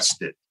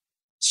arrested.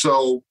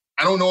 So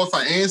I don't know if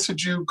I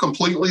answered you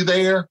completely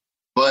there,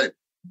 but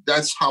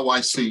that's how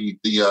I see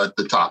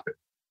the topic.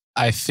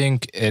 I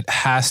think it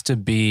has to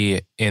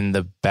be in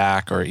the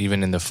back or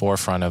even in the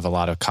forefront of a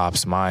lot of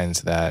cops'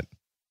 minds that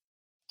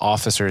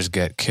officers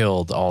get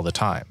killed all the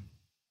time,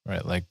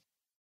 right?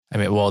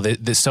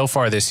 So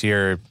far this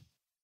year,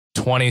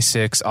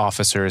 26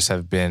 officers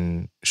have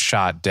been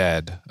shot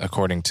dead,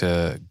 according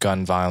to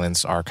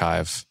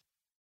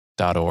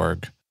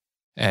gunviolencearchive.org.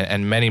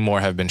 And many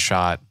more have been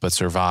shot but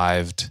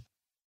survived.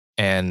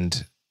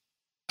 And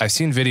I've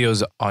seen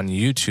videos on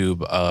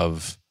YouTube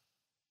of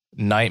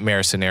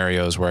nightmare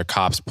scenarios where a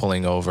cop's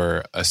pulling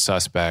over a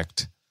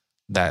suspect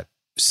that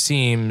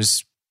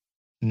seems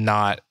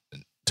not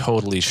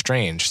totally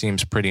strange,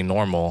 seems pretty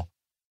normal,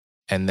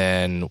 and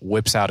then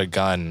whips out a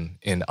gun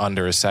in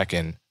under a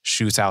second,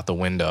 shoots out the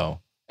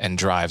window, and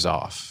drives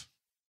off,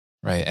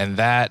 right? And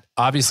that,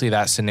 obviously,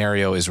 that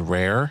scenario is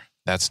rare.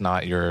 That's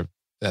not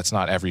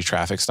every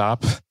traffic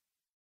stop.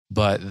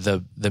 But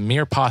the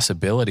mere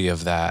possibility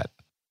of that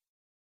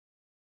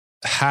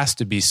has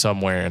to be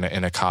somewhere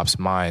in a cop's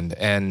mind.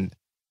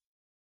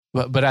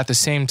 But at the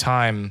same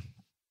time,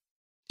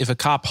 if a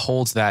cop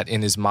holds that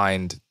in his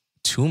mind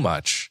too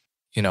much,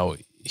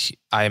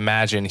 I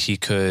imagine he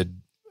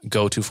could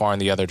go too far in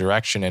the other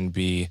direction and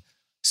be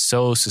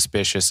so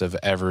suspicious of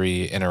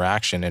every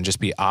interaction and just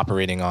be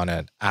operating on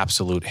an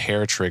absolute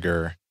hair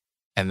trigger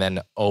and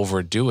then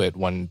overdo it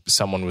when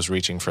someone was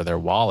reaching for their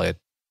wallet.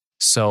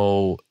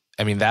 So,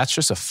 that's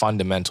just a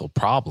fundamental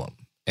problem.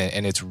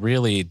 And it's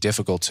really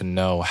difficult to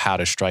know how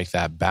to strike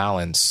that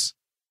balance.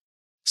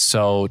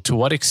 So to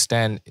what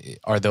extent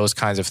are those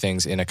kinds of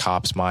things in a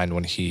cop's mind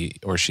when he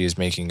or she is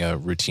making a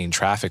routine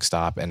traffic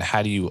stop? And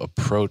how do you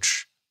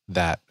approach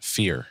that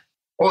fear?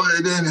 Well,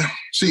 and then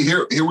see,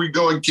 here we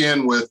go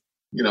again with,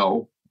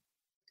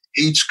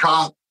 each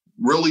cop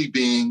really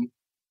being,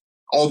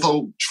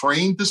 although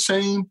trained the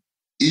same,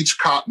 each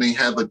cop may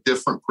have a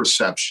different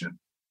perception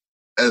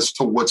as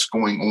to what's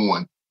going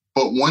on.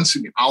 But once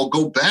again, I'll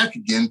go back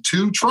again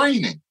to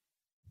training.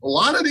 A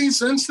lot of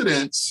these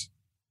incidents,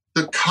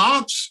 the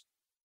cops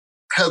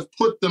have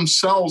put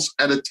themselves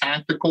at a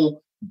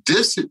tactical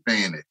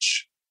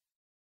disadvantage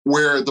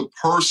where the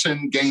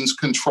person gains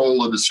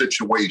control of the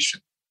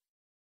situation.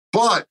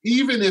 But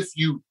even if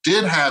you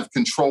did have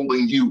control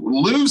and you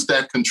lose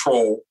that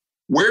control,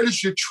 where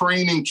does your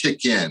training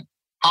kick in?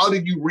 How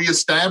do you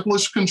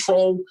reestablish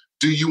control?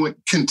 Do you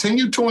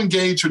continue to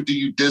engage or do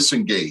you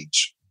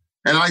disengage?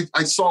 And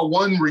I saw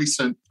one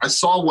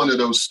of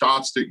those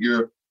stops that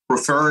you're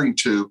referring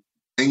to.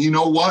 And you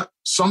know what?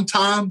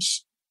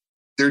 Sometimes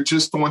they're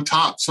just on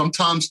top.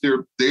 Sometimes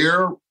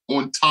they're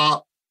on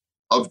top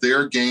of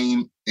their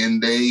game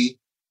and they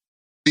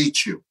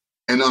beat you.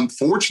 And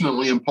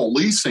unfortunately, in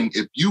policing,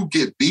 if you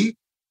get beat,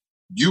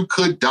 you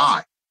could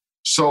die.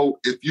 So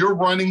if you're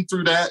running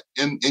through that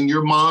in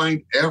your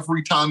mind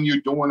every time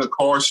you're doing a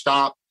car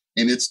stop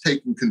and it's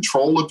taking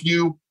control of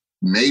you,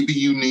 maybe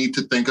you need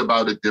to think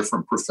about a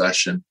different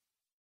profession.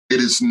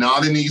 It is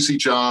not an easy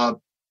job.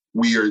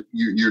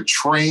 You're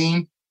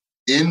trained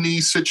in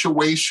these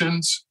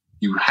situations.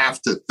 You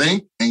have to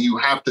think and you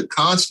have to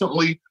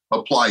constantly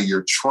apply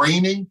your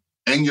training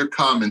and your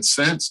common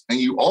sense. And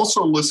you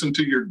also listen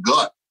to your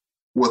gut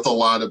with a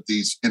lot of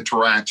these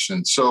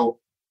interactions. So,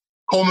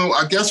 Coleman,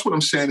 I guess what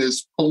I'm saying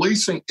is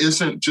policing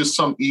isn't just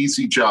some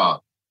easy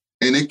job,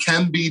 and it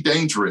can be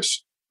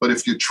dangerous. But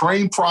if you're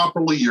trained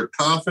properly, you're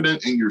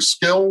confident in your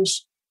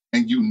skills,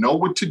 and you know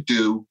what to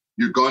do,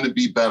 you're going to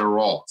be better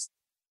off.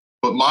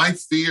 But my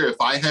fear, if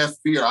I have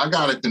fear, I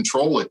got to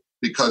control it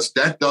because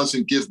that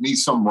doesn't give me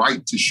some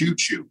right to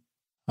shoot you.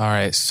 All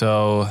right.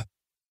 So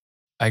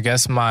I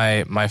guess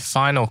my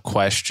final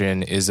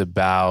question is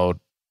about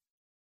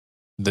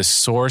the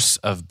source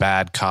of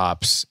bad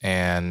cops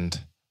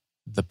and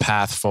the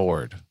path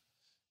forward.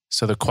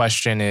 So the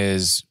question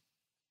is,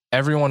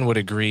 everyone would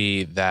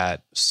agree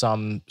that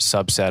some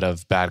subset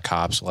of bad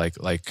cops, like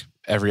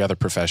every other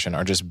profession,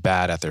 are just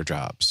bad at their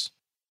jobs.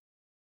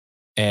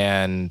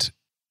 And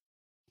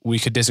we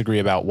could disagree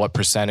about what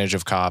percentage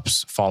of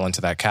cops fall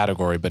into that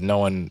category, but no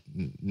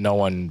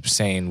one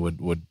sane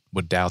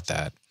would doubt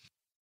that.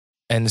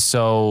 And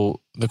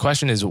so the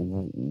question is,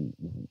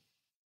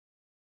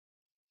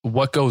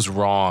 what goes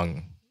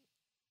wrong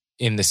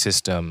in the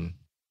system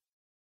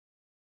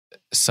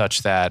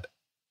such that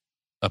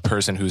a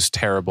person who's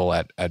terrible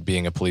at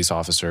being a police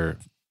officer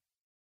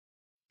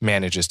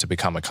manages to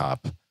become a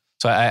cop?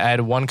 So I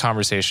had one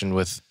conversation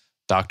with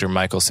Dr.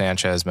 Michael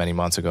Sanchez many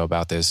months ago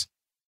about this.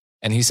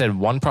 And he said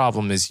one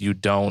problem is you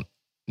don't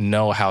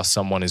know how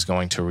someone is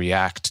going to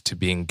react to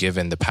being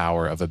given the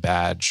power of a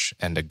badge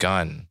and a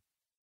gun,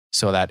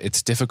 so that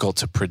it's difficult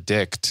to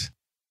predict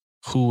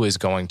who is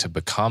going to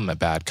become a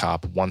bad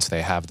cop once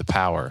they have the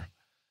power.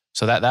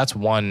 So that's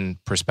one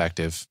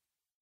perspective.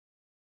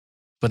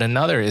 But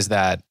another is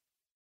that,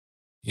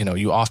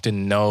 you're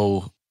often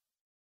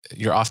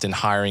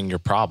hiring your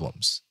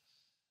problems.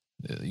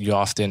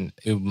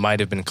 It might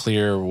have been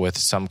clear with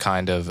some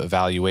kind of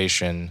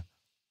evaluation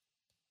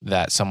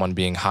that someone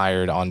being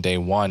hired on day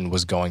one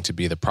was going to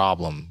be the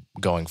problem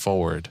going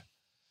forward.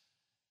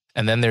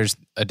 And then there's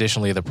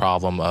additionally the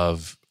problem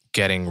of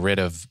getting rid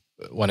of,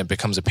 when it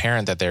becomes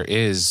apparent that there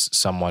is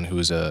someone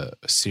who's a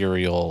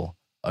serial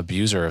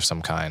abuser of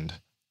some kind,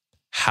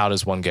 how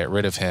does one get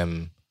rid of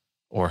him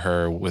or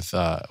her with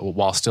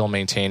while still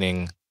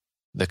maintaining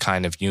the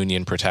kind of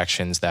union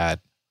protections that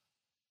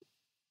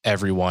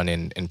everyone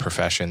in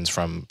professions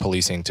from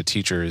policing to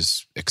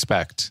teachers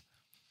expect?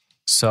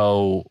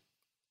 So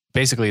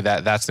basically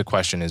that's the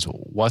question, is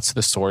what's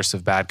the source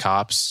of bad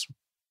cops?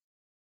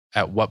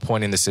 At what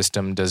point in the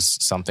system does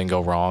something go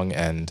wrong?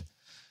 And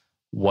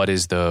what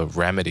is the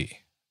remedy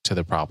to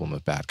the problem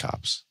of bad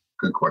cops?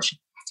 Good question.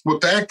 With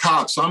bad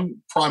cops,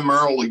 I'm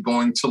primarily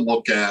going to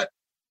look at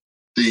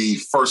the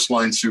first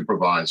line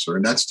supervisor,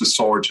 and that's the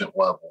sergeant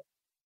level.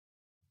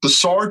 The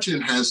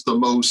sergeant has the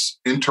most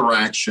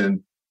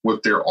interaction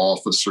with their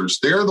officers.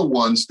 They're the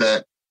ones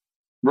that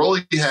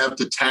really have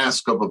the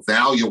task of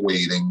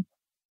evaluating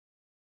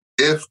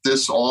if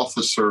this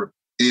officer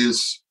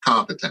is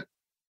competent.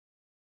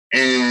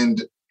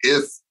 And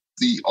if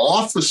the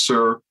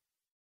officer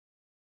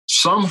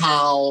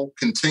somehow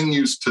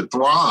continues to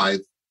thrive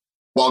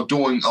while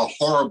doing a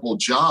horrible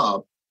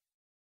job,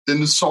 then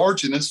the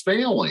sergeant is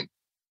failing.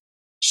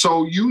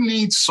 So you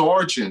need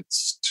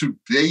sergeants to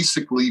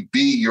basically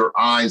be your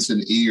eyes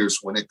and ears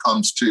when it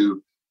comes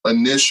to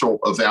initial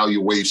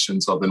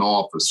evaluations of an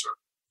officer.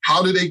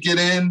 How do they get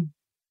in?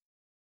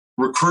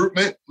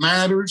 Recruitment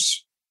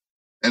matters.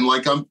 And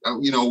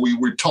we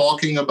were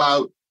talking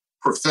about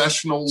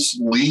professionals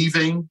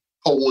leaving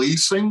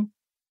policing,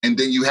 and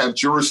then you have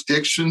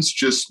jurisdictions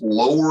just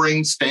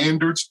lowering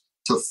standards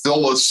to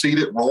fill a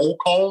seated roll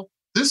call.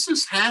 This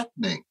is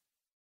happening.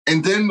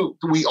 And then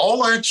we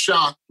all act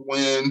shocked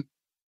when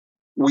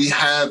we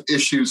have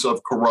issues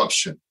of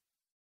corruption.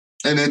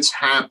 And it's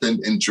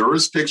happened in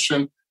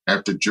jurisdiction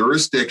after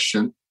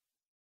jurisdiction.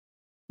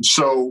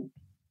 So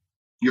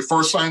your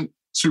first line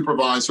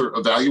supervisor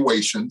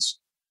evaluations,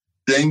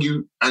 then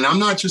and I'm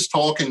not just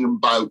talking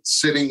about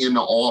sitting in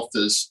the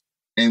office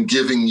and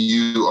giving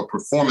you a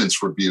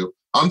performance review.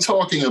 I'm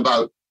talking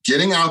about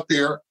getting out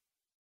there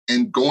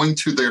and going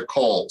to their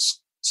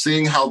calls,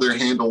 seeing how they're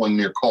handling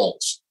their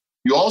calls.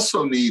 You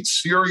also need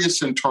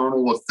serious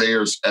internal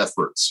affairs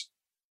efforts.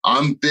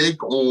 I'm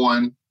big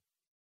on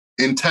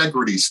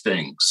integrity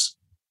stings,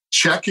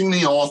 checking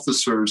the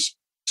officers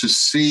to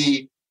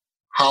see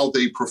how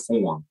they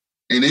perform.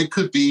 And it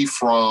could be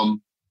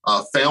from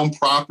found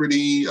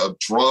property of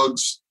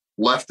drugs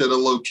left at a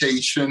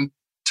location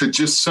to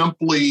just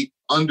simply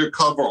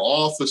undercover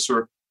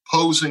officer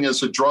posing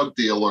as a drug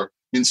dealer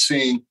and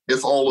seeing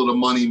if all of the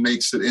money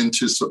makes it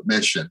into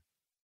submission.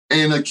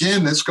 And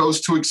again, this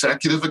goes to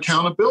executive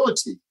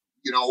accountability.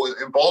 You know,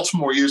 in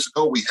Baltimore years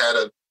ago, we had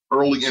an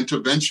early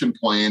intervention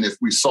plan if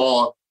we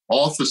saw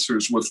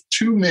officers with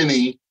too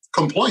many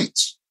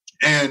complaints.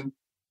 And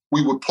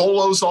we would pull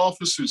those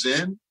officers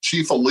in.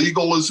 Chief of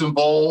Legal is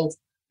involved.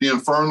 The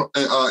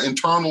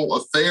internal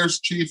affairs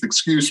chief,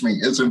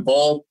 is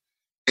involved.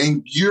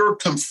 And you're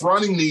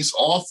confronting these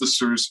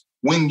officers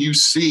when you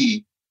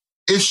see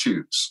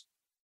issues.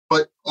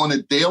 But on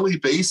a daily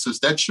basis,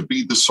 that should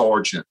be the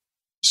sergeant.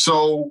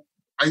 So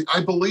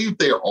I believe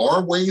there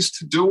are ways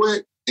to do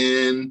it,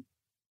 and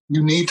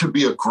you need to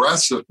be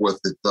aggressive with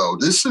it, though.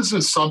 This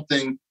isn't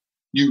something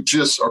you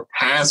just are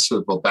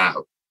passive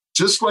about.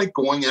 Just like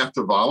going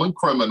after violent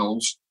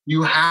criminals,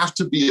 you have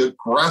to be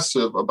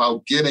aggressive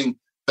about getting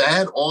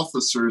bad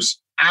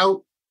officers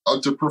out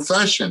of the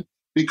profession,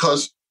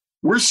 because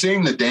we're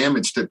seeing the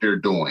damage that they're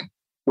doing.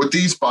 With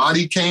these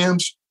body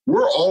cams,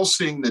 we're all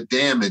seeing the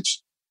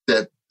damage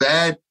that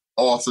bad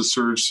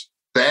officers,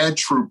 bad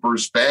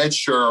troopers, bad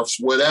sheriffs,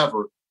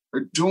 whatever,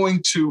 are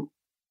doing to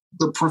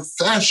the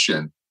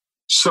profession.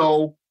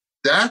 So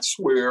that's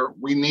where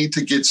we need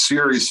to get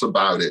serious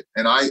about it.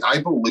 And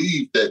I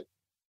believe that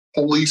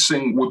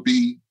policing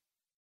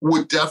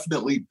would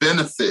definitely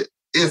benefit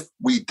if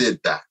we did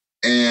that.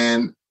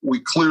 And we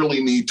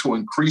clearly need to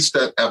increase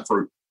that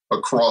effort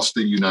across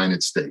the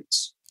United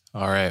States.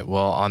 All right.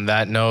 Well, on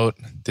that note,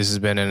 this has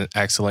been an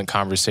excellent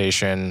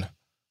conversation.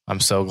 I'm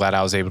so glad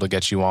I was able to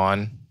get you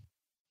on.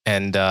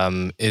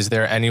 And is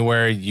there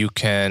anywhere you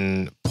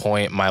can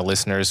point my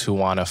listeners who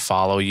want to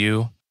follow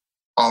you?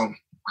 I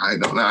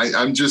don't know.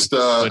 I'm just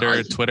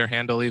Twitter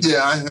handle even?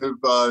 Yeah, I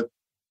have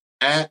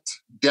at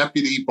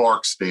Deputy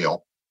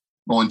Barksdale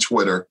on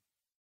Twitter.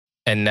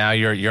 And now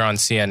you're on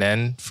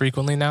CNN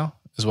frequently now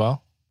as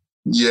well?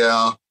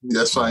 Yeah,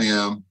 yes, I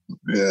am.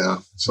 Yeah.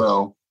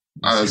 So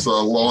as a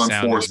law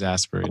enforcement.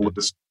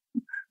 Exasperated.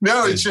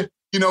 No, it's,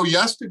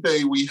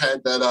 yesterday we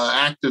had that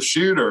active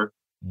shooter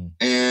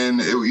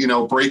and,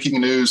 breaking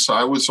news.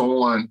 I was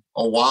on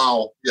a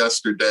while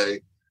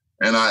yesterday,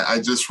 and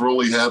I just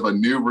really have a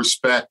new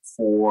respect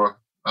for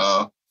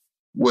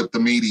what the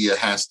media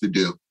has to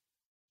do.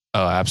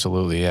 Oh,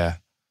 absolutely. Yeah.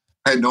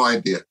 I had no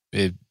idea.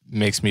 It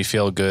makes me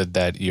feel good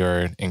that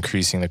you're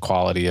increasing the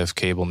quality of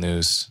cable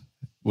news,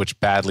 which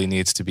badly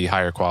needs to be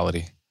higher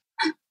quality.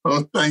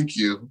 Oh, thank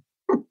you.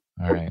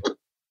 All right.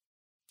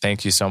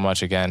 Thank you so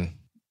much again.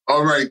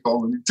 All right,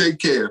 Coleman. Take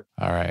care.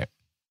 All right.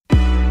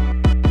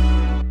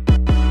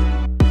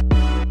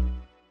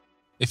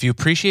 If you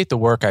appreciate the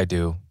work I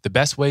do, the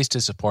best ways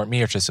to support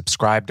me are to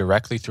subscribe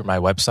directly through my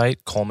website,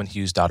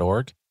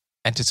 colemanhughes.org,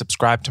 and to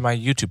subscribe to my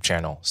YouTube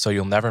channel so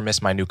you'll never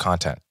miss my new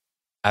content.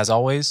 As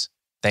always,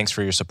 thanks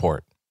for your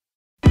support.